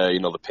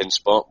the pin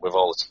spot with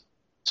all the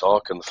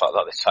talk and the fact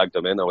that they tagged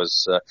them in. I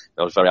was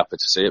very happy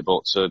to see it.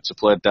 But to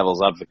play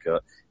devil's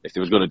advocate, if they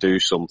was going to do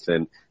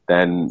something,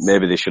 then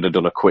maybe they should have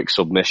done a quick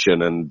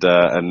submission and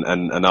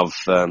have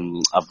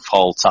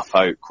Hall tap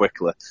out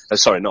quickly.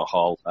 Sorry, not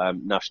Hall,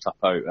 Nash tap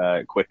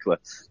out quickly.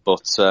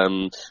 But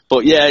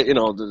yeah,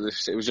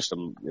 it was just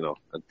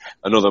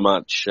another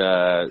match,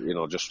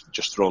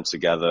 just thrown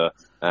together,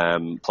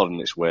 plodding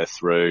its way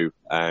through,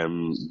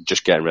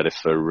 just getting ready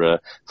for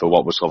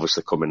what was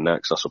obviously coming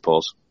next, I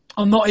suppose.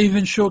 I'm not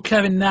even sure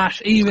Kevin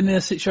Nash, even in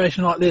a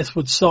situation like this,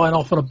 would sign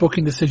off on a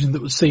booking decision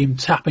that would see him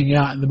tapping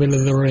out in the middle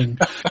of the ring.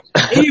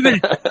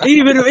 even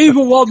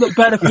one that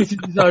benefited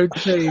his own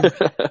team.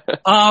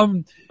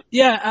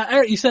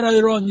 Eric, you said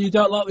earlier on you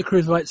don't like the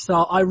cruiserweight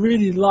style. I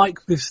really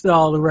like this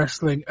style of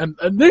wrestling, and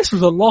this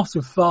was a lot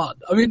of fun.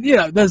 I mean,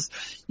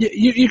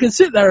 you can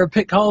sit there and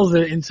pick holes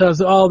in it in terms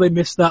of, they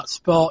missed that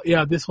spot.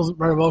 Yeah, this wasn't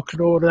very well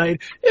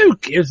coordinated. Who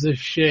gives a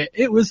shit?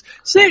 It was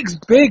 6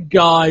 big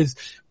guys,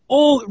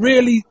 all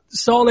really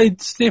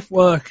solid, stiff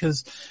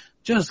workers,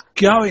 just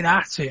going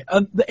at it,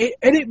 and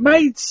it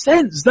made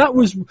sense. That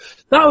was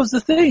the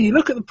thing. You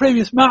look at the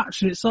previous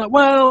match, and it's like,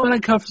 well, when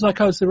Kofi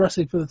Psychosis are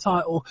wrestling for the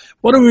title,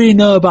 what do we really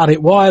know about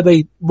it? Why are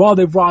they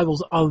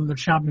rivals other than the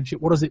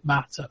championship? What does it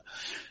matter?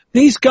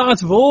 These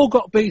guys have all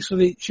got beefs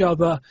with each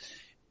other,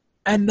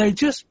 and they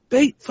just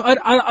beat. We're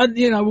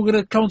going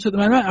to come to the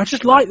main event. I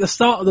just like the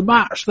start of the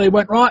match. They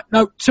went, right,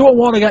 no,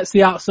 2-on-1 against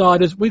the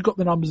outsiders. We've got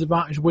the numbers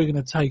advantage. We're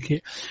going to take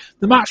it.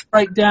 The match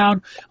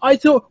breakdown. I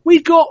thought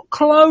we got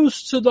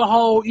close to the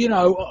whole,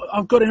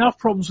 I've got enough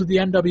problems with the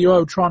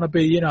NWO trying to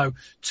be,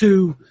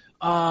 too,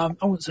 I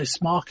wouldn't say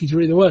smarky is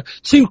really the word,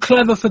 too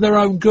clever for their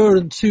own good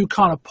and too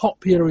kind of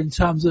popular in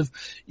terms of,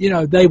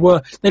 they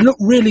looked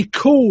really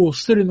cool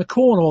stood in the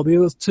corner while the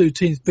other two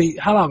teams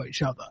beat hell out of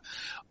each other.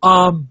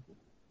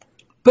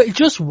 But it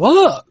just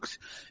worked.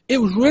 It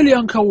was really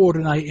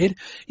uncoordinated.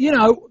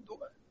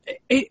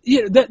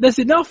 There's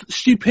enough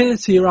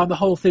stupidity around the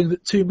whole thing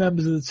that 2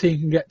 members of the team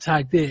can get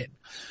tagged in.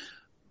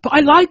 But I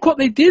like what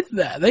they did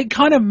there. They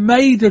kind of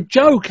made a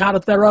joke out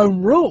of their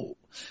own rule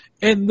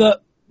in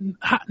the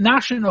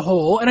Nash and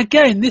Hall. And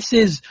again, this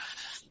is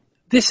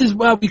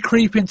where we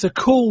creep into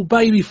cool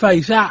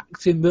babyface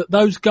acts in that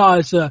those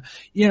guys are,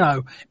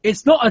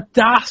 it's not a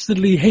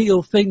dastardly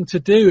heel thing to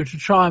do to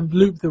try and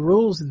loop the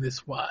rules in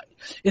this way.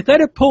 If they'd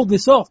have pulled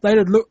this off, they'd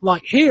have looked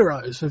like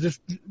heroes for just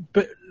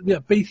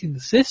beating the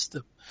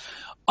system.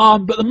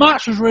 But the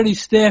match was really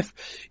stiff.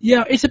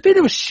 It's a bit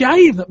of a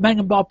shame that Meng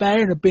and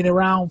Barbarian have been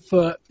around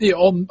for,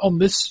 on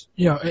this,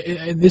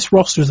 in this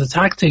roster as a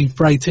tag team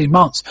for 18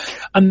 months.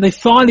 And they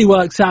finally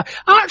worked out,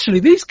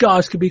 actually, these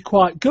guys could be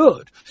quite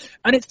good.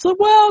 And it's like,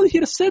 well,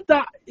 you'd have said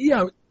that,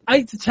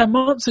 8 to 10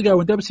 months ago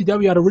when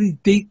WCW had a really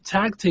deep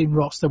tag team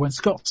roster when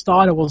Scott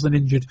Steiner wasn't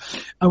injured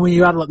and when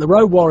you had like the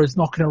Road Warriors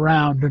knocking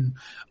around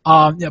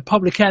and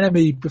Public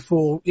Enemy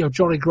before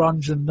Johnny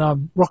Grunge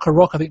and Rocco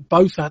Rock, I think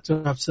both had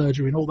to have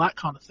surgery and all that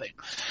kind of thing.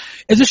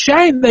 It's a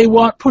shame they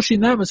weren't pushing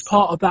them as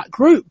part of that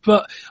group,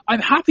 but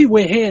I'm happy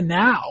we're here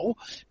now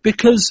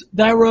because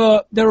they're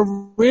a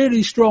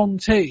really strong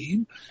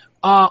team.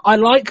 I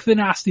like the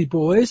Nasty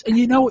Boys, and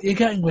you know what you're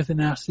getting with the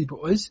Nasty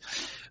Boys.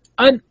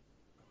 And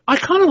I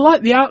kind of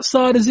like the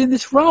outsiders in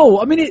this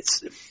role. I mean,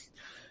 it's,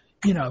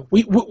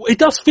 it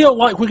does feel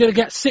like we're going to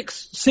get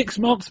six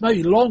months,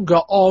 maybe longer,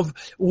 of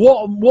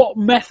what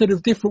method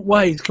of different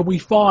ways can we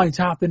find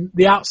to have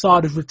the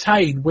outsiders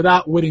retain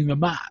without winning the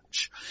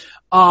match.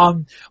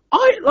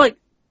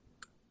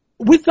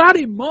 With that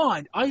in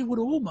mind, I would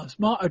almost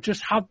might have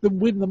just had them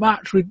win the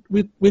match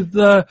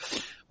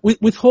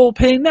with Hall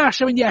pinning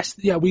Nash. I mean, yes,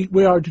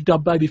 we are into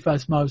dub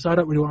babyface mode, so I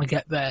don't really want to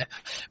get there.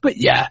 But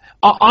yeah,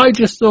 I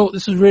just thought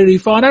this was really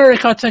fun.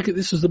 Eric, I take it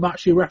this was the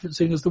match you're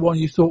referencing as the one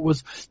you thought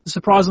was the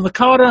surprise on the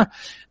card,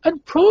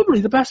 and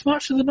probably the best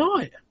match of the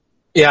night.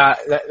 Yeah,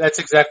 that's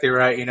exactly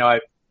right.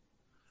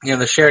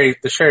 The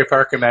Sherry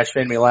Parker match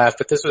made me laugh,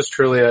 but this was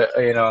truly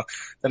the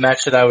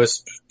match that I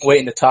was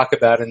waiting to talk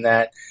about, in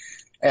that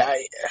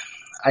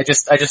I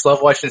just love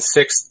watching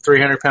 6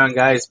 300-pound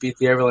guys beat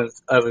the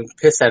ever-loving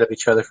piss out of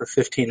each other for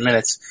 15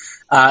 minutes.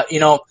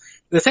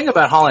 The thing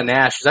about Hall and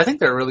Nash is I think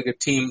they're a really good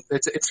team.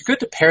 It's good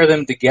to pair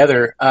them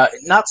together,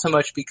 not so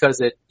much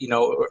because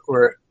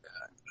we're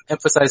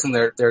emphasizing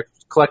their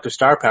collective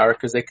star power,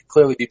 because they could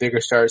clearly be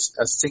bigger stars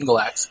as single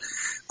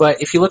acts.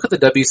 But if you look at the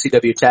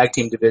WCW tag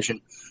team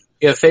division,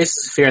 you have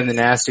Faces of Fear and the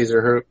Nasties,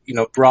 are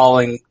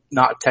brawling,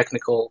 not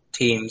technical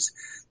teams.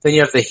 Then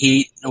you have the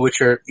Heat,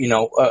 which are,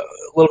 a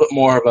little bit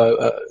more of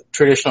a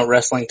traditional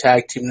wrestling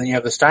tag team. And then you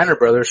have the Steiner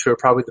brothers, who are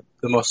probably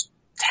the most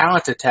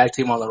talented tag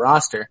team on the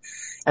roster.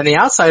 And the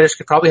outsiders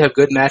could probably have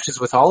good matches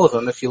with all of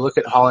them if you look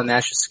at Hall and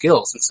Nash's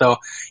skills. And so,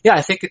 yeah,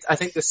 I think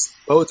this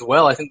bodes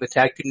well. I think the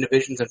tag team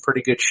division's in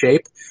pretty good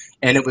shape.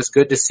 And it was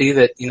good to see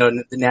that,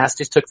 the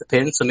Nasties took the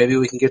pin, so maybe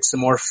we can get some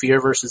more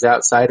Fear versus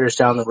outsiders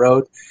down the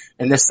road.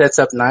 And this sets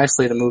up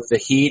nicely to move the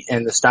Heat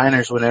and the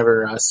Steiners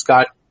whenever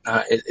Scott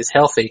is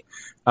healthy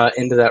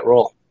into that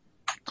role.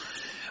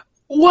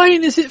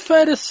 Wayne, is it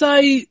fair to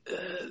say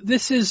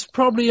this is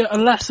probably a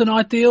less than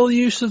ideal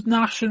use of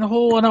Nash and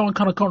Hall? I know I'm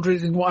kind of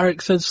contradicting what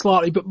Eric said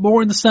slightly, but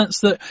more in the sense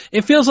that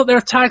it feels like they're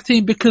a tag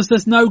team because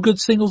there's no good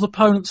singles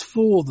opponents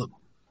for them.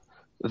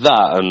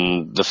 That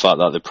and the fact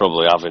that they're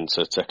probably having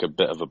to take a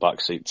bit of a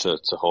backseat to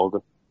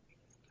Hogan.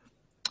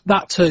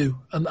 That too,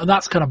 and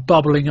that's kind of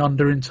bubbling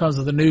under in terms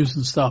of the news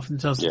and stuff. In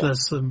terms of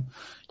there's some,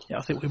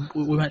 I think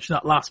we mentioned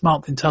that last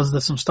month. In terms of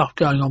there's some stuff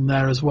going on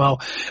there as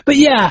well. But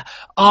yeah,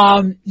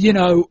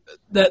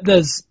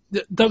 there's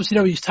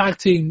WCW's tag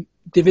team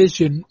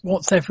division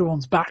once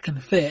everyone's back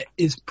and fit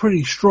is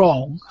pretty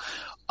strong.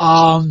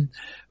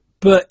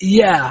 But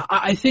yeah,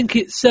 I think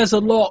it says a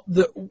lot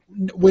that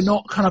we're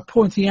not kind of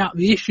pointing out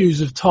the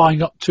issues of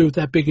tying up two of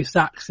their biggest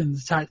acts in the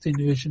tag team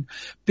division,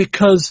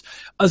 because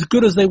as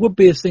good as they would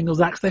be as singles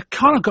acts, they've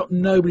kind of got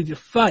nobody to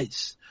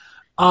face,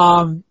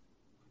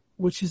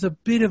 which is a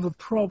bit of a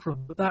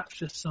problem, but that's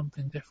just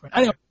something different.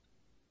 Anyway,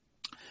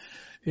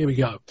 here we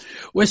go.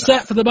 We're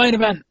set for the main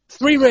event.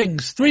 3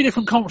 rings, 3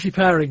 different commentary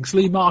pairings.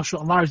 Lee Marshall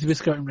and Larry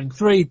Zbyszko in ring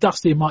 3,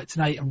 Dusty and Mike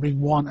Tenay in ring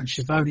 1, and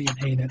Schiavone and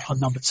Heenan on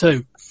number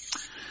 2.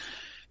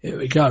 Here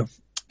we go.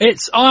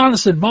 It's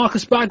Anderson,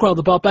 Marcus Bagwell,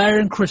 The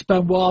Barbarian, Chris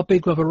Benoit,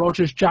 Big Brother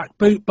Rogers, Jack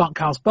Boot,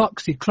 Bunkhouse Buck,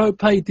 Steve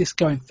Clope,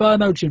 Disco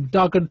Inferno, Jim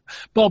Duggan,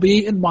 Bobby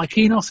Eaton, Mike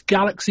Enos,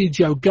 Galaxy,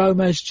 Joe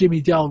Gomez, Jimmy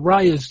Del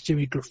Rey as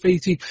Jimmy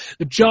Graffiti,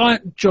 The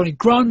Giant, Johnny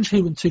Grunge,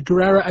 Juventud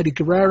Guerrero, Eddie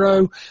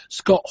Guerrero,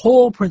 Scott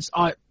Hall, Prince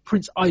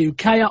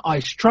Iukea,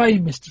 Ice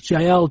Train, Mr.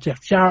 JL, Jeff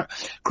Jarrett,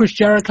 Chris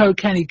Jericho,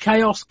 Kenny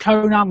Chaos,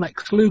 Conan,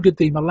 Lex Luger,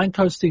 Dean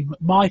Malenko, Steve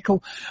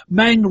McMichael,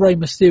 Meng, Rey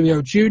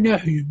Mysterio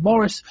Jr., Hugh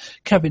Morris,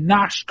 Kevin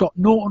Nash, Scott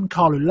Norton,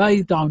 Carl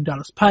Ulay, Diamond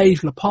Dallas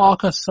Page, La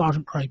Parker,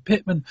 Sergeant Craig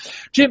Pittman,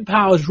 Jim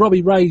Powers,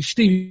 Robbie Rage,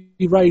 Stevie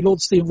Ray, Lord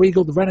Steven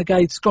Regal, The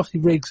Renegade, Scotty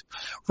Riggs,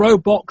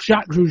 Roebuck,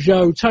 Jacques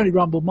Rougeau, Tony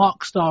Rumble,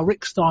 Mark Starr,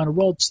 Rick Steiner,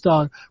 Ron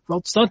Studd,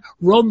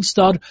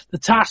 The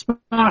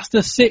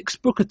Taskmaster, 6,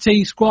 Booker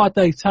T, Squire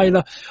Dave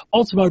Taylor,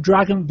 Ultimo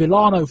Dragon,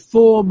 Villano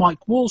 4,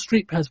 Mike Wall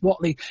Street, Pez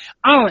Watley,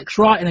 Alex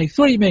Wright in a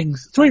 3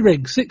 rings,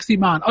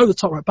 60-man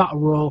over-the-top battle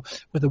royal,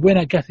 with the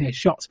winner getting a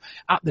shot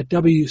at the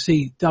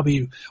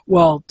WCW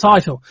World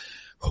Title.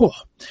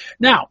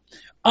 Now,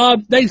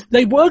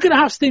 they were going to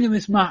have Sting in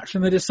this match,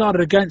 and they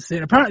decided against it.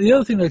 And apparently, the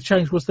other thing they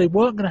changed was they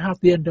weren't going to have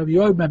the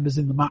NWO members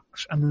in the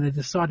match, and then they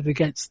decided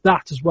against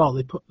that as well.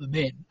 They put them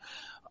in.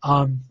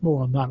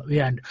 More on that at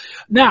the end.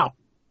 Now,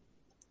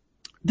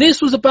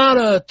 this was about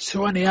a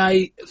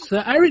 28. So,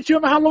 Eric, do you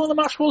remember how long the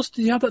match was?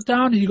 Did you have that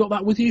down? Have you got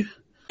that with you?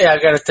 Yeah, I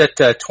got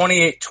it at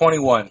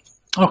 28-21.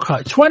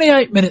 Okay,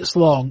 28 minutes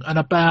long, and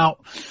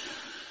about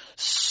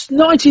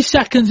 90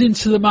 seconds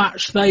into the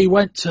match, they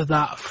went to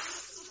that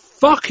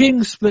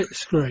fucking split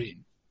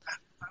screen.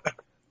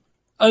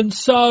 And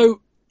so,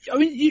 I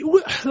mean,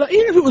 even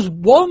if it was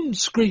one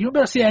screen, you wouldn't be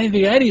able to see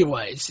anything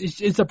anyway.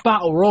 It's a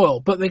battle royal.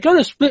 But they go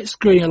to split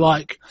screen and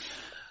like,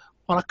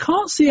 well, I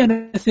can't see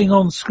anything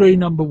on screen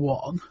number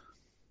 1.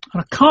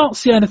 And I can't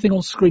see anything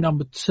on screen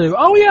number 2.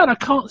 Oh yeah, and I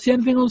can't see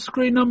anything on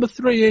screen number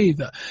 3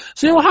 either.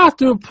 So you have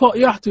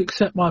to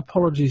accept my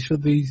apologies for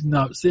these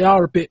notes. They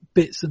are a bit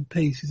bits and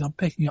pieces. I'm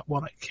picking up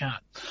what I can.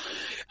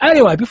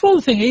 Anyway, before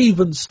the thing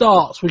even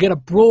starts, we get a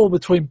brawl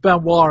between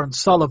Benoit and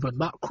Sullivan.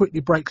 That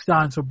quickly breaks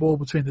down to a brawl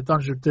between the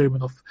Dungeon of Doom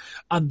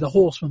and the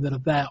Horsemen that are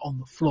there on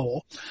the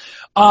floor.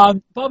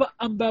 Bubba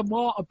and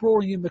Benoit are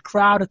brawling in the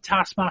crowd. A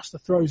Taskmaster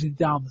throws him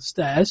down the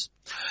stairs.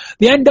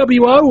 The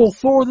NWO, all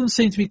 4 of them,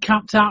 seem to be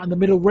camped out in the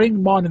middle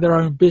ring, minding their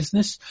own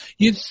business.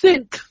 You'd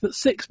think that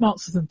 6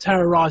 months of them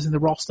terrorising the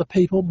roster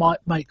people might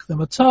make them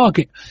a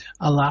target.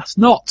 Alas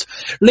not.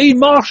 Lee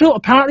Marshall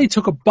apparently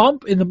took a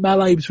bump in the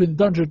melee between the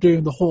Dungeon of Doom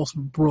and the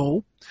Horsemen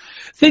brawl.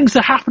 Things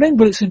are happening,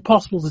 but it's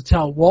impossible to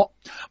tell what.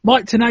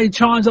 Mike Tenay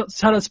chimes up to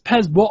tell us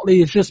Pez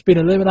Watley has just been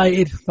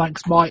eliminated.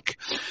 Thanks, Mike.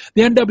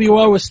 The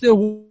NWO are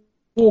still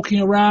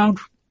walking around,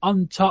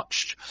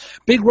 untouched.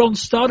 Big Ron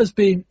Studd is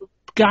being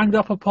ganged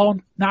up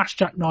upon. Nash,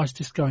 Jack Nice,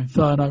 Disco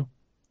Inferno.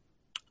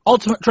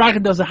 Ultimate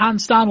Dragon does a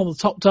handstand on the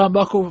top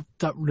turnbuckle.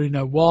 Don't really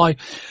know why.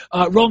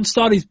 Ron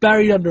Studd is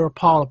buried under a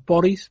pile of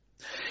bodies.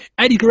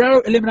 Eddie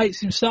Guerrero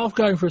eliminates himself,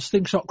 going for a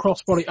slingshot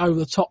crossbody over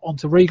the top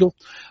onto Regal.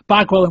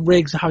 Bagwell and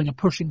Riggs are having a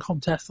pushing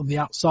contest on the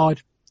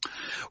outside.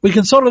 We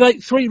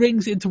consolidate 3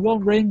 rings into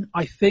 1 ring,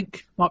 I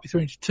think. Might be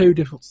 3 into 2,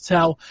 difficult to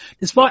tell.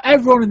 Despite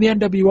everyone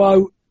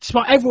involved,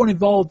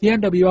 the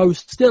NWO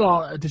still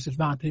are at a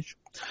disadvantage.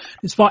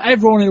 Despite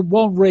everyone in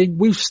 1 ring,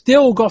 we've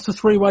still got a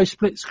 3-way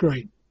split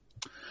screen.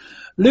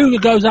 Luger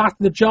goes after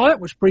the Giant,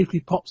 which briefly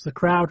pops the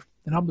crowd.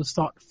 The numbers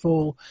start to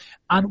fall,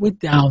 and we're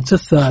down to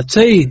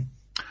 13.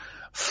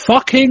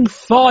 Fucking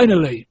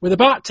finally. With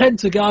about 10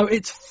 to go,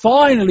 it's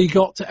finally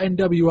got to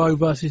NWO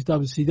versus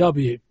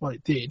WCW. Well,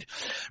 it did.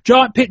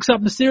 Giant picks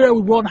up Mysterio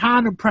with 1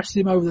 hand and presses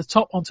him over the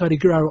top onto Eddie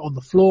Guerrero on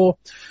the floor.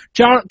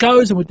 Jarrett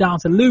goes, and we're down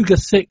to Luger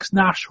 6,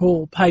 Nash,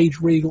 Hall, Page,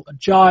 Regal, and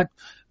Giant.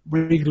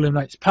 Regal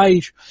eliminates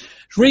Page.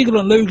 It's Regal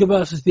and Luger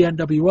versus the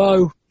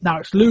NWO. Now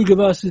it's Luger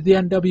versus the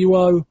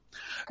NWO.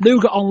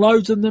 Luger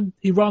unloads on them.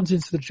 He runs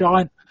into the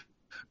Giant.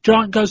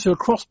 Giant goes to a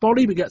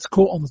crossbody but gets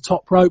caught on the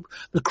top rope.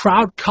 The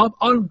crowd come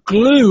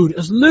unglued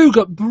as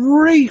Luger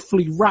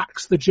briefly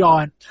racks the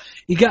Giant.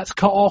 He gets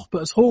cut off,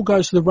 but as Hall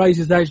goes to the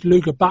Razor's Edge,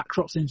 Luger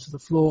backdrops into the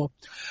floor.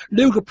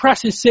 Luger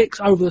presses 6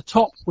 over the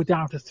top. We're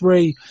down to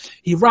 3.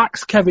 He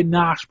racks Kevin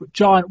Nash, but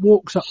Giant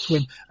walks up to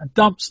him and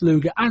dumps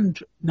Luger and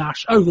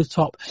Nash over the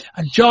top.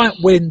 And Giant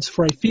wins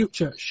for a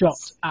future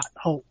shot at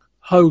Hulk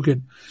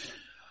Hogan.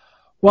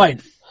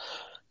 Wayne.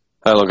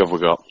 How long have we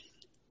got?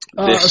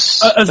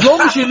 As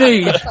long as you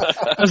need.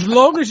 As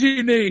long as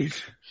you need.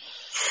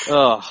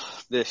 Oh,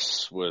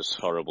 this was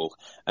horrible.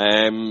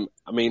 I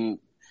mean,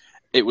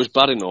 it was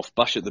bad enough.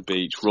 Bash at the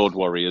Beach, Road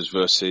Warriors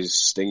versus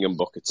Sting and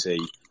Booker T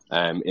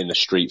in a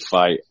street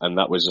fight, and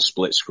that was a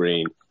split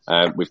screen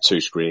with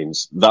 2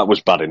 screens. That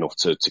was bad enough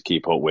to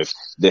keep up with.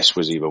 This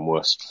was even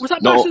worse. Was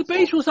that Bash at the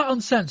Beach or was that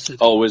uncensored?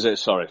 Oh, was it?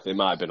 Sorry, it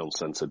might have been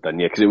uncensored then,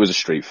 yeah, because it was a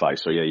street fight,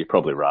 so yeah, you're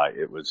probably right.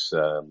 It was...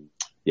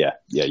 Yeah,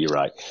 you're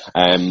right.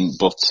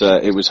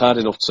 But it was hard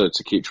enough to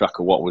keep track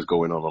of what was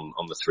going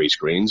on the 3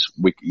 screens.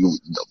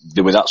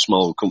 They were that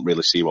small, we couldn't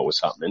really see what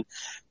was happening.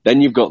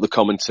 Then you've got the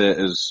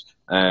commentators,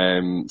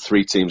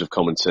 3 teams of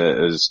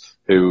commentators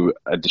who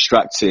are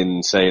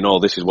distracting, saying, "Oh,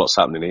 this is what's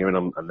happening here,"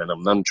 and then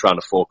I'm trying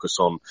to focus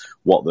on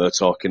what they're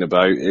talking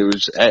about. It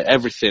was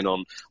everything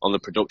on the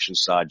production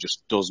side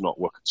just does not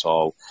work at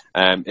all.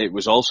 It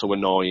was also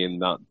annoying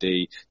that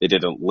they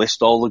didn't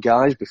list all the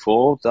guys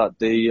before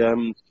they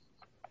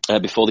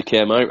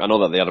came out. I know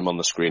that they had them on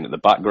the screen at the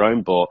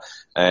background, but,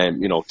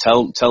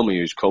 tell me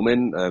who's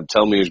coming,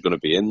 tell me who's going to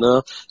be in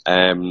there.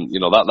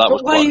 That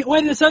was wait,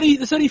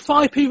 there's only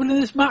 5 people in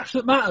this match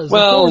that matters.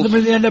 Well, 4 of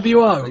them in the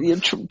NWO. Yeah,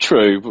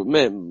 true, but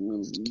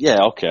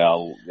okay,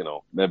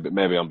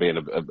 maybe I'm being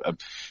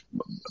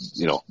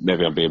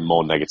maybe I'm being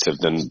more negative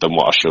than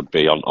what I should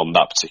be on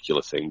that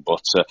particular thing,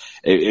 but,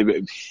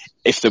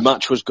 if the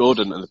match was good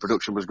and the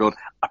production was good,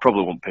 I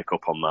probably wouldn't pick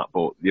up on that.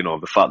 But,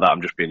 the fact that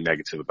I'm just being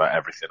negative about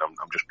everything,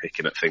 I'm just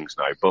picking at things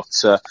now. But,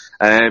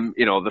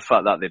 the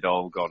fact that they'd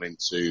all gone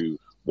into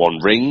one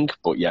ring,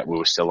 but yet we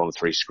were still on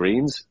 3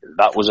 screens,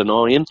 that was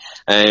annoying.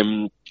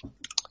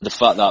 The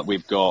fact that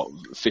we've got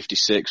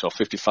 56 or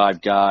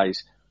 55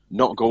 guys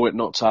not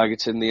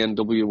targeting the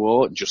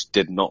NWO just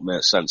did not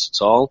make sense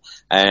at all.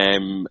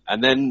 And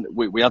then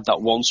we had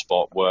that one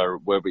spot where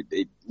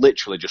it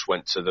literally just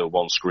went to the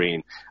one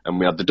screen, and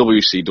we had the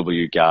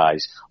WCW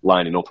guys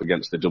lining up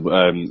against the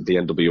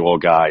NWO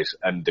guys,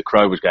 and the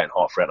crowd was getting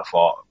hot for it. I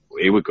thought,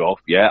 here we go,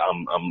 yeah,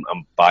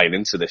 I'm buying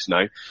into this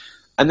now.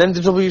 And then the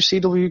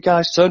WCW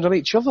guys turned on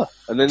each other,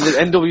 and then the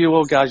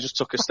NWO guys just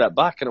took a step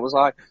back, and it was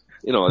like,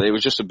 it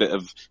was just a bit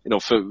of,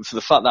 for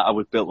the fact that I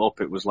was built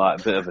up, it was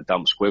like a bit of a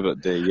damp squib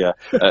at the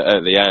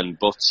end.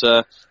 But,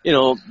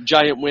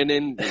 Giant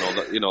winning,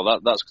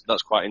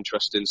 that's quite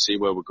interesting, see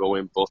where we're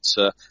going. But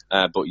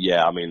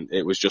yeah, I mean,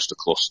 it was just a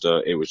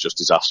cluster. It was just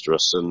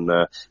disastrous. And,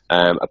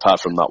 apart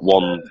from that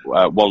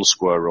one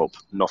square up,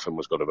 nothing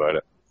was good about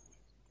it.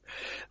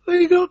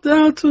 We got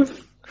down to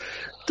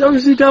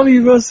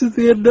WCW versus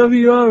the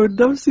NWO, and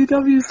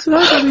WCW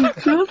turned on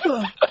each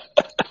other.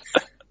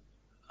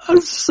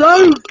 That's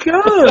so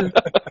good.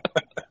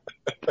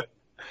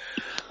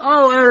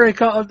 Oh,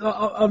 Eric,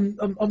 I'm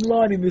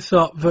lining this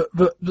up, but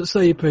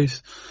say your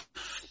piece.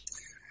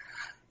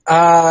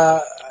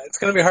 It's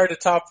going to be hard to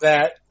top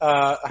that.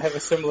 I have a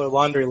similar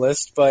laundry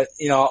list, but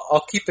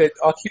I'll keep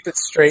it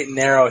straight and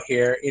narrow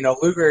here.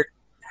 Luger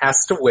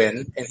has to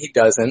win, and he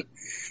doesn't.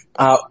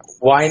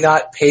 Why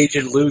not Page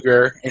and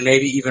Luger, and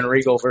maybe even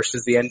Regal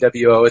versus the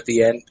NWO at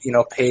the end?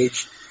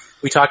 Page.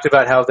 We talked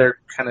about how they're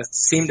kind of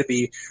seem to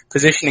be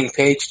positioning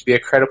Page to be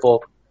a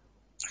credible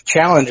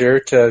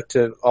challenger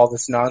to all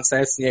this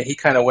nonsense. And yet he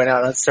kind of went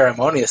out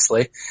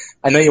unceremoniously.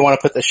 I know you want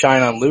to put the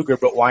shine on Luger,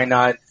 but why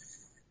not?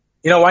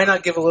 Why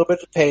not give a little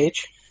bit to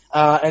Page?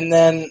 And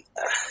then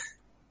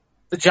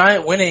the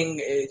Giant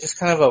winning, just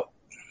kind of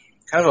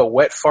a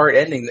wet fart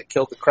ending that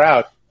killed the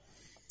crowd.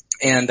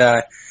 And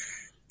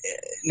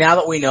now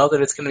that we know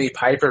that it's going to be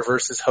Piper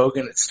versus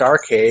Hogan at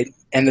Starrcade,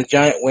 and the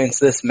Giant wins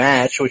this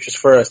match, which is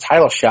for a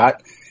title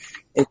shot,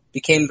 it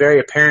became very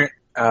apparent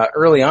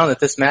early on that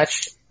this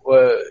match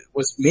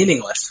was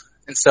meaningless.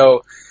 And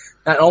so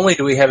not only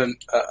do we have a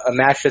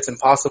match that's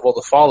impossible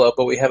to follow,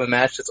 but we have a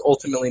match that's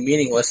ultimately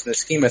meaningless in the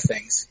scheme of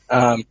things.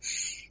 And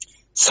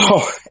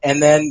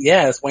then,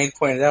 yeah, as Wayne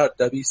pointed out,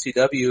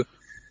 WCW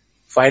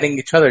fighting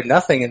each other,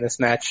 nothing in this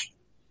match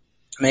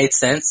made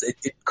sense.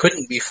 It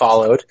couldn't be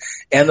followed,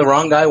 and the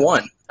wrong guy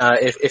won.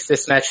 If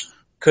this match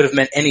could have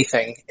meant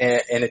anything,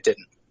 and it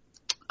didn't.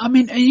 I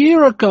mean, a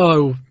year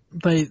ago,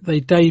 they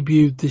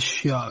debuted this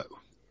show,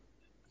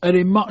 and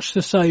in much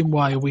the same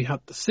way, we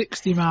had the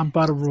 60-man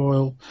Battle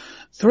Royal,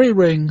 3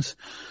 rings,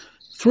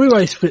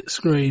 3-way split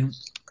screen,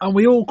 and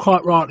we all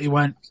quite rightly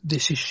went,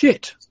 this is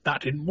shit.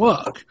 That didn't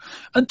work.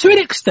 And to an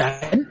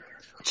extent,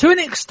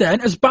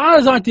 as bad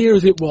as idea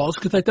as it was,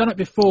 because they'd done it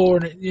before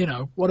and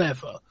it,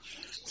 whatever,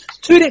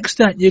 to an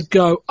extent you'd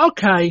go,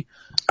 okay,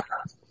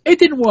 it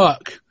didn't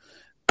work.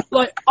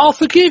 Like, I'll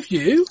forgive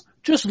you,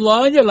 just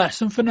learn your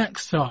lesson for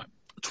next time.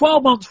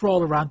 12 months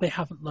roll around, they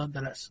haven't learned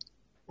their lesson.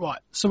 Right.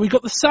 So we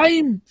got the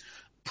same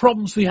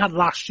problems we had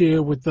last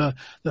year with the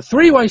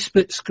three-way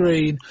split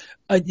screen,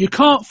 and you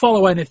can't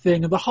follow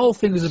anything, and the whole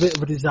thing is a bit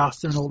of a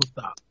disaster and all of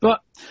that. But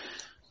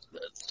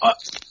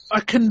I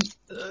can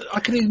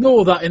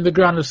ignore that in the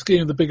grander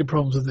scheme of the bigger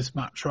problems of this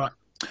match, right?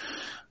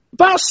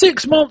 About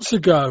 6 months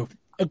ago,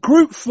 a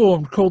group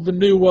formed called the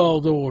New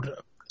World Order,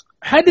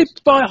 headed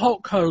by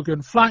Hulk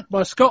Hogan, flanked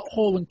by Scott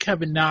Hall and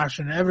Kevin Nash,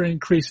 and ever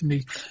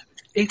increasing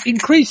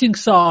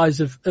size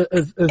of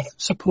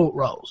support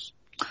roles.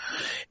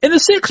 In the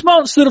 6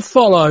 months that have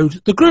followed,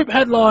 the group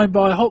headlined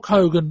by Hulk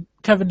Hogan,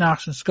 Kevin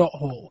Nash and Scott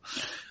Hall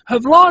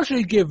have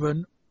largely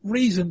given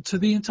reason to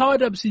the entire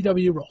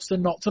WCW roster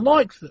not to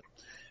like them.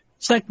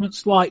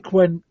 Segments like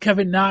when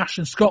Kevin Nash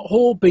and Scott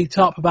Hall beat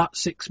up about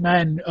 6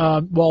 men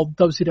while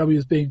WCW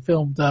was being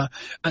filmed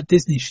at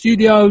Disney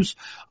Studios.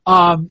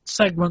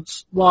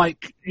 Segments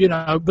like,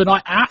 the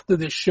night after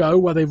this show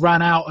where they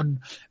ran out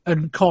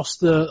and cost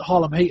the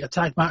Harlem Heat a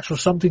tag match or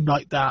something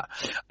like that.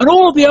 And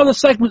all of the other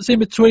segments in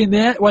between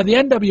there where the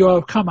NWO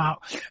have come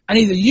out and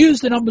either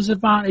used the numbers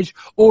advantage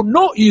or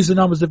not used the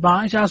numbers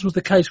advantage, as was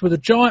the case where the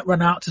Giant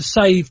ran out to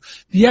save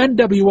the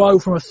NWO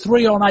from a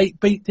 3-on-8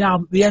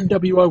 beatdown that the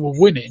NWO were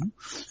winning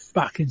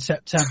back in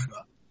September.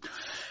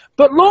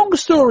 But long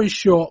story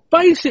short,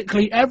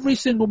 basically every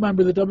single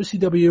member of the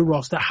WCW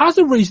roster has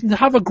a reason to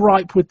have a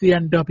gripe with the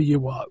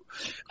NWO.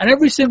 And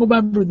every single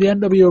member of the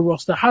NWO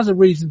roster has a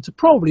reason to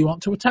probably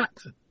want to attack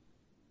them.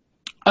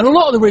 And a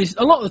lot of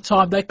the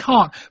time they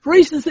can't, for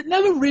reasons that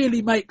never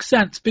really make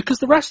sense, because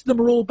the rest of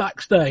them are all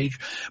backstage.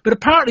 But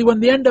apparently when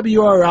the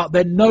NWO are out,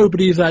 then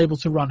nobody is able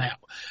to run out.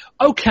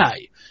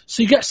 Okay,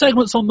 so you get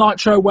segments on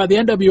Nitro where the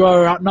NWO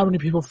are outnumbering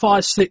people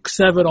 5, 6,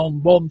 7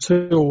 on 1,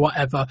 2 or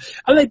whatever,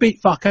 and they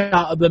beat fuck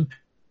out of them.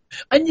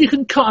 And you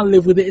can kind of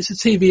live with it. It's a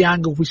TV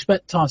angle. If we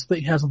spent time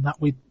splitting hairs on that,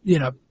 we'd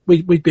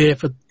be here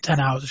for 10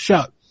 hours a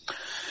show.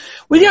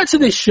 We get to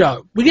this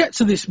show, we get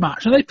to this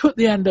match, and they put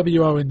the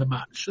NWO in the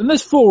match. And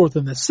there's 4 of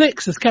them. There's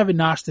 6. There's Kevin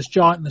Nash, there's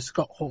Giant, and there's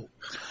Scott Hall.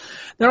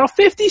 There are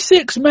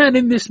 56 men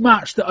in this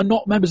match that are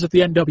not members of the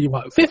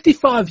NWO.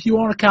 55 if you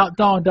want to count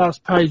Darren Dallas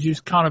Page,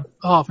 who's kind of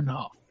half and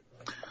half.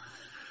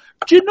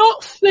 Do you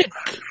not think,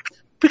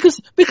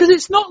 because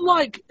it's not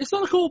like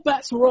all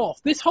bets were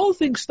off. This whole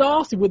thing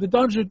started with the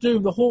Dungeon of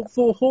Doom, the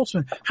 4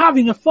 Horsemen,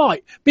 having a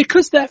fight,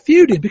 because they're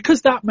feuding,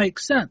 because that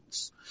makes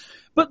sense.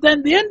 But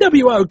then the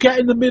NWO get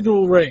in the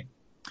middle ring.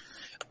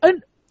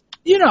 And,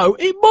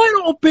 it might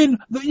not have been,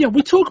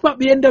 we talk about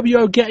the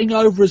NWO getting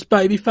over as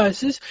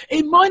babyfaces.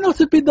 It might not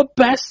have been the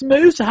best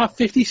move to have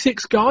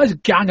 56 guys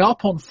gang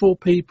up on 4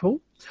 people,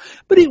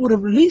 but it would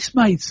have at least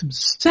made some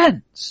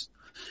sense.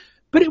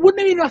 But it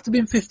wouldn't even have to have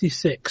been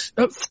 56.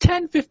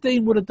 10,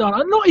 15 would have done.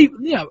 I'm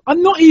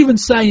not even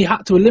saying you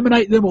had to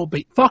eliminate them or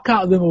beat fuck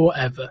out of them or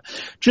whatever.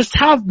 Just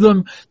have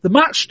them, the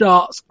match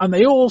starts and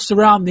they all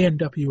surround the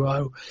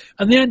NWO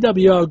and the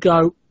NWO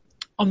go,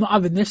 I'm not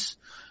having this,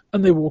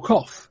 and they walk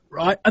off,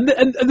 right? And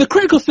the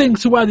critical thing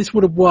to where this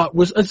would have worked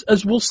was,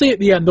 as we'll see at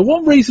the end, the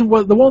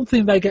one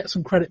thing they get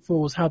some credit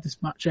for was how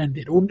this match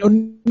ended, or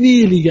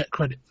nearly get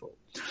credit for.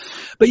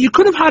 But you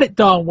could have had it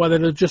done where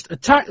they'd have just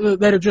attacked,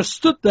 they'd have just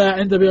stood there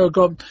and NWO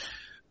gone,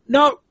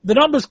 no, the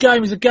numbers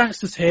game is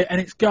against us here and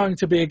it's going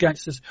to be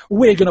against us.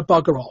 We're going to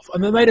bugger off.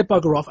 And then they'd have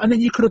bugger off. And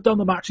then you could have done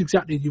the match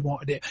exactly as you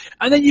wanted it.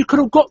 And then you could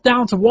have got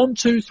down to 1,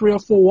 2, 3 or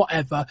 4,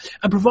 whatever.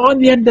 And providing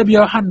the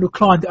NWO hadn't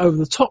climbed over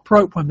the top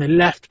rope when they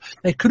left,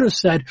 they could have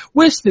said,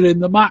 we're still in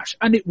the match,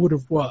 and it would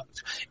have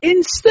worked.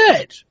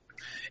 Instead,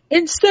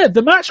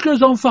 the match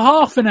goes on for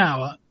half an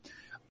hour.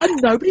 And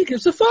nobody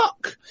gives a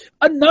fuck.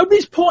 And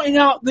nobody's pointing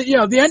out that,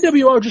 the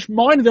NWO are just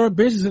minding their own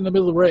business in the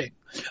middle of the ring.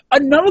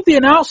 And none of the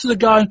announcers are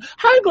going,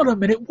 hang on a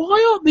minute,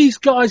 why aren't these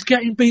guys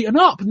getting beaten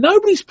up?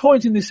 Nobody's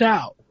pointing this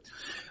out.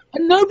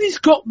 And nobody's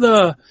got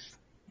the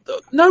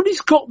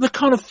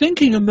kind of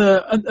thinking and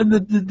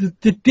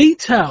the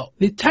detail,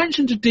 the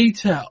attention to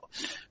detail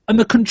and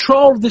the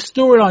control of the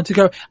storyline to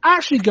go,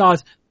 actually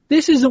guys,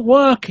 this isn't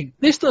working.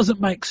 This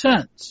doesn't make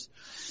sense.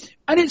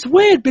 And it's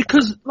weird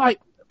because,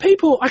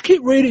 people, I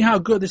keep reading how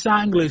good this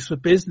angle is for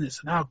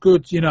business and how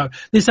good,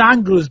 this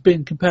angle has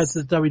been compared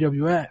to the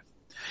WWF.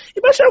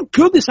 Imagine how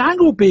good this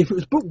angle would be if it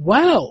was booked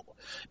well.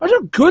 Imagine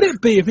how good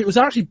it'd be if it was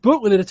actually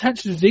booked with an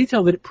attention to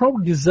detail that it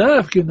probably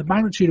deserved given the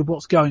magnitude of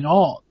what's going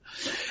on.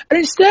 And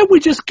instead we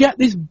just get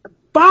this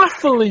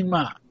baffling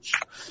match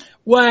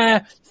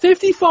where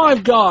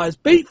 55 guys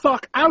beat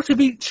fuck out of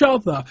each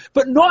other,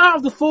 but not out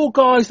of the 4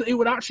 guys that it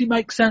would actually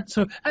make sense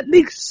for at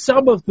least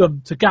some of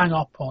them to gang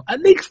up on. At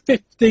least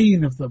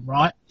 15 of them,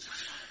 right?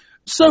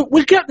 So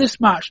we get this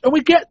match, and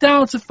we get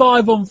down to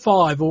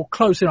 5-on-5, or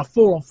close enough,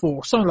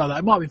 4-on-4, something like that.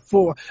 It might be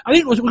 4. I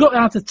think we got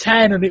down to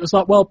 10, and it was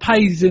like, well,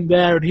 Page is in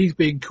there, and he's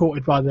being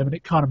courted by them, and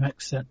it kind of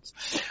makes sense.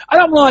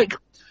 And I'm like,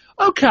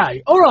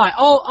 okay, all right,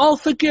 I'll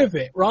forgive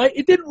it, right?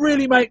 It didn't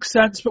really make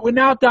sense, but we're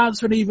now down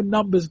to an even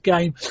numbers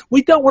game.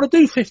 We don't want to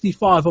do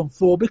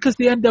 55-on-4 because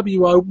the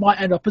NWO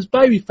might end up as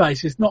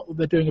babyfaces. Not that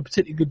they're doing a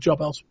particularly good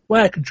job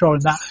elsewhere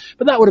controlling that,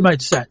 but that would have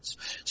made sense.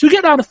 So we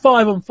get down to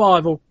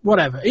 5-on-5 or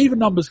whatever, even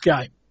numbers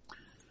game.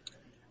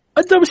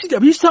 And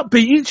WCW start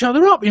beating each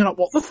other up. You're like,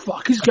 what the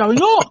fuck is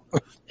going on?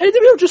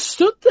 AWO just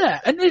stood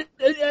there. And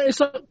it's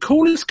like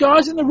coolest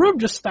guys in the room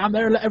just stand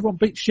there and let everyone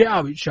beat shit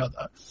out of each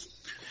other.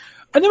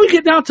 And then we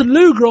get down to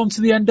Luger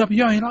onto the NWO.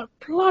 And you're like,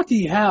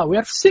 bloody hell. We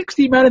had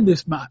 60 men in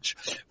this match.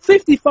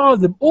 55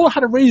 of them all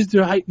had a reason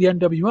to hate the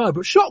NWO.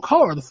 But shock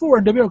horror, the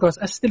 4 NWO guys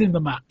are still in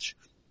the match.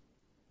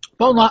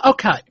 But I'm like,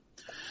 okay.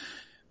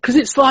 Because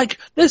it's like,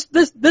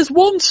 there's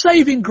one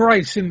saving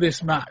grace in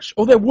this match.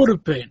 Or there would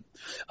have been.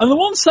 And the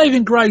one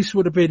saving grace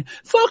would have been,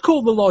 fuck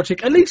all the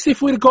logic. At least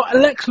if we'd have got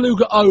Lex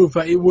Luger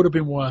over, it would have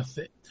been worth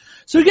it.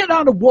 So we get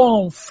down to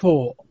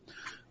 1-on-4.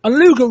 And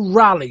Luger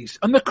rallies.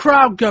 And the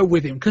crowd go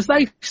with him. Because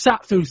they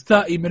sat through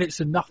 30 minutes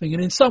of nothing.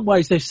 And in some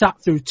ways, they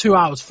sat through 2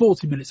 hours,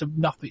 40 minutes of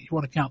nothing, if you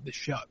want to count this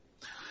show.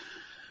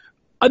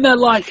 And they're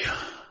like,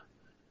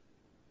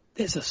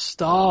 there's a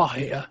star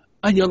here.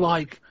 And you're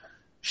like,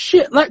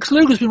 shit, Lex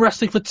Luger's been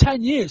wrestling for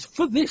 10 years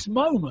for this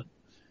moment.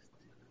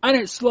 And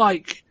it's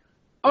like,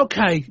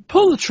 okay,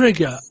 pull the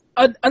trigger.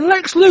 And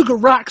Lex Luger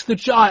racks the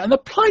Giant, and the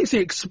place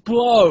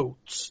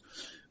explodes.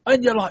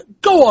 And you're like,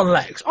 go on,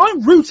 Lex.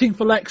 I'm rooting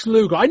for Lex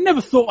Luger. I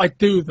never thought I'd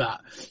do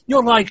that.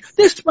 You're like,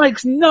 this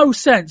makes no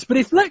sense. But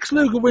if Lex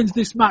Luger wins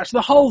this match,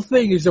 the whole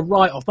thing is a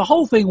write-off. The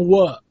whole thing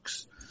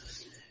works.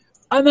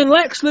 And then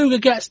Lex Luger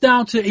gets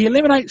down to, he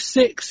eliminates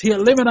Six, he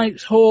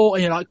eliminates Hall,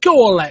 and you're like,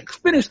 go on, Lex,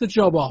 finish the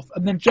job off.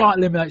 And then Giant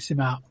eliminates him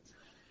out.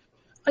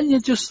 And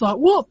you're just like,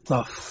 what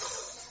the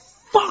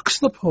fuck's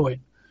the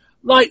point?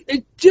 Like,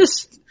 it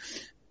just...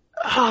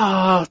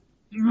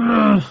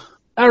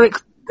 Eric,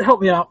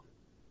 help me out.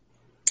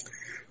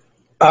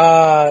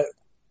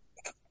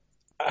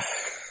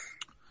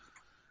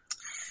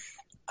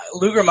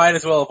 Luger might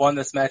as well have won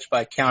this match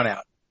by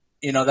countout.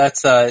 You know,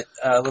 that's a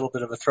little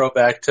bit of a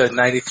throwback to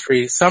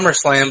 93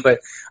 SummerSlam, but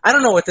I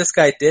don't know what this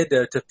guy did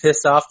to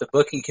piss off the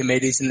booking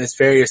committees in these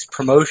various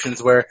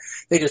promotions where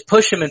they just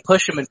push him and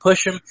push him and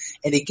push him,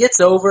 and he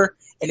gets over,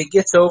 and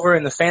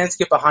the fans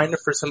get behind him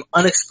for some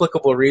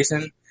inexplicable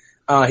reason.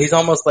 He's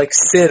almost like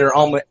Sid or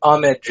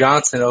Ahmed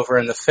Johnson over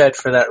in the Fed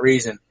for that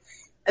reason.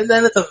 And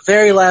then at the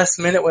very last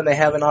minute when they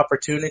have an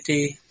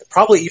opportunity,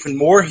 probably even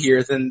more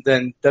here than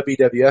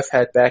WWF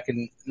had back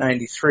in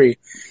 93,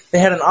 they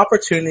had an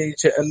opportunity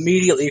to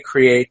immediately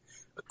create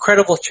a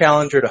credible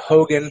challenger to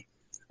Hogan,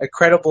 a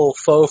credible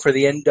foe for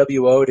the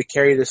NWO to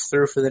carry this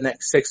through for the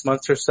next 6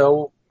 months or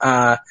so,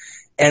 and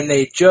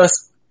they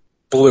just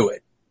blew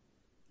it.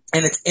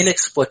 And it's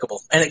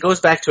inexplicable. And it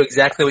goes back to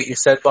exactly what you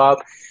said, Bob.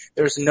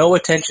 There's no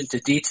attention to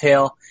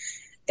detail.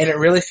 And it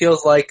really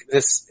feels like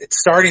it's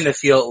starting to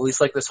feel at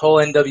least like this whole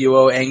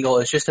NWO angle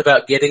is just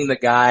about getting the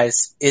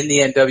guys in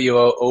the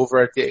NWO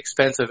over at the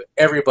expense of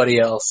everybody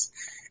else.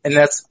 And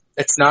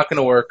it's not going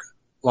to work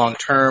long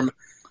term.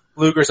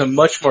 Luger's a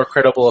much more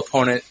credible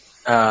opponent,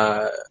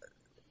 for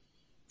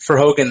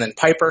Hogan than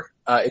Piper.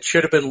 It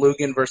should have been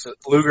Luger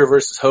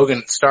versus Hogan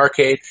at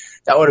Starrcade.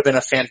 That would have been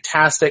a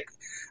fantastic,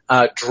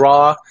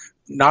 draw.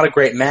 Not a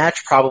great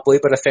match, probably,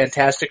 but a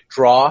fantastic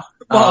draw.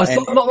 Well, it's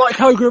not like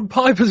Hogan and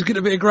Piper's going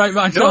to be a great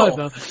match either.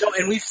 No,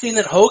 and we've seen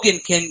that Hogan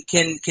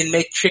can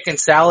make chicken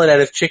salad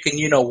out of chicken,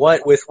 you know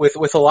what,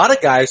 with a lot of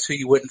guys who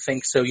you wouldn't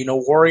think so. You know,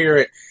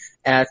 Warrior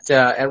at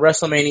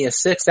WrestleMania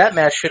 6, that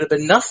match should have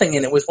been nothing,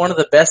 and it was one of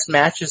the best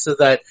matches of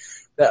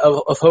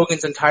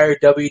Hogan's entire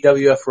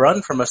WWF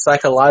run from a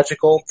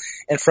psychological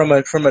and from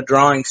a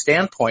drawing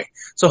standpoint.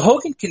 So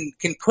Hogan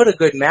can put a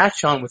good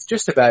match on with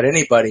just about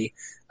anybody.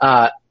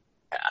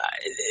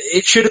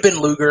 It should have been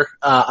Luger,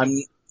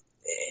 and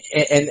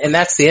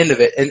that's the end of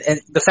it. And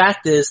the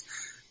fact is,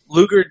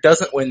 Luger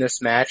doesn't win this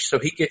match, so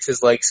he gets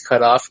his legs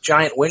cut off.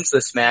 Giant wins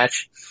this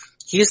match.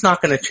 He's not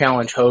going to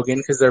challenge Hogan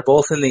because they're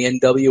both in the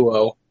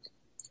NWO.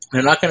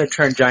 They're not going to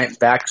turn Giant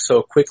back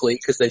so quickly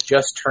because they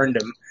just turned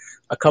him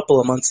a couple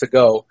of months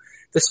ago.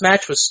 This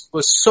match was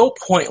so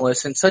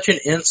pointless and such an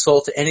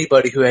insult to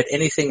anybody who had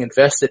anything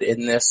invested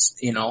in this,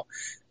 you know.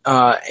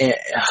 And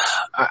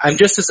I'm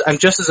just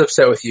as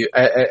upset with you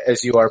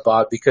as you are,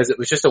 Bob, because it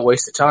was just a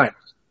waste of time.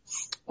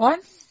 What?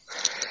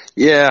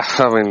 Yeah,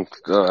 I mean,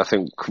 I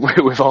think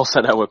we've all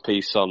said our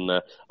piece on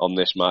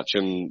this match,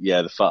 and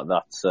yeah, the fact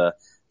that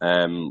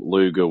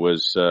Luger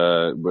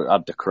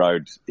had the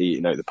crowd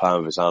eating out the palm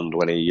of his hand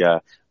when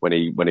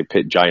he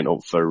picked Giant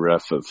up for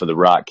the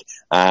rack,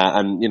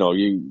 and you know,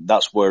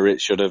 that's where it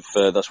should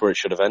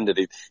have ended.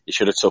 He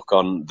should have took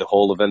on the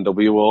whole of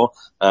NWO,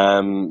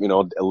 you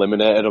know,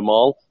 eliminated them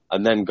all,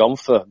 and then gone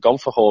for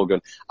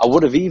Hogan. I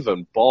would have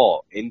even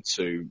bought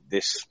into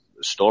this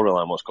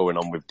storyline, what's going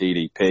on with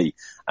DDP,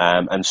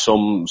 and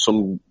some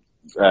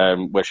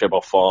way, shape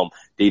or form,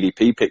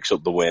 DDP picks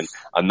up the win,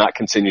 and that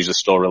continues the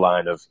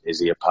storyline of, is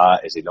he a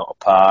part, is he not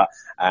a part,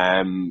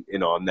 you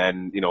know, and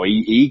then, you know,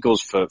 he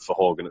goes for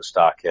Hogan at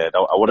Starrcade.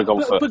 I would have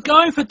gone But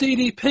going for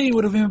DDP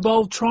would have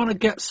involved trying to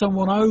get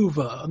someone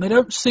over, and they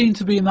don't seem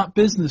to be in that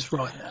business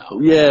right now.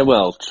 Yeah,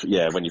 well,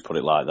 yeah, when you put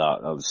it like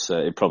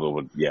that, it probably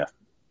would, yeah.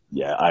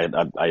 Yeah,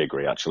 I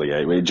agree, actually. Yeah.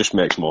 It just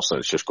makes more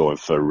sense just going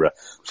for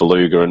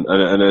Luger.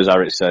 And as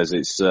Eric says,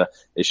 it's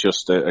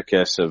just a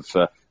case of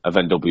of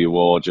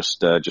NWO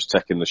just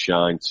taking the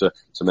shine to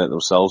make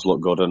themselves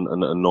look good and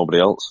nobody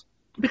else.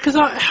 Because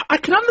I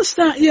can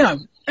understand,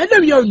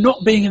 NWO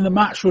not being in the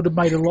match would have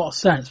made a lot of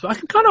sense, but I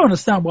can kind of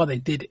understand why they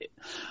did it.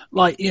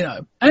 Like,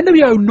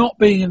 NWO not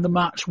being in the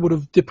match would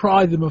have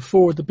deprived them of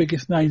 4 of the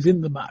biggest names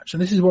in the match.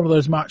 And this is one of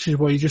those matches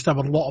where you just have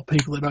a lot of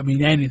people that don't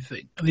mean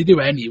anything, and they do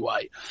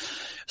anyway.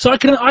 So I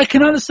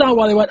can understand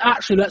why they went,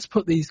 actually, let's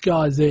put these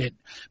guys in,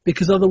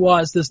 because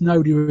otherwise there's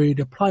nobody really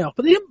to play off.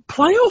 But they didn't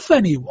play off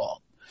anyone.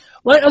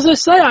 Like, as I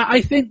say,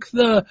 I think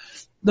the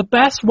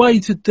best way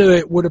to do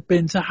it would have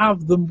been to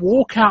have them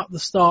walk out the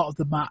start of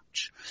the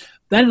match,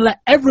 then let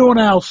everyone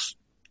else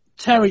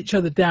tear each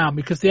other down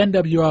because the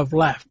NWO have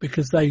left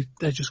because they're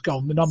just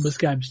gone. The numbers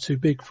game's too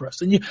big for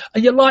us. And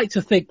you like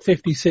to think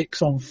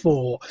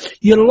 56-on-4.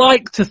 You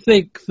like to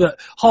think that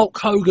Hulk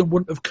Hogan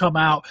wouldn't have come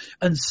out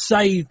and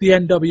saved the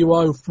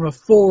NWO from a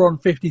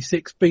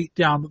 4-on-56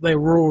 beatdown that they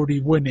were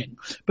already winning,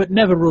 but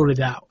never rule it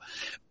out.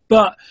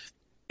 But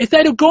if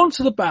they'd have gone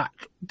to the back,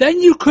 then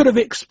you could have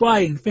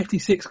explained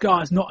 56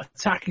 guys not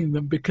attacking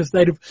them because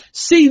they'd have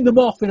seen them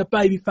off in a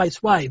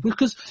babyface way.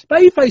 Because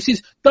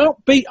babyfaces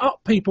don't beat up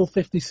people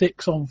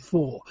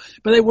 56-on-4.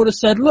 But they would have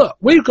said, look,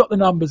 we've got the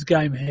numbers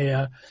game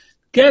here.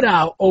 Get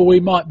out or we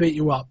might beat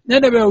you up.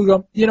 Then they'd have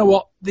gone, you know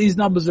what, these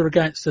numbers are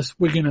against us,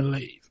 we're going to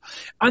leave.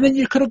 And then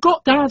you could have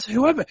got down to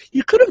whoever.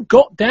 You could have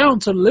got down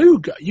to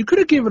Luger. You could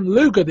have given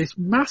Luger this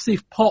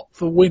massive pot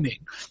for winning,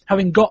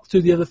 having got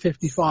through the other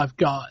 55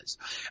 guys.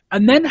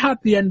 And then had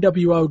the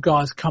NWO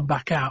guys come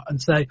back out and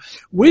say,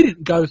 we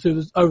didn't go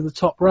through over the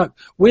top rope.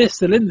 We're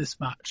still in this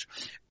match.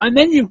 And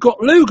then you've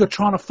got Luger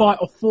trying to fight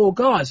off 4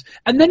 guys.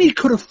 And then he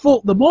could have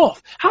fought them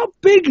off. How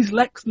big is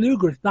Lex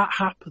Luger if that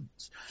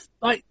happens?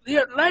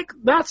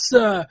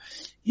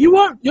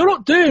 You're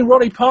not doing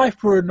Roddy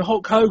Piper and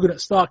Hulk Hogan at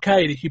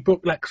Starrcade if you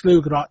book Lex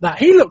Luger like that.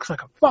 He looks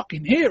like a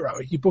fucking hero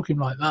if you book him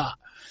like that.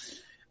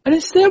 And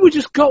instead we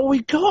just got what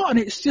we got, and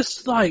it's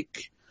just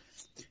like,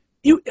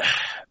 you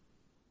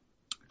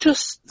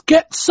just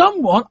get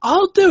someone,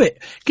 I'll do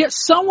it, get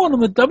someone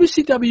on the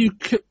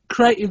WCW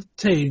creative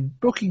team,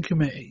 booking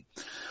committee,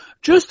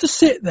 just to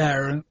sit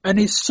there and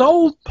his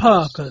sole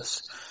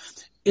purpose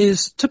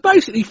is to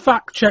basically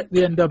fact check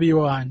the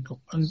NWO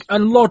angle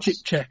and logic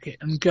check it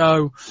and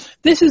go,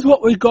 this is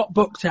what we've got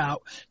booked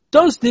out.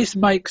 Does this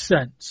make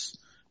sense?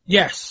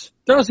 Yes.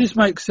 Does this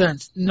make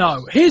sense?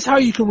 No. Here's how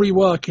you can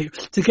rework it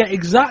to get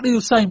exactly the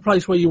same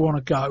place where you want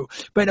to go,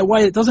 but in a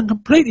way that doesn't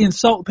completely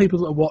insult the people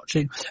that are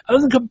watching, and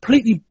doesn't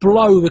completely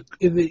blow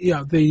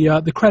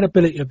the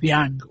credibility of the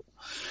angle.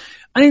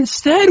 And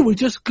instead we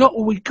just got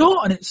what we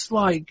got, and it's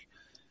like,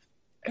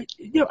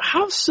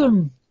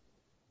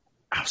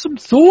 have some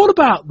thought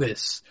about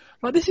this.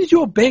 Like, this is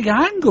your big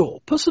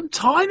angle. Put some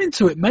time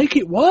into it. Make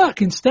it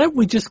work. Instead,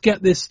 we just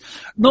get this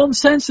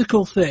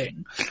nonsensical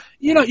thing.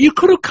 You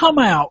could have come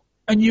out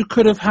and you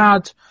could have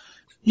had,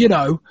 you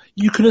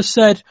could have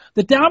said,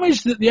 the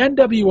damage that the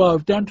NWO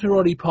have done to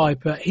Roddy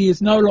Piper, he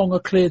is no longer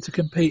cleared to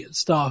compete at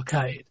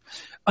Starrcade.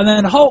 And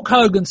then Hulk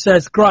Hogan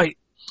says, great,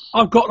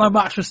 I've got no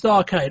match for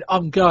Starrcade,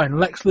 I'm going.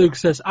 Lex Luger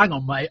says, hang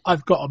on, mate,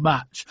 I've got a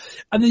match.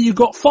 And then you've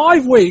got 4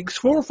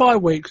 or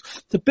 5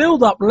 weeks to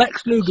build up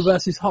Lex Luger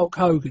versus Hulk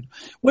Hogan,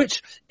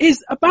 which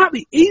is about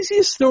the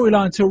easiest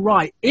storyline to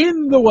write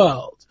in the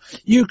world.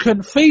 You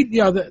can feed,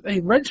 they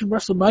mentioned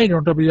WrestleMania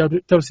on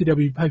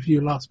WCW pay-per-view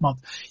last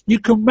month. You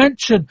can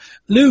mention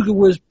Luger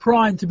was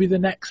primed to be the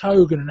next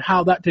Hogan and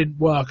how that didn't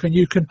work, and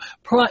you can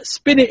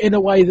spin it in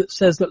a way that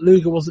says that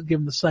Luger wasn't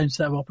given the same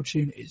set of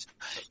opportunities.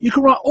 You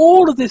can write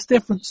all of this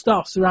different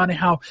stuff surrounding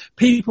how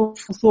people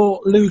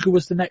thought Luger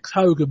was the next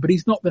Hogan, but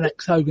he's not the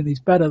next Hogan,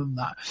 he's better than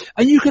that.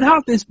 And you can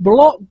have this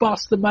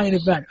blockbuster main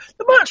event.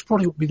 The match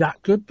probably wouldn't be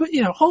that good, but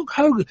Hulk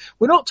Hogan,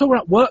 we're not talking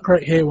about work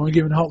rate here when we're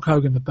giving Hulk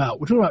Hogan the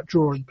belt. We're talking about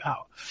drawing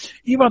power.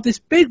 You have this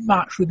big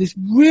match with this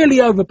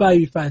really over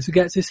babyface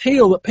against this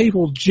heel that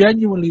people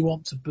genuinely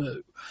want to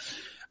boo.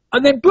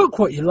 And then book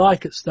what you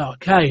like at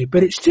Starrcade,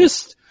 but it's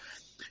just,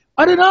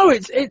 I don't know,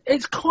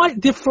 it's quite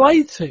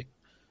deflating.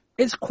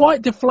 It's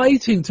quite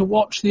deflating to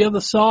watch the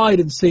other side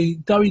and see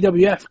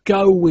WWF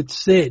go with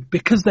Sid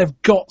because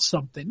they've got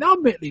something. Now,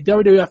 admittedly,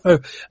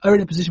 WWF are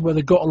in a position where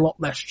they've got a lot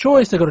less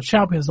choice. They've got a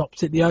champion that's not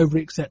particularly over,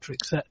 etc.,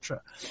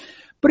 etc.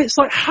 But it's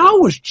like,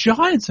 how was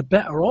Giant a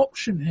better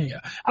option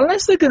here?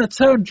 Unless they're going to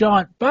turn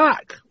Giant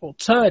back, or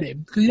turn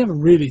him, because he never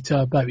really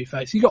turned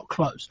babyface. He got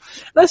close.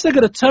 Unless they're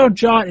going to turn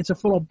Giant into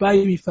full-on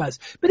babyface.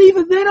 But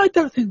even then, I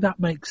don't think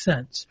that makes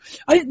sense.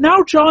 I think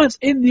now Giant's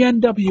in the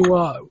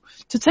NWO.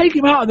 To take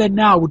him out of there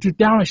now would do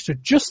damage to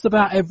just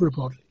about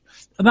everybody.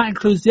 And that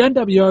includes the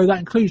NWO, that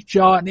includes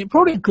Giant, and it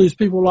probably includes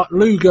people like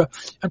Luger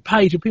and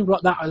Page and people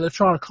like that that are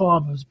trying to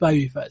climb as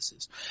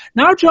babyfaces.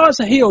 Now Giant's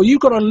a heel,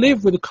 you've got to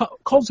live with the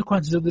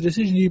consequences of the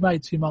decision you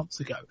made 2 months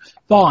ago.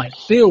 Fine,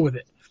 deal with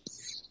it.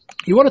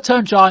 You want to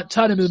turn Giant,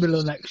 turn him in the middle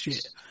of next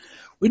year.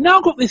 We've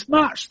now got this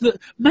match that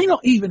may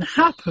not even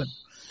happen.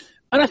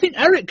 And I think,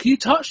 Eric, you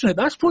touched on it.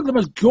 That's probably the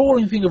most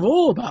galling thing of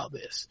all about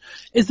this,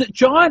 is that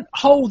Giant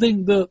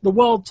holding the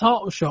world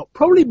title shot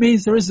probably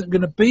means there isn't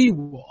going to be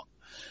one.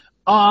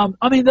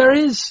 There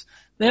is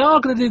They are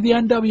going to do the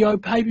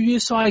NWO pay-per-view,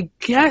 so I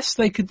guess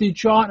they could do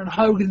Giant and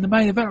Hogan in the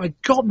main event. I mean,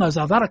 God knows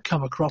how that'd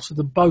come across with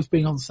them both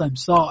being on the same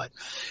side.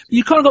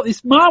 You kind of got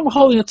this man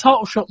holding a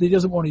title shot that he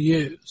doesn't want to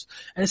use,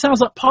 and it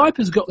sounds like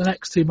Piper's got the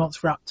next 2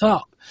 months wrapped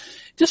up.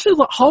 It just feels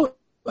like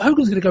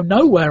Hogan's going to go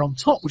nowhere on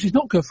top, which is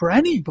not good for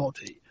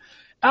anybody.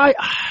 I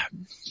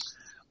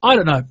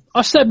don't know.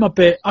 I've said my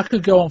bit. I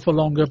could go on for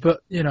longer,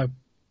 but,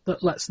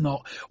 let's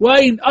not.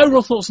 Wayne,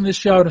 overall thoughts on this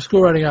show and a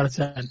score rating out of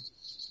 10?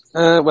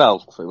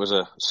 Well, it was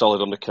a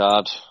solid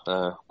undercard,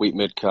 weak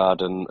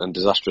mid-card and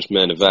disastrous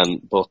main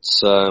event, but,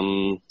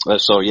 that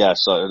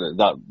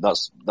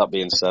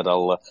being said,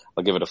 I'll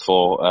give it a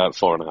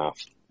 4.5.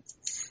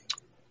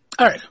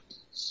 Alright.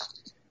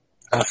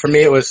 For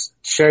me, it was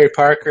Sherry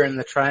Parker in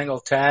the triangle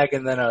tag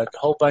and then a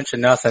whole bunch of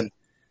nothing.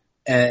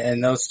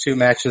 And those two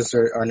matches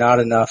are not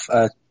enough.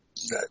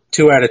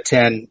 2 out of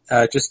 10.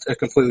 Just a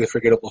completely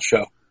forgettable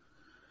show.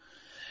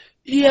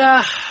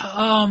 Yeah,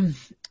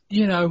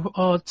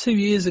 2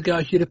 years ago,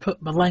 if you'd have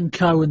put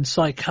Malenko and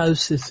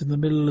Psychosis in the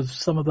middle of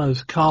some of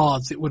those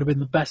cards, it would have been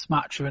the best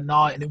match of the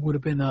night, and it would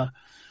have been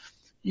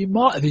you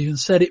might have even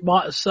said it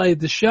might have saved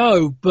the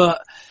show,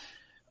 but,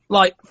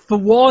 for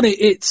one,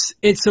 it's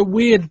a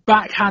weird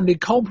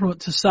backhanded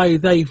compliment to say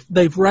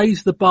they've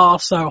raised the bar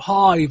so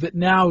high that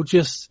now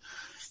just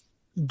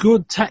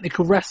good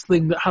technical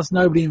wrestling that has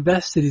nobody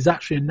invested is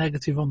actually a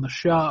negative on the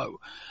show.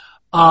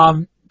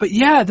 But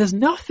yeah, there's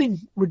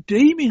nothing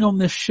redeeming on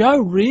this show,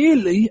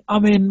 really. I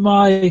mean,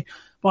 my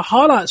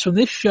highlights from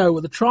this show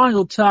were the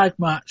triangle tag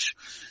match,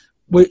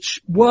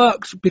 which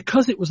worked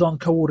because it was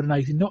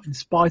uncoordinated, not in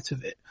spite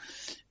of it,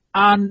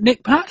 and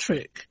Nick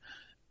Patrick.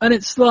 And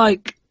it's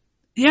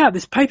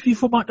this pay-per-view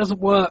format doesn't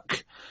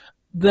work.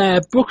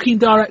 Their booking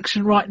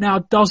direction right now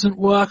doesn't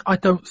work, I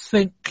don't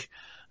think.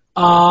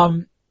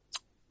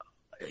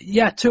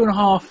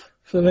 2.5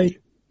 for me,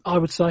 I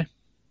would say.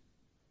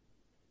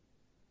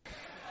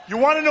 You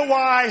want to know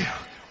why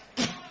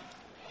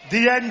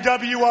the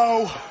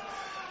NWO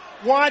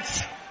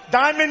wants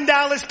Diamond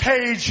Dallas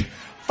Page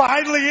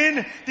finally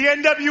in the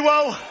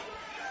NWO?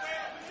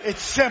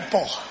 It's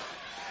simple.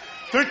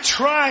 They're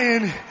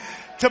trying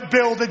to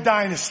build a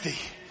dynasty.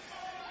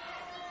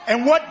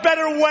 And what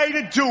better way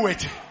to do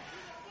it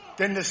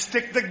than to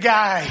stick the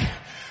guy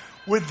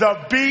with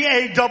the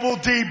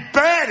B-A-D-D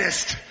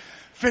baddest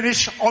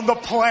finish on the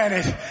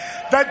planet,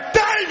 the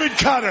Diamond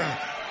Cutter.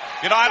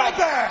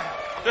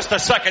 Just a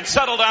second.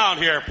 Settle down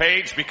here,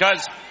 Paige,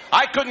 because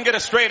I couldn't get a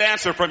straight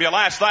answer from you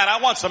last night. I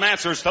want some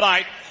answers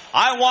tonight.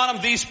 I want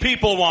them. These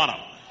people want them.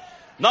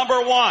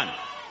 Number one,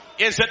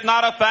 is it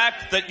not a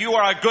fact that you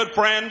are a good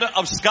friend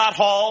of Scott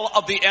Hall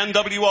of the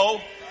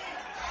NWO?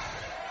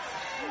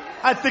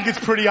 I think it's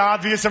pretty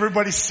obvious.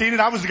 Everybody's seen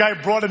it. I was the guy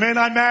who brought him in.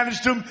 I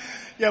managed him.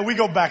 Yeah, we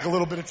go back a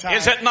little bit of time.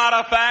 Is it not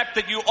a fact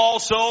that you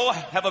also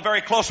have a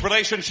very close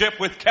relationship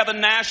with Kevin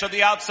Nash of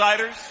the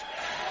Outsiders?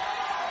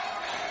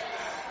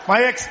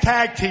 My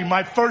ex-tag team,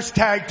 my first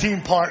tag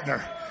team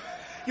partner.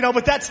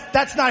 But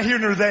that's not here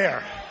nor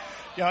there.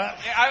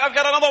 I've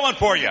got another one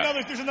for you.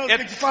 There's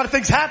a lot of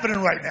things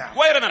happening right now.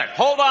 Wait a minute.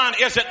 Hold on.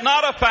 Is it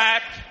not a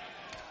fact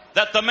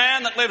that the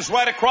man that lives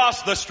right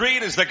across the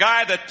street is the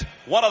guy that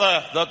one of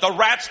the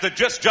rats that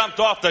just jumped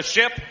off the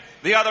ship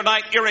the other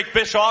night, Eric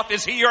Bischoff?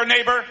 Is he your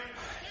neighbor?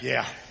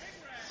 Yeah.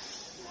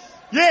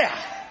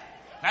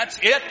 That's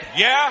it?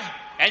 Yeah?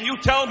 And you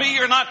tell me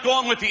you're not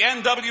going with the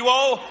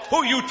NWO?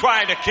 Who you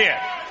trying to kid?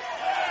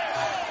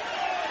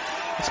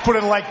 Let's put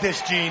it like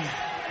this, Gene.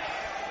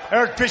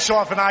 Eric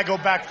Bischoff and I go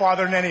back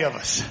farther than any of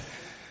us.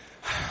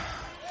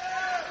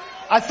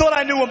 I thought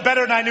I knew him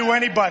better than I knew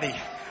anybody.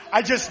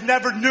 I just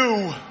never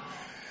knew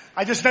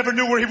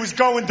where he was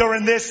going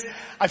during this.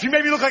 He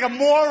made me look like a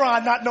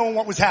moron not knowing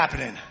what was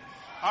happening.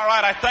 All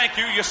right, I thank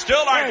you. You still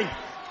are... Hey,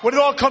 what it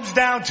all comes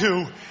down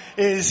to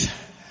is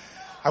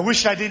I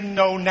wish I didn't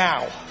know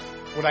now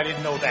what I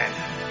didn't know then.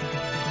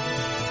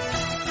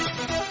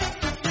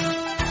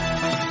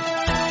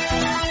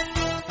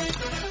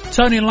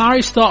 Tony and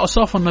Larry start us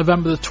off on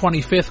November the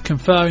 25th,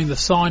 confirming the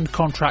signed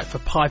contract for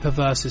Piper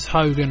versus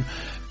Hogan,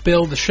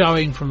 build the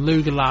showing from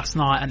Luger last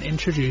night, and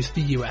introduce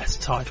the US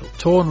title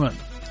tournament.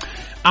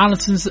 Arn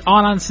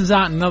Anderson's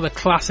out in another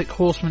classic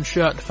Horseman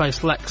shirt to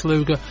face Lex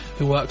Luger,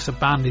 who works a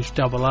bandaged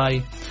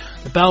AA.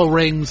 The bell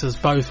rings as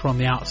both are on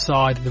the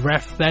outside. The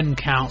ref then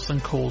counts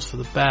and calls for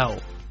the bell.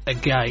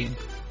 Again,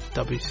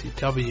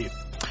 WCW.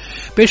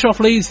 Bischoff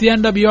leads the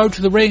NWO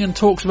to the ring and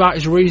talks about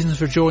his reasons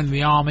for joining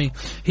the army.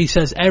 He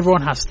says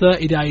everyone has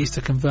 30 days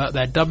to convert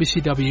their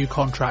WCW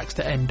contracts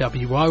to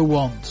NWO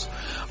ones.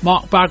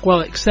 Mark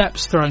Bagwell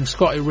accepts, throwing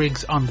Scotty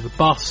Riggs under the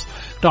bus.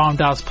 Diamond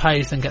Dallas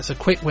Page then gets a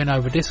quick win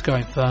over Disco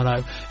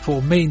Inferno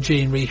before Mean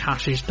Gene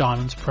rehashes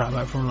Diamond's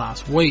promo from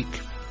last week.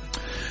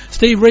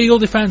 Steve Regal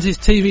defends his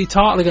TV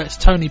title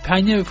against Tony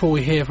Pena before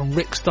we hear from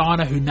Rick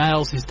Steiner, who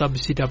nails his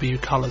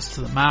WCW colours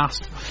to the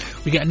mast.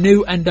 We get a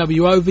new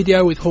NWO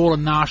video with Hall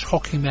and Nash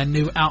hocking their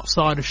new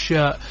Outsider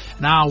shirt,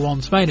 and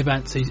R1's main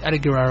event sees Eddie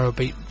Guerrero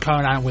beat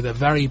Conan with a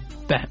very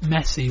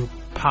messy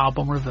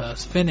powerbomb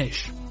reverse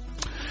finish.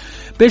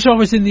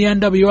 Bischoff is in the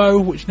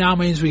NWO, which now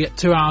means we get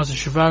 2 hours of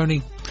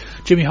Schiavone.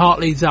 Jimmy Hart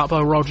leads out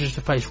Bo Rogers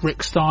to face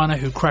Rick Steiner,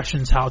 who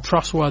questions how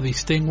trustworthy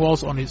Sting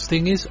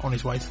is on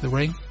his way to the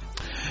ring.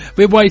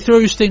 Midway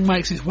through, Sting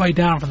makes his way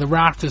down from the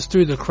rafters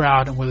through the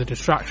crowd and with a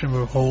distraction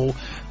with Hall,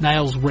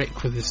 nails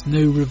Rick with this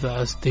new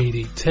reverse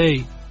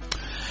DDT.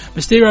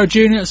 Mysterio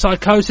Jr. and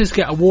Psychosis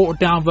get a watered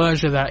down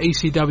version of their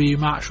ECW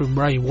match with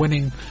Ray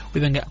winning.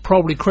 We then get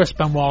probably Chris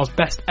Benoit's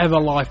best ever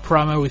live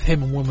promo with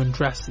him and women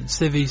dressed in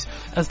civvies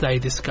as they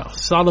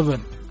discuss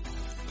Sullivan.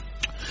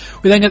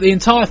 We then get the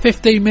entire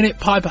 15-minute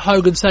Piper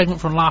Hogan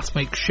segment from last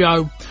week's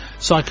show.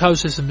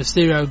 Psychosis and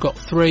Mysterio got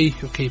 3,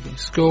 who are keeping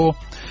score.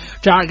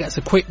 Jarrett gets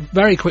a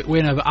very quick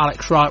win over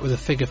Alex Wright with a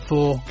figure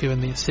 4,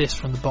 given the assist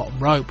from the bottom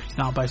rope. He's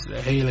now basically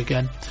a heel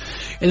again.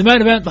 In the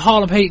main event, the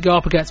Harlem Heat go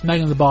up against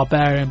Megan the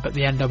Barbarian, but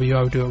the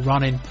NWO do a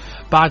run-in.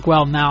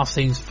 Bagwell now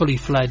seems fully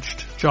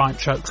fledged. Giant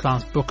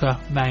chokeslams Booker,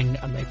 Meng,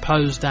 and they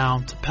pose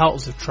down to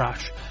pelters of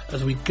trash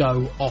as we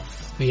go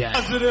off the air.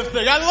 Positive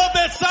thing. I love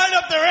that sign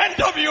up there,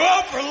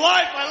 NWO for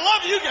life. I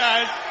love you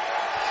guys.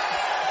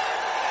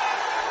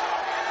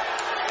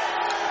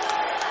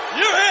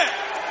 You're it.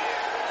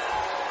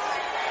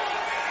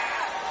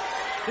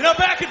 You know,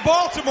 back in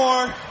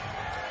Baltimore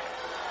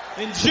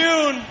in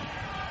June,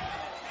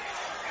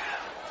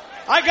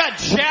 I got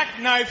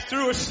jackknifed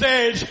through a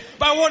stage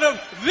by one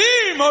of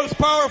the most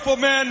powerful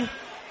men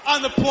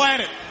on the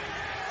planet.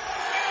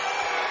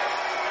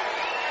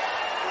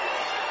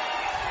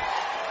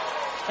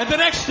 And the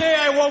next day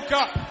I woke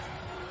up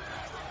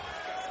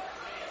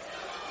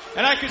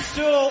and I could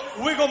still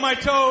wiggle my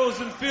toes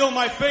and feel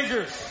my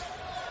fingers.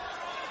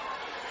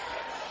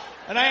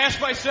 And I asked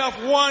myself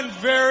one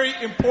very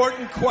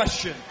important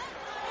question.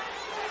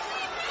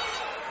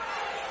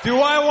 Do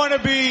I want to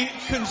be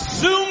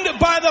consumed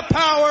by the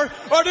power,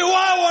 or do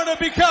I want to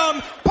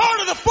become part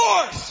of the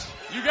force?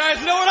 You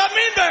guys know what I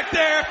mean back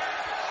there.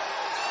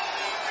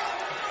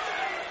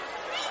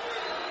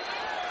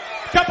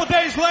 A couple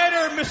days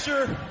later,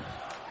 Mr.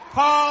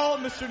 Hall,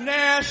 Mr.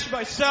 Nash,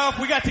 myself,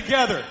 we got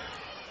together.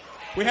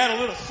 We had a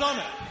little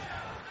summit.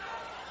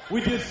 We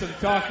did some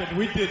talking,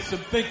 we did some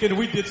thinking,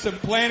 we did some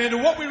planning,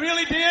 and what we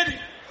really did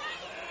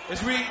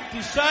is we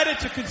decided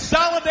to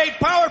consolidate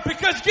power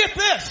because, get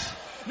this,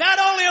 not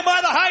only am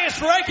I the highest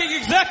ranking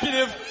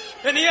executive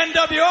in the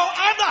NWO,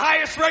 I'm the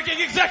highest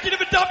ranking executive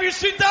in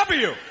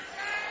WCW.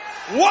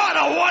 What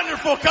a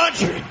wonderful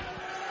country.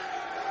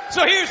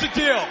 So here's the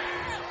deal.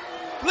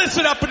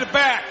 Listen up in the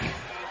back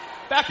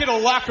in the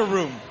locker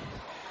room.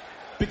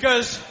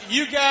 Because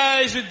you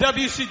guys in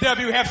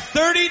WCW have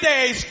 30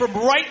 days from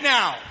right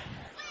now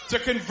to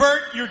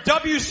convert your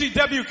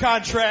WCW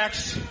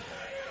contracts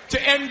to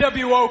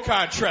NWO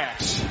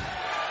contracts.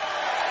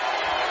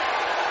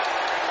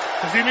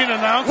 Does he mean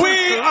announcements?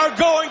 We are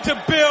going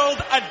to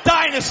build a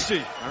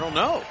dynasty. I don't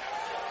know.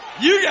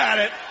 You got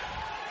it.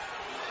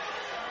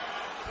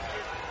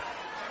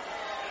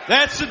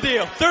 That's the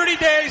deal. 30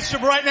 days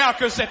from right now,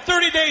 because at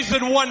 30 days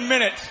and 1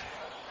 minute,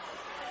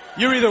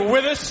 you're either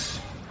with us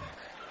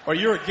or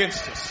you're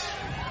against us.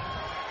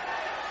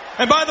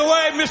 And by the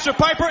way, Mr.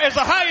 Piper, as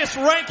the highest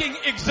ranking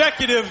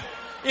executive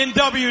in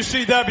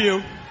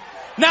WCW,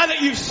 now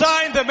that you've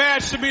signed the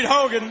match to meet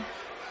Hogan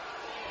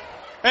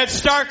at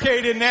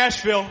Starrcade in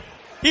Nashville,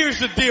 here's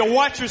the deal.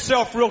 Watch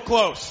yourself real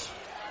close.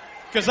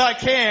 Because I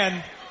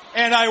can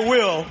and I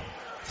will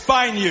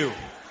fine you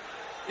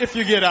if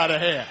you get out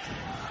of hand.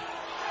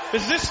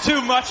 Is this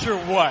too much or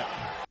what?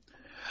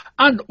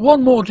 And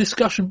one more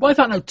discussion. Well, in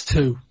fact, no,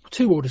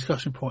 two more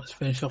discussion points to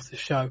finish off the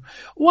show.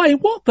 Wayne,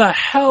 what the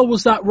hell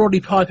was that Roddy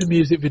Piper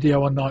music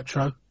video on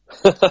Nitro?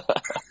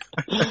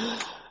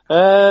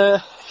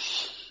 Well,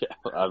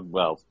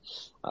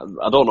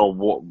 I don't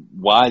know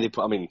why they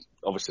put. I mean,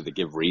 obviously they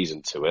give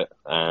reason to it,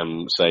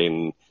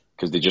 saying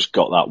because they just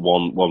got that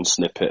one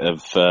snippet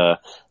of that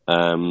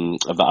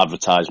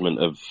advertisement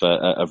of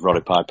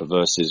Roddy Piper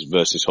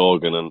versus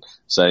Hogan, and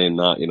saying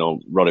that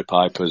Roddy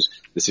Piper's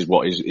this is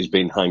what he's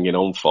been hanging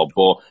on for,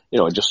 but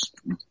it just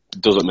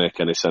doesn't make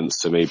any sense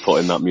to me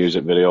putting that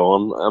music video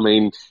on. I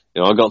mean,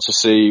 I got to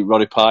see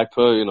Roddy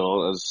Piper,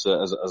 as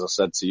I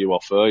said to you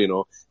off air,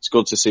 it's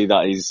good to see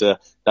that he's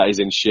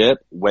in shape.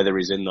 Whether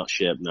he's in that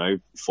shape now,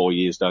 4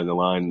 years down the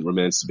line,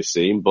 remains to be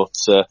seen. But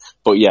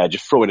yeah,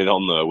 just throwing it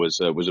on there was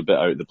a bit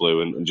out of the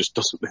blue and just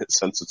doesn't make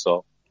sense at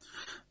all.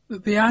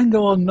 The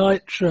angle on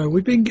Nitro,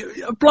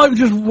 a bloke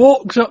just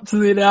walks up to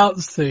the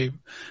announce team.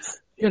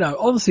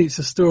 Obviously it's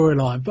a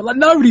storyline, but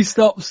nobody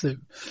stops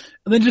him,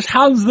 and then just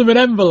hands them an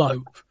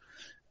envelope.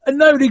 And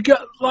nobody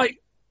got,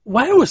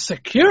 where was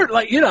security?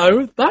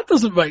 That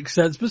doesn't make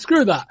sense, but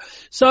screw that.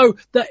 So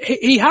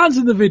he hands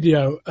in the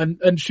video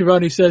and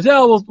Schiavone says,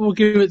 we'll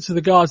give it to the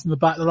guys in the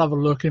back, they'll have a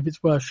look, and if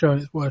it's worth showing,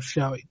 it's worth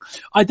showing.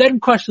 I then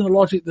question the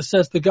logic that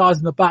says the guys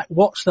in the back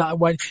watched that and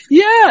went,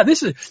 yeah,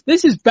 this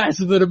is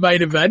better than a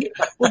main event.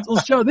 We'll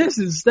show this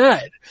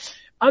instead.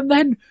 And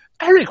then,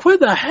 Eric, where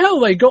the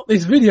hell they got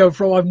this video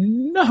from, I've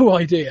no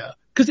idea.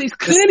 Because it's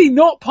clearly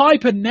not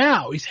Piper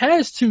now. His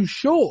hair's too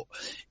short.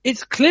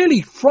 It's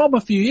clearly from a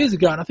few years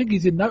ago, and I think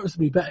he's in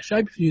noticeably better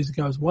shape a few years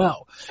ago as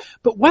well.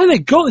 But where they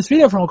got this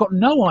video from, I've got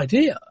no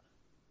idea.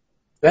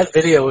 That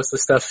video was the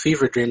stuff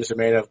fever dreams are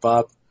made of,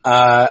 Bob.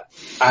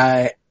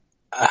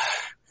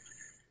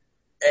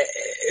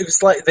 It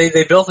was like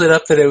they built it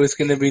up that it was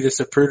going to be the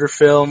Zapruder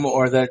film,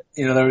 or that,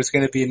 you know, there was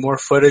going to be more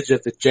footage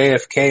of the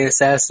JFK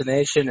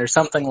assassination or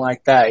something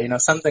like that, you know,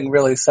 something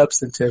really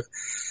substantive.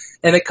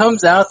 And it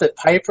comes out that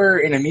Piper,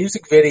 in a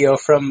music video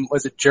from,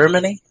 was it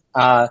Germany?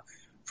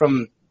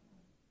 From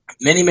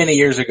many, many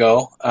years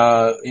ago,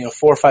 4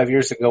 or 5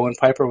 years ago, when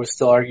Piper was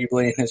still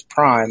arguably in his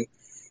prime,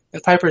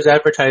 and Piper's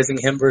advertising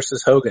him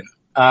versus Hogan.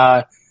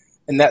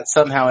 And that's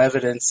somehow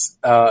evidence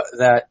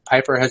that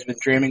Piper has been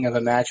dreaming of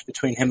a match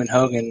between him and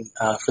Hogan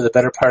for the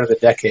better part of a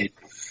decade.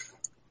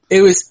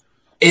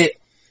 It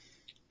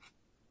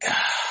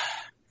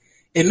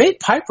made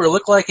Piper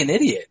look like an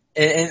idiot,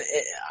 and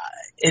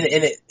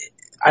it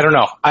I don't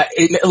know.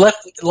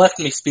 It left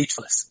me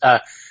speechless.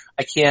 I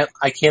can't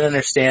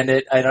understand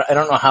it. I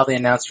don't know how the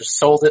announcers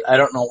sold it. I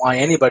don't know why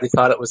anybody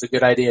thought it was a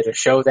good idea to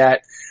show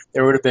that.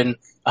 There would have been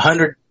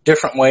 100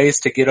 different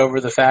ways to get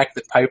over the fact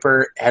that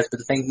Piper has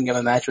been thinking of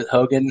a match with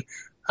Hogan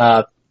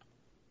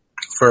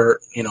for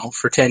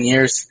 10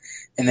 years,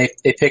 and they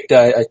picked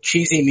a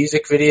cheesy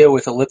music video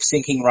with a lip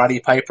syncing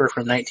Roddy Piper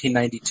from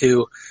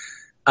 1992.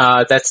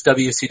 That's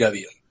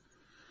WCW.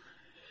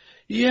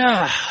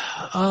 Yeah.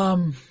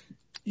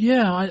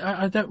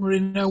 I don't really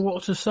know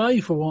what to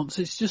say for once.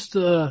 It's just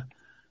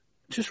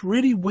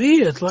really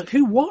weird. Like,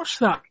 who watched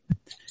that?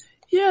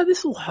 Yeah,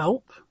 this will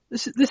help.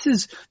 This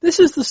is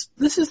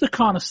the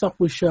kind of stuff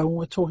we show when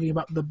we're talking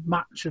about the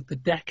match of the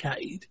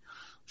decade.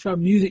 Show a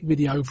music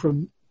video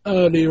from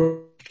earlier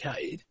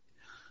decade,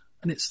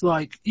 and it's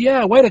like,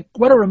 yeah, way to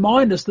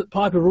remind us that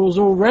Piper was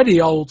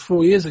already old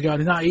 4 years ago,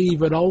 and not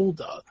even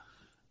older.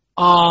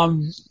 I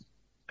don't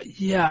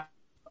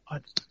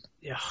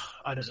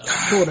know.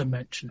 I thought I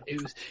mentioned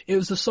it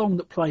was the song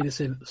that played us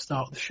in at the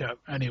start of the show.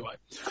 Anyway,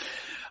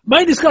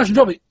 main discussion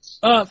topic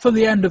for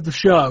the end of the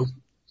show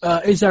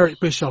is Eric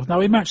Bischoff. Now,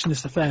 we mentioned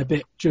this a fair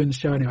bit during the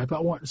show anyway, but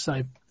I wanted to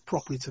say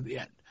properly to the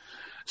end.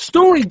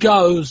 Story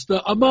goes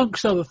that,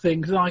 amongst other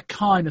things, and I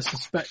kind of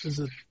suspect there's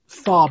a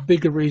far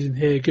bigger reason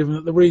here, given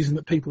that the reason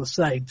that people are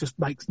saying just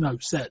makes no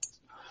sense.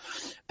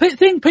 The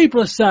thing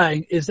people are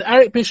saying is that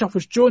Eric Bischoff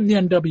has joined the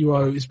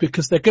NWO is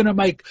because they're going to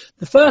make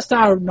the first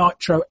hour of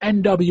Nitro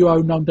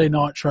NWO Monday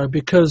Nitro,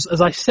 because, as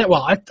I said,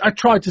 well, I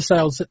tried to say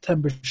on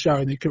September's show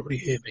and they couldn't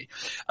really hear me.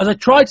 As I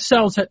tried to say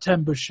on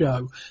September's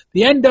show,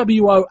 the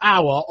NWO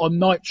hour on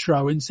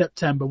Nitro in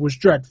September was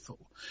dreadful.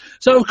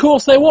 So, of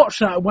course, they watched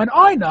that and went,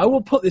 I know,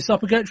 we'll put this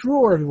up against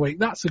Raw every week.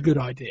 That's a good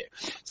idea.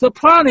 So the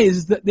plan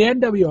is that the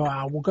NWO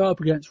hour will go up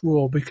against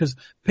Raw because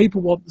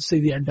people want to see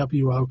the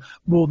NWO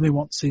more than they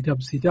want to see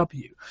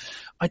WCW.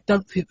 I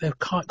don't think they've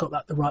quite got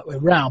that the right way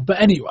around.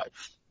 But anyway,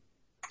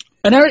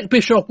 and Eric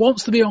Bischoff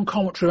wants to be on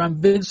commentary and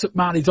Vince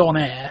McMahon is on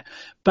air,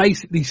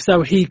 basically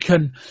so he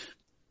can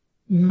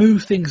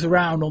move things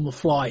around on the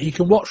fly. He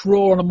can watch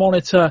Raw on a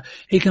monitor,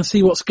 he can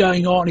see what's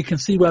going on, he can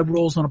see where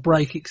Raw's on a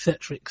break,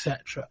 etc.,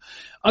 etc.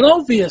 And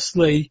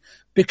obviously,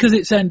 because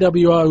it's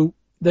NWO,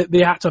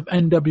 the act of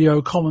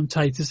NWO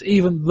commentators,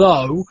 even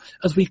though,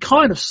 as we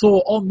kind of saw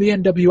on the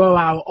NWO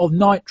hour of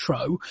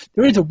Nitro,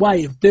 there is a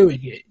way of doing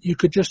it. You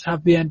could just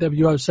have the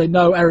NWO say,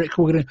 no, Eric,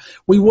 you're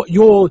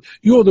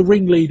the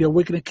ringleader,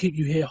 we're going to keep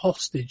you here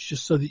hostage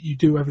just so that you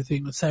do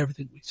everything and say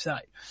everything we say.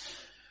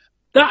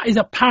 That is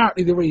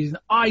apparently the reason.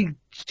 I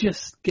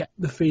just get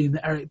the feeling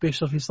that Eric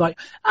Bischoff is like,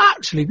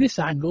 actually, this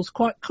angle's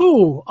quite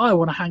cool. I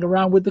want to hang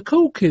around with the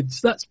cool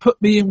kids. Let's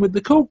put me in with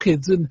the cool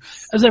kids. And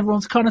as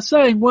everyone's kind of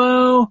saying,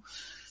 well,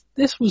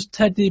 this was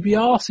Ted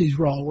DiBiase's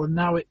role, and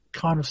now it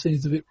kind of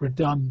seems a bit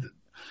redundant.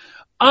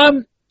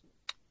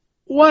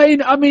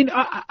 Wayne, I mean,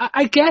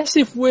 I guess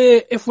if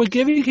we're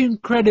giving him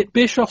credit,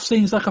 Bischoff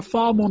seems like a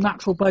far more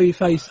natural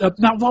babyface,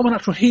 far more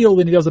natural heel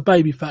than he does a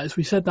babyface.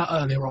 We said that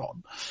earlier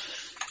on.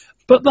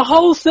 But the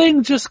whole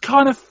thing just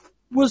kind of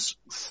was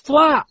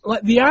flat.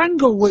 Like the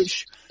angle,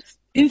 which,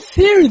 in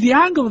theory, the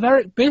angle of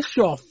Eric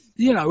Bischoff,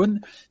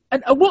 and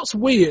what's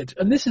weird,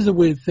 and this is a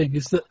weird thing,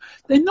 is that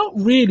they've not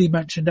really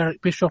mentioned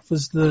Eric Bischoff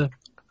as the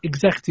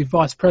executive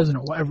vice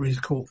president, or whatever he's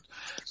called,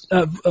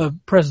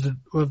 president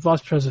or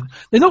vice president.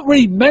 They've not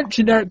really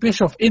mentioned Eric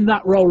Bischoff in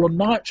that role on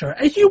Nitro.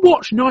 If you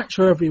watch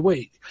Nitro every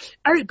week,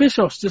 Eric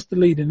Bischoff's just the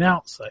lead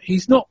announcer.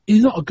 He's not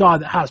a guy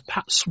that has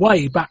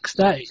sway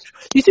backstage.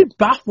 He's too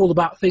baffled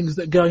about things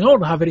that are going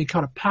on to have any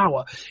kind of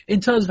power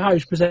in terms of how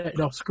he's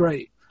presented off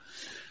screen.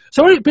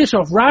 So Eric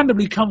Bischoff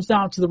randomly comes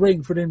down to the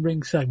ring for an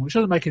in-ring segment, which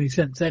doesn't make any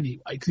sense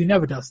anyway, because he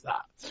never does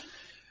that.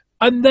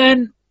 And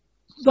then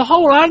the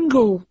whole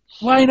angle,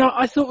 Wayne,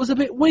 I thought was a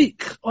bit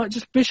weak. Like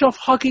just Bischoff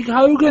hugging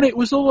Hogan, it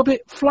was all a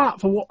bit flat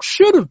for what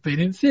should have been,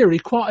 in theory,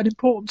 quite an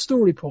important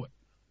story point.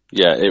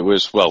 Yeah, it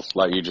was, well,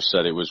 like you just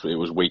said, it was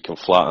weak and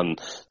flat,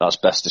 and that's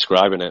best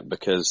describing it,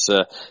 because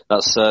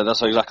that's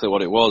exactly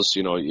what it was.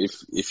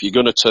 If you're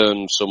going to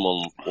turn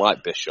someone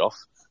like Bischoff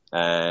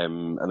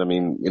And I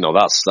mean,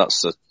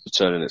 that's a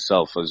turn in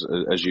itself,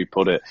 as you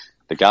put it.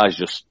 The guy's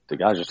just a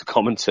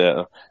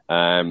commentator,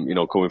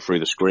 coming through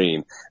the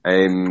screen.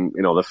 And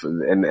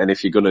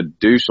if you're going to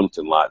do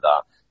something like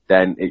that,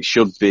 then it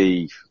should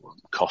be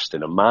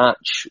costing a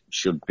match,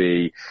 should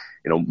be,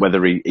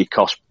 whether he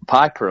cost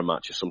Piper a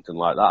match or something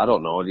like that. I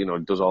don't know.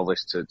 Does all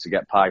this to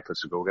get Piper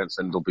to go against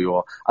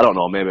NWO. I don't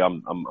know. Maybe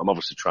I'm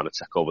obviously trying to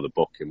take over the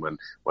booking when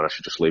I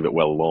should just leave it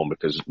well alone,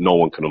 because no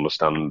one can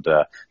understand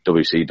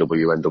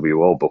WCW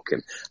NWO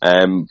booking.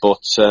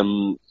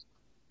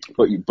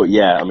 But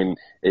yeah, I mean,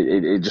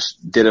 it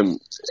just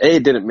didn't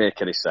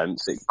make any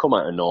sense. It come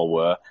out of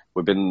nowhere.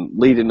 We've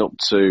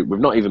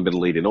not even been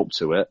leading up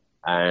to it.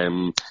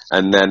 And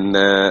then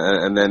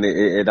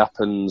it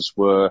happens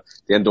where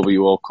the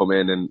NWO come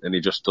in and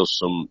he just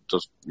just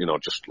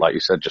like you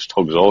said, just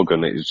hugs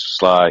Hogan. It's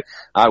just like,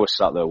 I was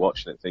sat there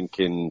watching it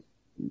thinking,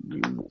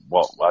 I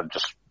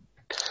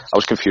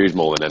was confused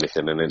more than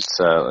anything. And it's,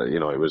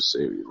 it was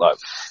like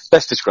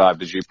best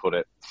described as you put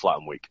it, flat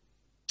and weak.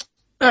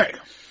 Hey.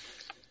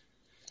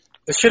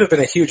 This should have been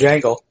a huge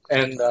angle.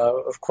 And,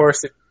 of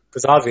course it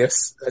was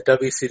obvious that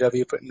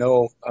WCW put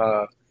no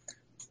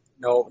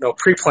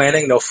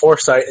pre-planning, no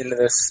foresight into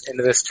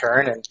this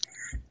turn, and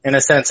in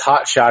a sense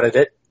hot-shotted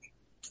it.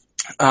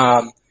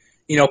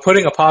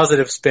 Putting a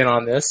positive spin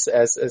on this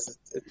as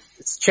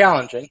it's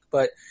challenging,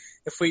 but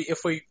if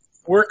we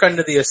work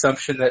under the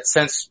assumption that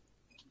since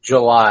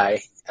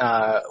July,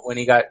 when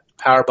he got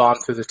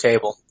powerbombed through the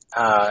table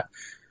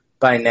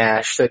by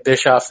Nash, that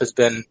Bischoff has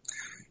been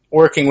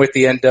working with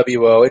the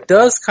NWO, it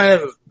does kind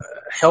of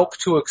help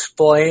to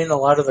explain a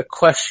lot of the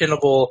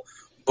questionable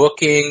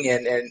booking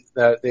and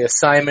the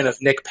assignment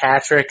of Nick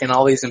Patrick and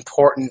all these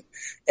important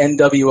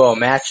NWO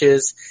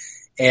matches.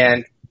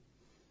 And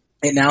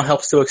it now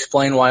helps to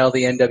explain why all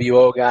the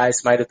NWO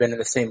guys might have been in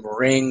the same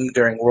ring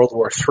during World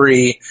War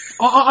III.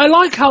 I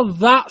like how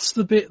that's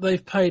the bit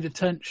they've paid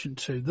attention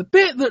to. The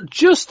bit that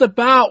just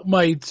about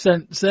made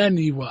sense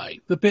anyway.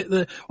 The bit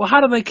that,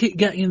 how do they keep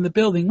getting in the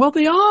building? Well,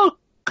 they are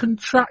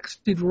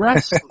contracted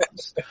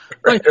wrestlers.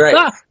 Right.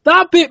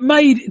 That bit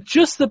made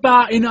just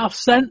about enough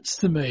sense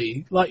to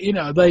me.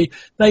 They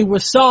were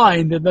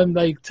signed and then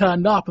they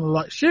turned up and they're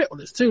like, shit,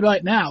 well, it's too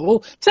late now.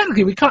 Well,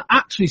 technically we can't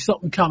actually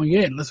stop them coming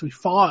in unless we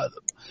fire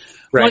them.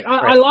 Right.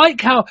 I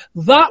like how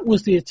that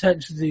was the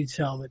attention to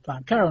detail they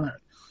planned. Carry on,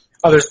 Eric.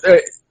 Oh, there's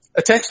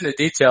attention to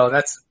detail, and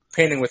that's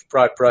painting with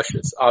broad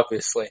brushes,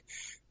 obviously.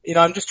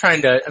 I'm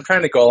trying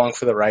to go along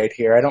for the ride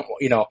here. I don't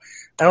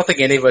think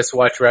any of us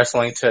watch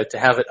wrestling to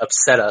have it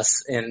upset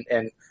us, and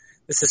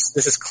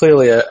this is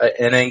clearly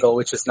an angle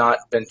which has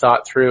not been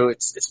thought through.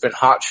 It's been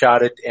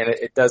hot-shotted, and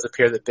it does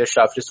appear that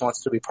Bischoff just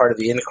wants to be part of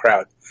the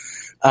in-crowd.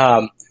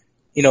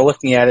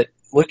 Looking at it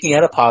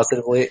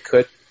positively, it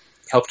could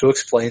help to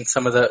explain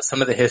some of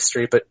the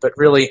history, but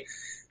really,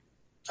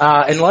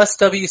 unless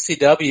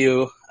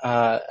WCW,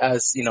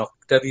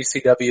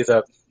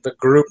 WCW, the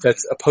group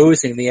that's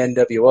opposing the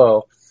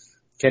NWO,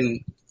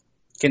 can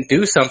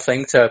do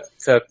something to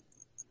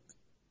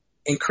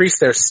increase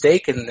their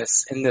stake in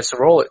this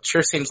role, it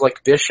sure seems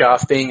like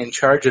Bischoff being in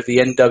charge of the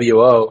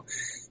NWO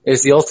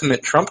is the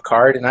ultimate trump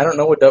card, and I don't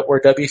know where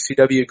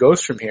WCW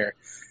goes from here.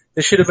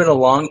 This should have been a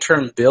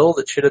long-term build.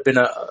 It should have been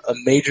a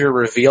major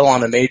reveal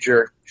on a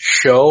major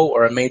show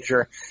or a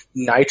major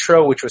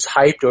Nitro, which was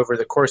hyped over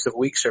the course of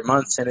weeks or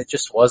months, and it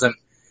just wasn't.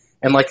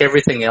 And like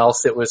everything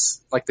else, it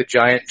was like the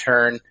giant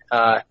turn.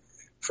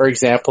 For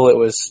example, it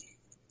was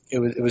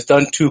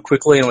done too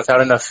quickly and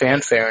without enough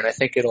fanfare, and I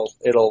think it'll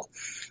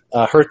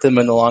hurt them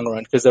in the long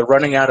run because they're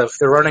running out of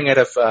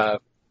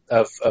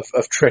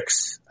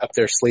tricks up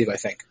their sleeve, I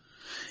think.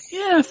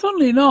 Yeah,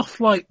 funnily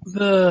enough, like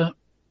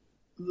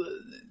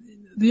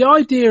the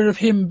idea of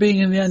him being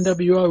in the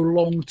NWO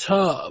long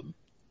term,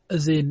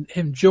 as in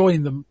him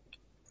joining them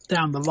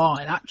down the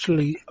line,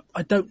 actually,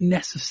 I don't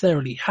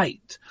necessarily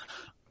hate.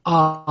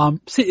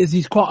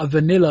 He's quite a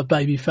vanilla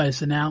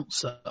babyface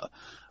announcer.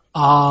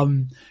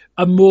 And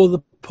more the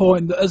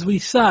point that, as we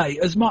say,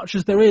 as much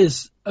as there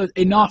is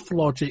enough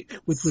logic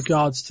with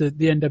regards to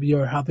the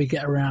NWO, how they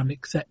get around,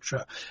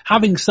 etc.,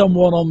 having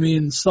someone on the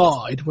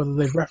inside, whether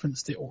they've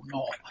referenced it or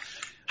not,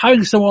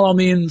 having someone on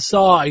the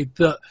inside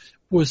that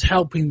was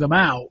helping them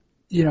out,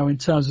 in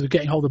terms of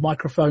getting hold of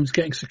microphones,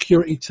 getting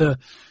security to,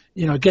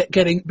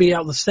 be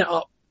able to set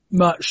up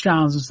merch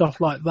stands and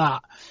stuff like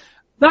that.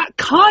 That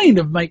kind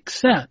of makes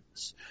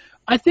sense.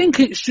 I think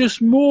it's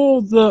just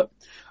more that,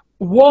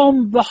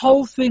 one, the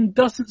whole thing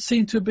doesn't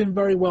seem to have been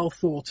very well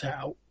thought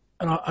out.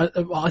 And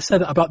I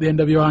said that about the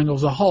NWO angle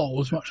as a whole,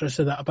 as much as I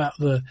said that about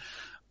the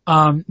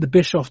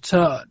Bischoff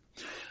turn.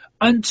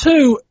 And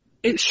two,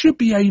 it should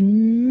be a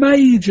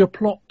major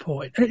plot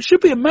point. And it should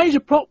be a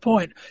major plot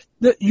point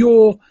that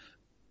you're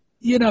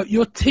not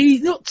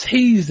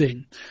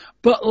teasing,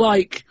 but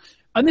like,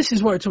 and this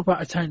is where I talk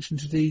about attention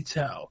to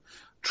detail.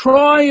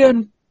 Try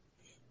and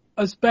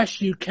as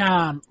best you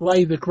can,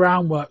 lay the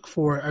groundwork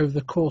for it over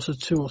the course of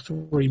 2 or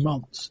 3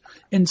 months.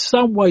 In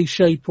some way,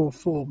 shape or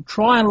form.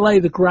 Try and lay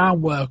the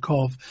groundwork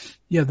of,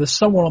 there's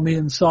someone on the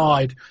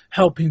inside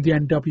helping the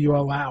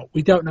NWO out.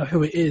 We don't know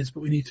who it is,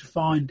 but we need to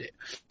find it.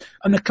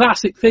 And the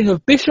classic thing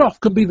of Bischoff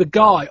could be the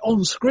guy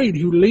on screen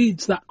who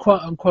leads that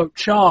quote-unquote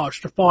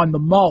charge to find the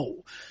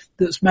mole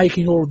that's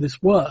making all of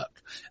this work.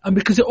 And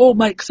because it all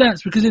makes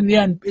sense, because in the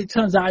end, it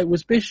turns out it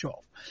was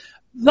Bischoff.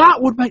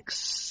 That would make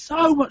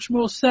so much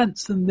more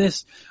sense than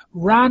this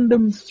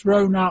random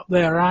thrown out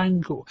there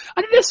angle.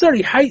 I didn't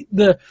necessarily hate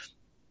the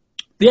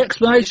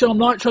explanation on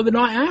Nitro the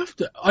night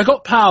after. I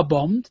got power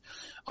bombed.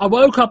 I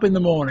woke up in the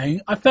morning.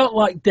 I felt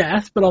like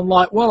death, but I'm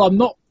like, well, I'm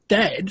not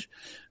dead.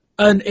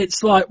 And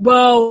it's like,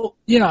 well,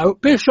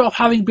 Bischoff,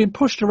 having been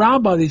pushed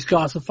around by these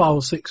guys for 5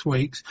 or 6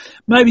 weeks,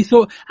 maybe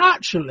thought,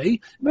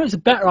 actually, maybe it's a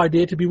better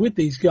idea to be with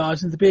these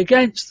guys than to be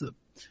against them.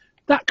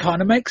 That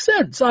kind of makes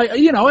sense. I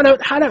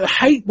don't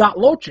hate that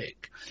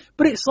logic,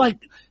 but it's like,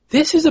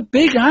 this is a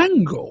big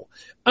angle.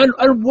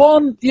 And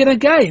one, yet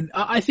again,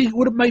 I think it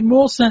would have made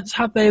more sense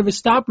had they have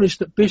established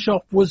that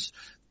Bischoff was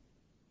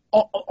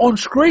on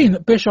screen,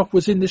 that Bischoff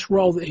was in this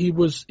role that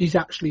he's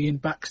actually in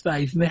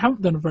backstage, and they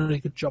haven't done a very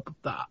good job of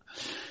that.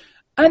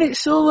 And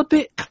it's all a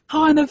bit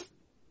kind of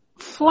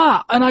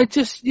flat, and I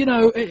just,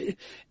 it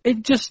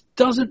just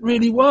doesn't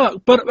really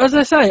work. But as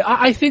I say,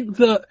 I think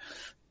that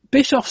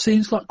Bischoff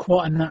seems like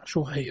quite a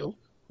natural heel,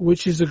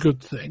 which is a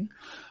good thing.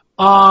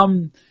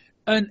 And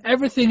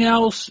everything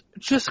else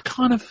just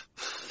kind of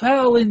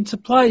fell into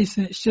place,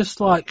 and it's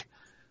just like,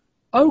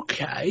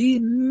 okay,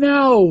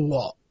 now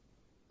what?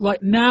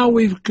 Like, now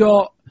we've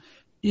got,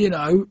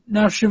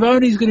 now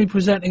Schiavone's going to be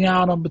presenting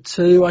our number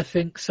 2, I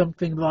think,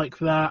 something like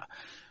that.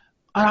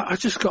 I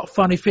just got a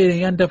funny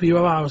feeling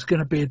NWO is going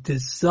to be a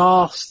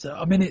disaster.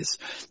 I mean,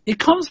 it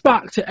comes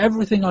back to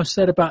everything I've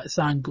said about this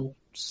angle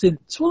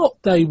since, well,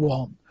 not day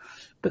one,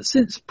 but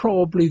since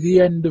probably the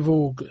end of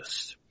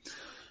August.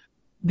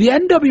 The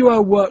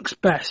NWO works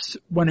best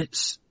when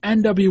it's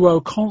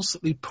NWO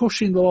constantly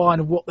pushing the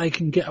line of what they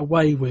can get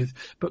away with,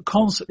 but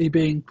constantly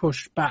being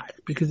pushed back,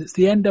 because it's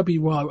the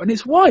NWO. And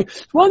it's why the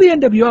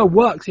NWO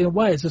works in a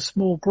way as a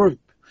small group.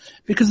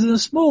 Because in a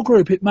small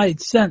group, it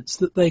made sense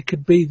that they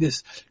could be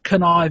this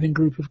conniving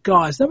group of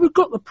guys. Now, we've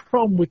got the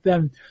problem with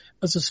them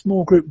as a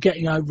small group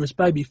getting over as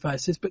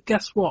babyfaces, but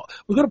guess what?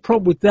 We've got a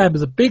problem with them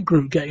as a big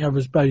group getting over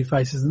as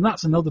babyfaces, and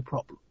that's another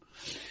problem.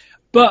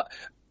 But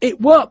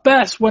it worked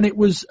best when it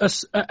was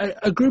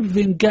a group of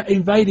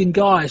invading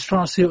guys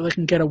trying to see what they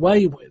can get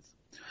away with.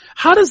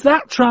 How does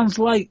that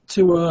translate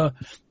to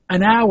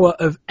an hour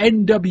of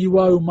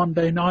NWO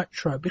Monday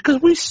Nitro?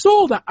 Because we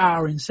saw that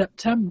hour in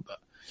September,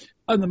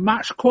 and the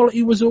match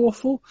quality was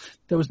awful.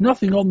 There was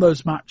nothing on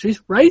those matches.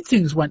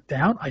 Ratings went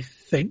down, I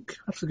think.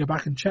 I have to go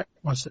back and check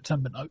my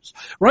September notes.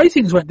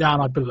 Ratings went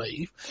down, I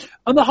believe,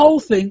 and the whole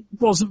thing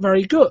wasn't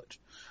very good.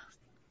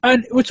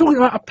 And we're talking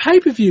about a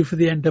pay-per-view for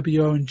the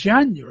NWO in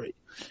January.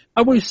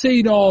 And we've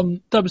seen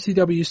on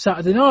WCW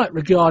Saturday Night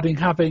regarding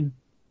having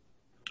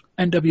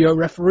NWO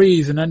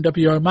referees and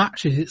NWO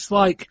matches. It's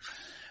like,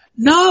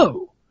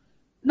 no,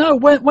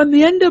 when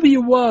the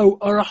NWO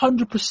are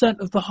 100%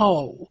 of the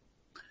whole,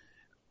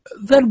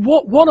 then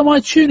what am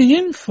I tuning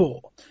in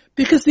for?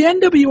 Because the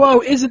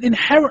NWO isn't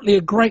inherently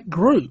a great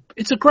group.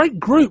 It's a great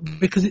group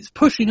because it's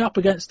pushing up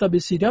against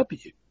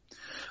WCW.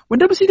 When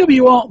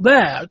WCW aren't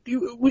there,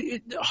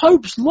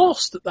 hope's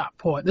lost at that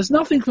point. There's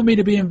nothing for me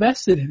to be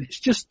invested in. It's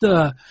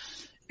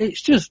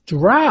just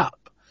drab.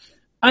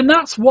 And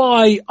that's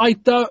why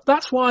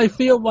I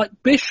feel like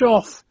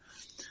Bischoff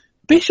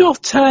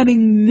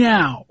turning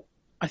now,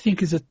 I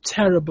think, is a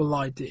terrible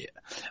idea.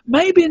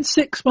 Maybe in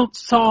 6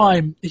 months'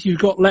 time, if you've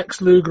got Lex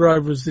Luger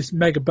over as this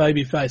mega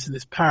babyface in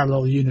this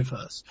parallel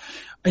universe,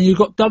 and you've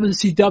got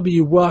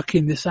WCW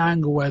working this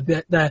angle where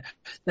they're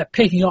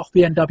picking off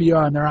the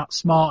NWO and they're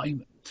outsmarting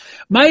them.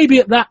 Maybe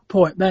at that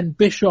point, then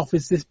Bischoff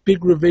is this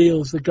big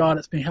reveal as the guy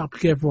that's been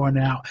helping everyone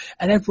out,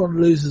 and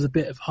everyone loses a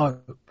bit of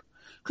hope.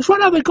 Because right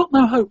now they've got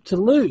no hope to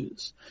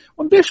lose.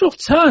 When Bischoff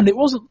turned, it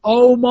wasn't,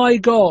 oh my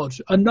God,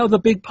 another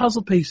big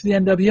puzzle piece of the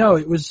NWO.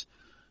 It was,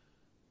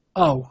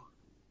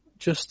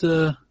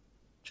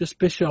 just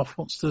Bischoff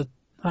wants to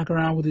hang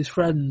around with his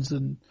friends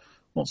and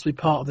wants to be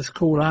part of this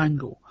cool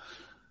angle.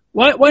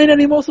 Wayne,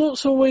 any more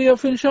thoughts or we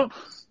finish up?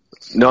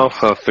 No,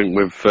 I think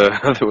we've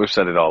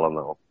said it all on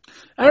that one.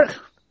 Eric?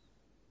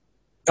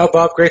 Oh,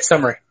 Bob, great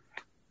summary.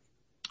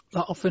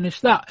 That'll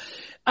finish that.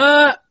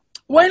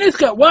 Wayne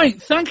Isgott. Wayne,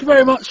 thank you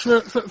very much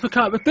for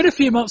coming. It's been a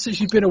few months since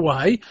you've been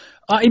away.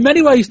 In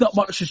many ways, not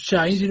much has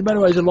changed. In many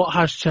ways, a lot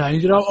has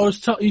changed.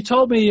 You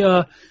told me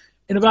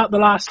in about the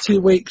last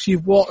 2 weeks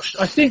you've watched,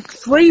 I think,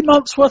 3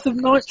 months worth of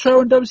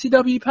Nitro and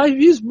WCW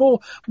pay-per-views. More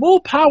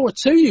power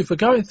to you for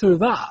going through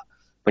that.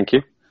 Thank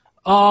you.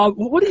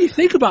 What do you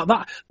think about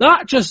that?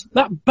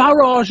 That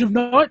barrage of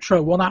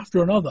Nitro one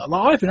after another.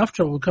 Like, I've enough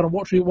trouble kind of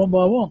watching it one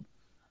by one.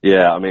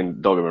 Yeah, I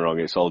mean, don't get me wrong,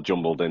 it's all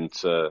jumbled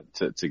into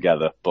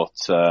together, but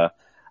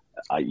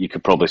you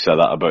could probably say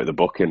that about the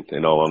booking,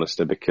 in all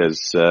honesty,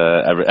 because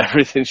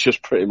everything's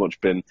just pretty much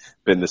been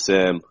the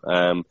same.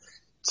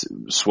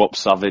 Swap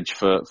Savage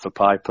for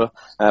Piper.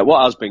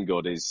 What has been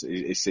good is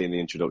seeing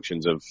the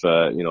introductions of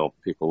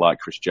people like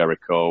Chris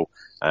Jericho,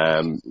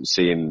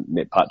 seeing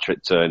Nick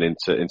Patrick turn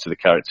into the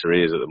character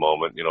he is at the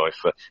moment.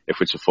 If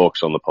we're to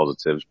focus on the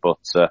positives, but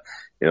I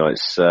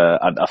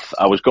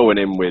was going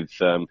in with.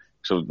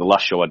 So the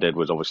last show I did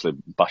was obviously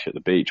Bash at the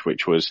Beach,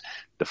 which was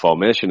the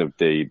formation of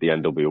the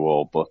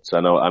NWO. But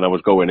I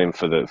was going in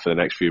for the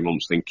next few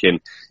months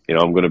thinking,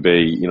 I'm going to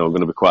be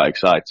quite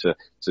excited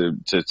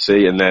to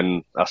see. And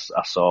then I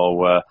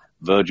saw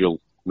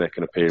Virgil make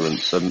an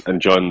appearance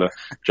and join the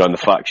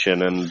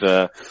faction. And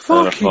I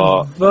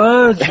thought,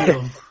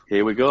 Virgil.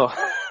 Here we go.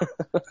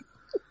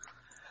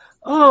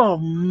 Oh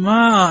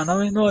man! I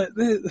mean,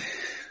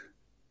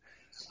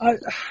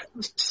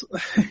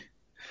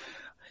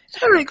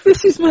 Eric,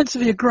 this is meant to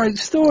be a great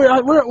story.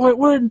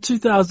 We're in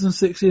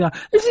 2016 now.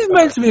 This is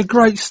meant to be a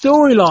great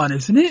storyline,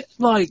 isn't it?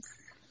 Am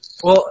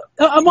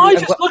I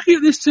just looking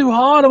at this too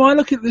hard? Am I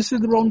looking at this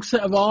in the wrong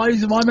set of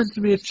eyes? Am I meant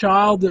to be a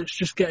child that's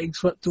just getting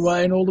swept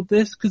away in all of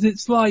this? Because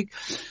it's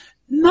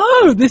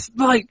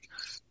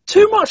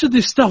too much of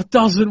this stuff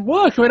doesn't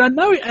work. I mean, I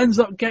know it ends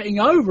up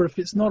getting over if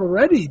it's not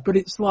already, but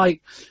it's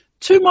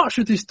too much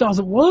of this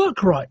doesn't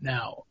work right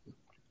now.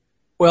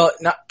 Well,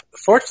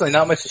 fortunately,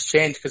 not much has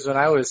changed, because when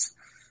I was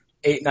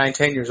 8, 9,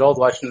 10 years old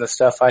watching this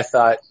stuff, I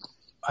thought,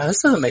 oh,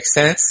 this doesn't make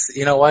sense.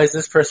 Why is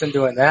this person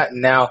doing that?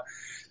 And now,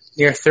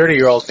 near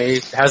 30-year-old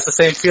me has the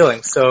same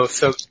feeling. So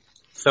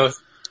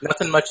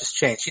nothing much has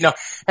changed. You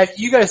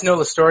guys know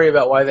the story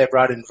about why they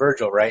brought in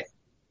Virgil, right?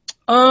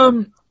 I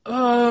know.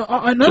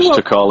 Just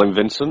to call him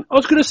Vincent. I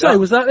was going to say,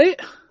 was that it?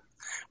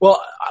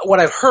 Well, what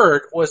I've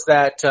heard was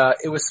that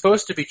it was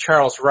supposed to be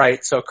Charles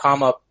Wright, so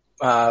Papa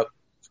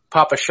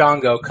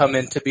Shango come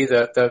in to be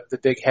the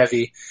big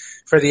heavy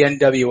for the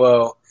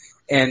NWO.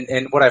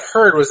 And what I've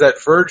heard was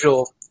that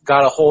Virgil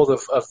got a hold of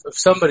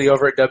somebody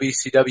over at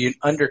WCW and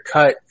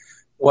undercut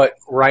what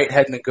Wright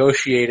had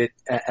negotiated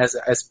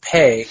as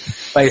pay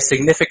by a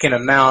significant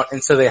amount,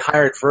 and so they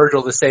hired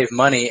Virgil to save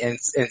money and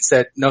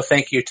said no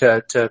thank you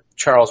to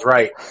Charles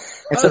Wright.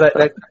 And so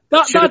that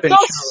should have been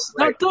Charles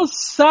Wright. That does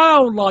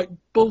sound like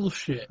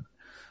bullshit.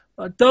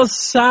 That does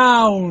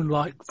sound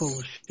like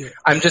bullshit.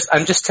 I'm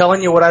just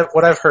telling you what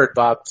I've heard,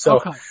 Bob. So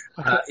okay.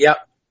 Yep.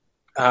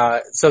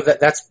 So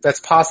that's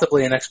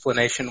possibly an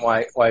explanation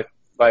why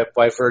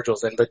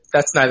Virgil's in, but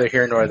that's neither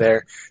here nor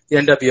there. The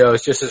NWO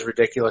is just as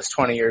ridiculous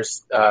 20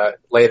 years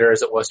later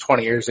as it was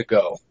 20 years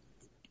ago.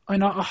 I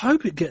mean, I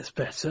hope it gets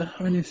better.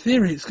 I mean, in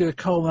theory, it's going to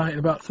culminate in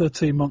about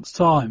 13 months'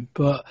 time,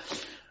 but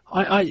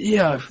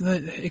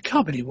it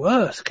can't be any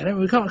worse, can it?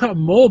 We can't have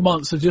more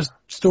months of just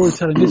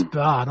storytelling this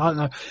bad. I don't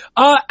know.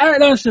 Eric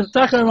Lanston,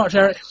 thank you very much,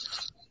 Eric.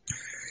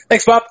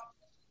 Thanks, Bob.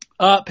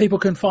 People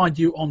can find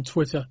you on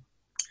Twitter.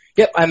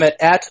 Yep, I'm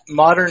at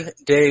Modern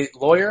Day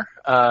Lawyer.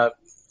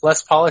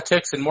 Less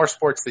politics and more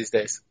sports these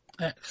days.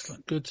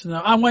 Excellent, good to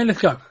know. And Wayne,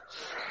 let's go.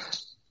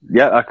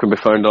 Yeah, I can be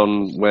found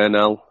on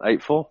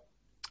WayneL84.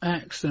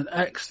 Excellent.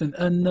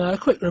 And a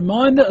quick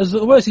reminder, as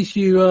always, if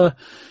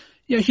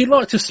you'd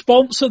like to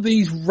sponsor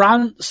these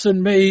rants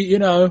and me,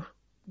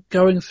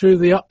 going through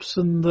the ups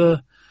and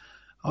the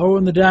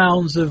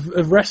downs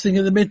of wrestling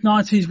in the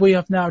mid-90s, we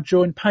have now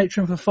joined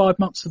Patreon for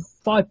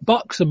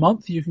 $5 a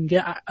month. You can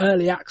get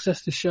early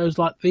access to shows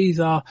like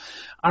these. Our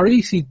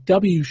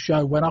ECW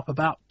show went up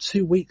about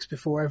 2 weeks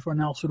before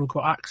everyone else would have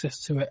got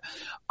access to it.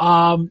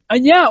 Or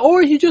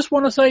if you just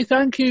want to say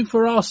thank you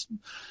for us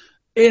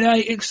in a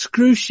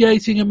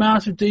excruciating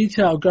amount of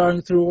detail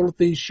going through all of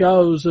these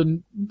shows,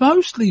 and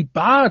mostly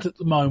bad at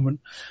the moment,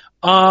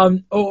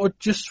 or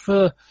just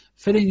for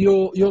filling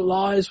your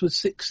lives with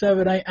 6,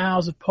 7, 8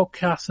 hours of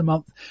podcasts a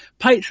month.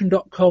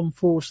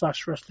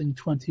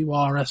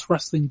 Patreon.com/Wrestling20RS,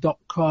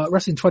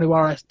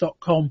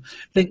 Wrestling20RS.com.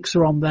 Links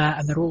are on there,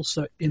 and they're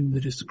also in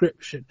the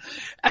description.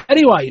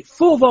 Anyway,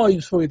 4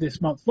 volumes for you this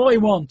month.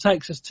 Volume 1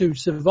 takes us to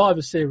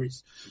Survivor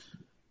Series.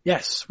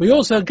 Yes, we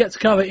also get to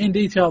cover in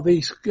detail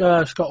the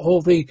Scott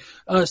Hall, the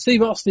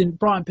Steve Austin,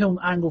 Brian Pillman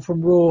angle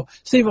from Raw,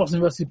 Steve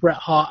Austin versus Bret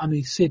Hart, and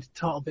the Sid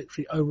title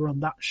victory over on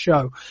that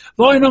show.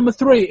 Volume number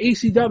 3,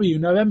 ECW,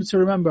 November to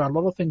Remember. A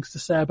lot of things to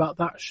say about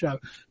that show,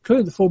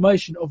 including the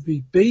formation of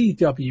the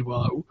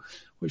BWO,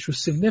 which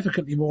was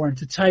significantly more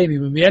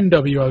entertaining than the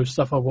NWO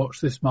stuff I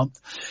watched this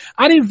month.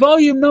 And in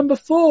volume number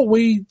 4,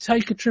 we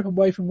take a trip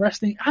away from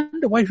wrestling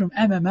and away from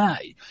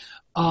MMA.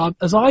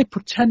 As I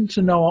pretend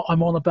to know what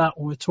I'm on about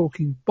when we're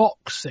talking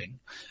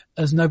boxing,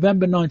 as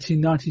November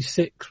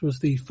 1996 was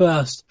the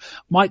first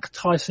Mike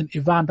Tyson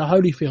Evander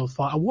Holyfield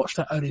fight. I watched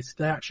that earlier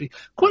today, actually.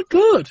 Quite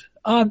good.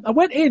 I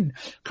went in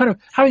kind of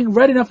having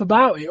read enough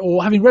about it,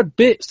 or having read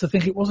bits to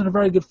think it wasn't a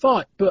very good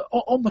fight. But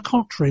on the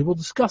contrary, we'll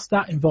discuss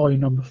that in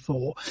volume number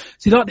 4. So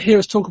if you'd like to hear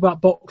us talk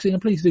about boxing,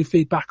 and please do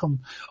feedback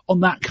on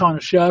that kind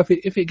of show.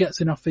 If it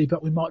gets enough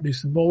feedback, we might do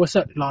some more. We're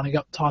certainly lining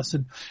up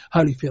Tyson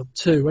Holyfield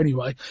too,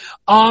 anyway.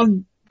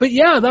 But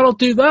yeah, that'll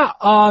do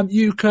that.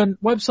 You can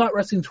website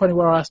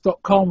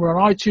wrestling20warehouse.com. We're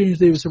on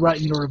iTunes. Leave us a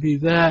rating or review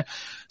there.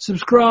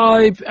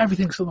 Subscribe.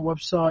 Everything's on the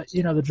website.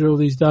 You know the drill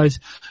these days.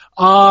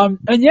 And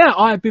yeah,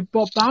 I have been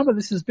Bob Bamber.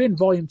 This has been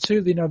Volume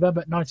 2, the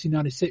November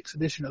 1996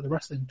 edition of the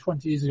Wrestling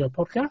 20 Years Ago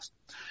podcast.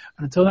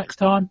 And until next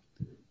time,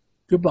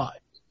 goodbye.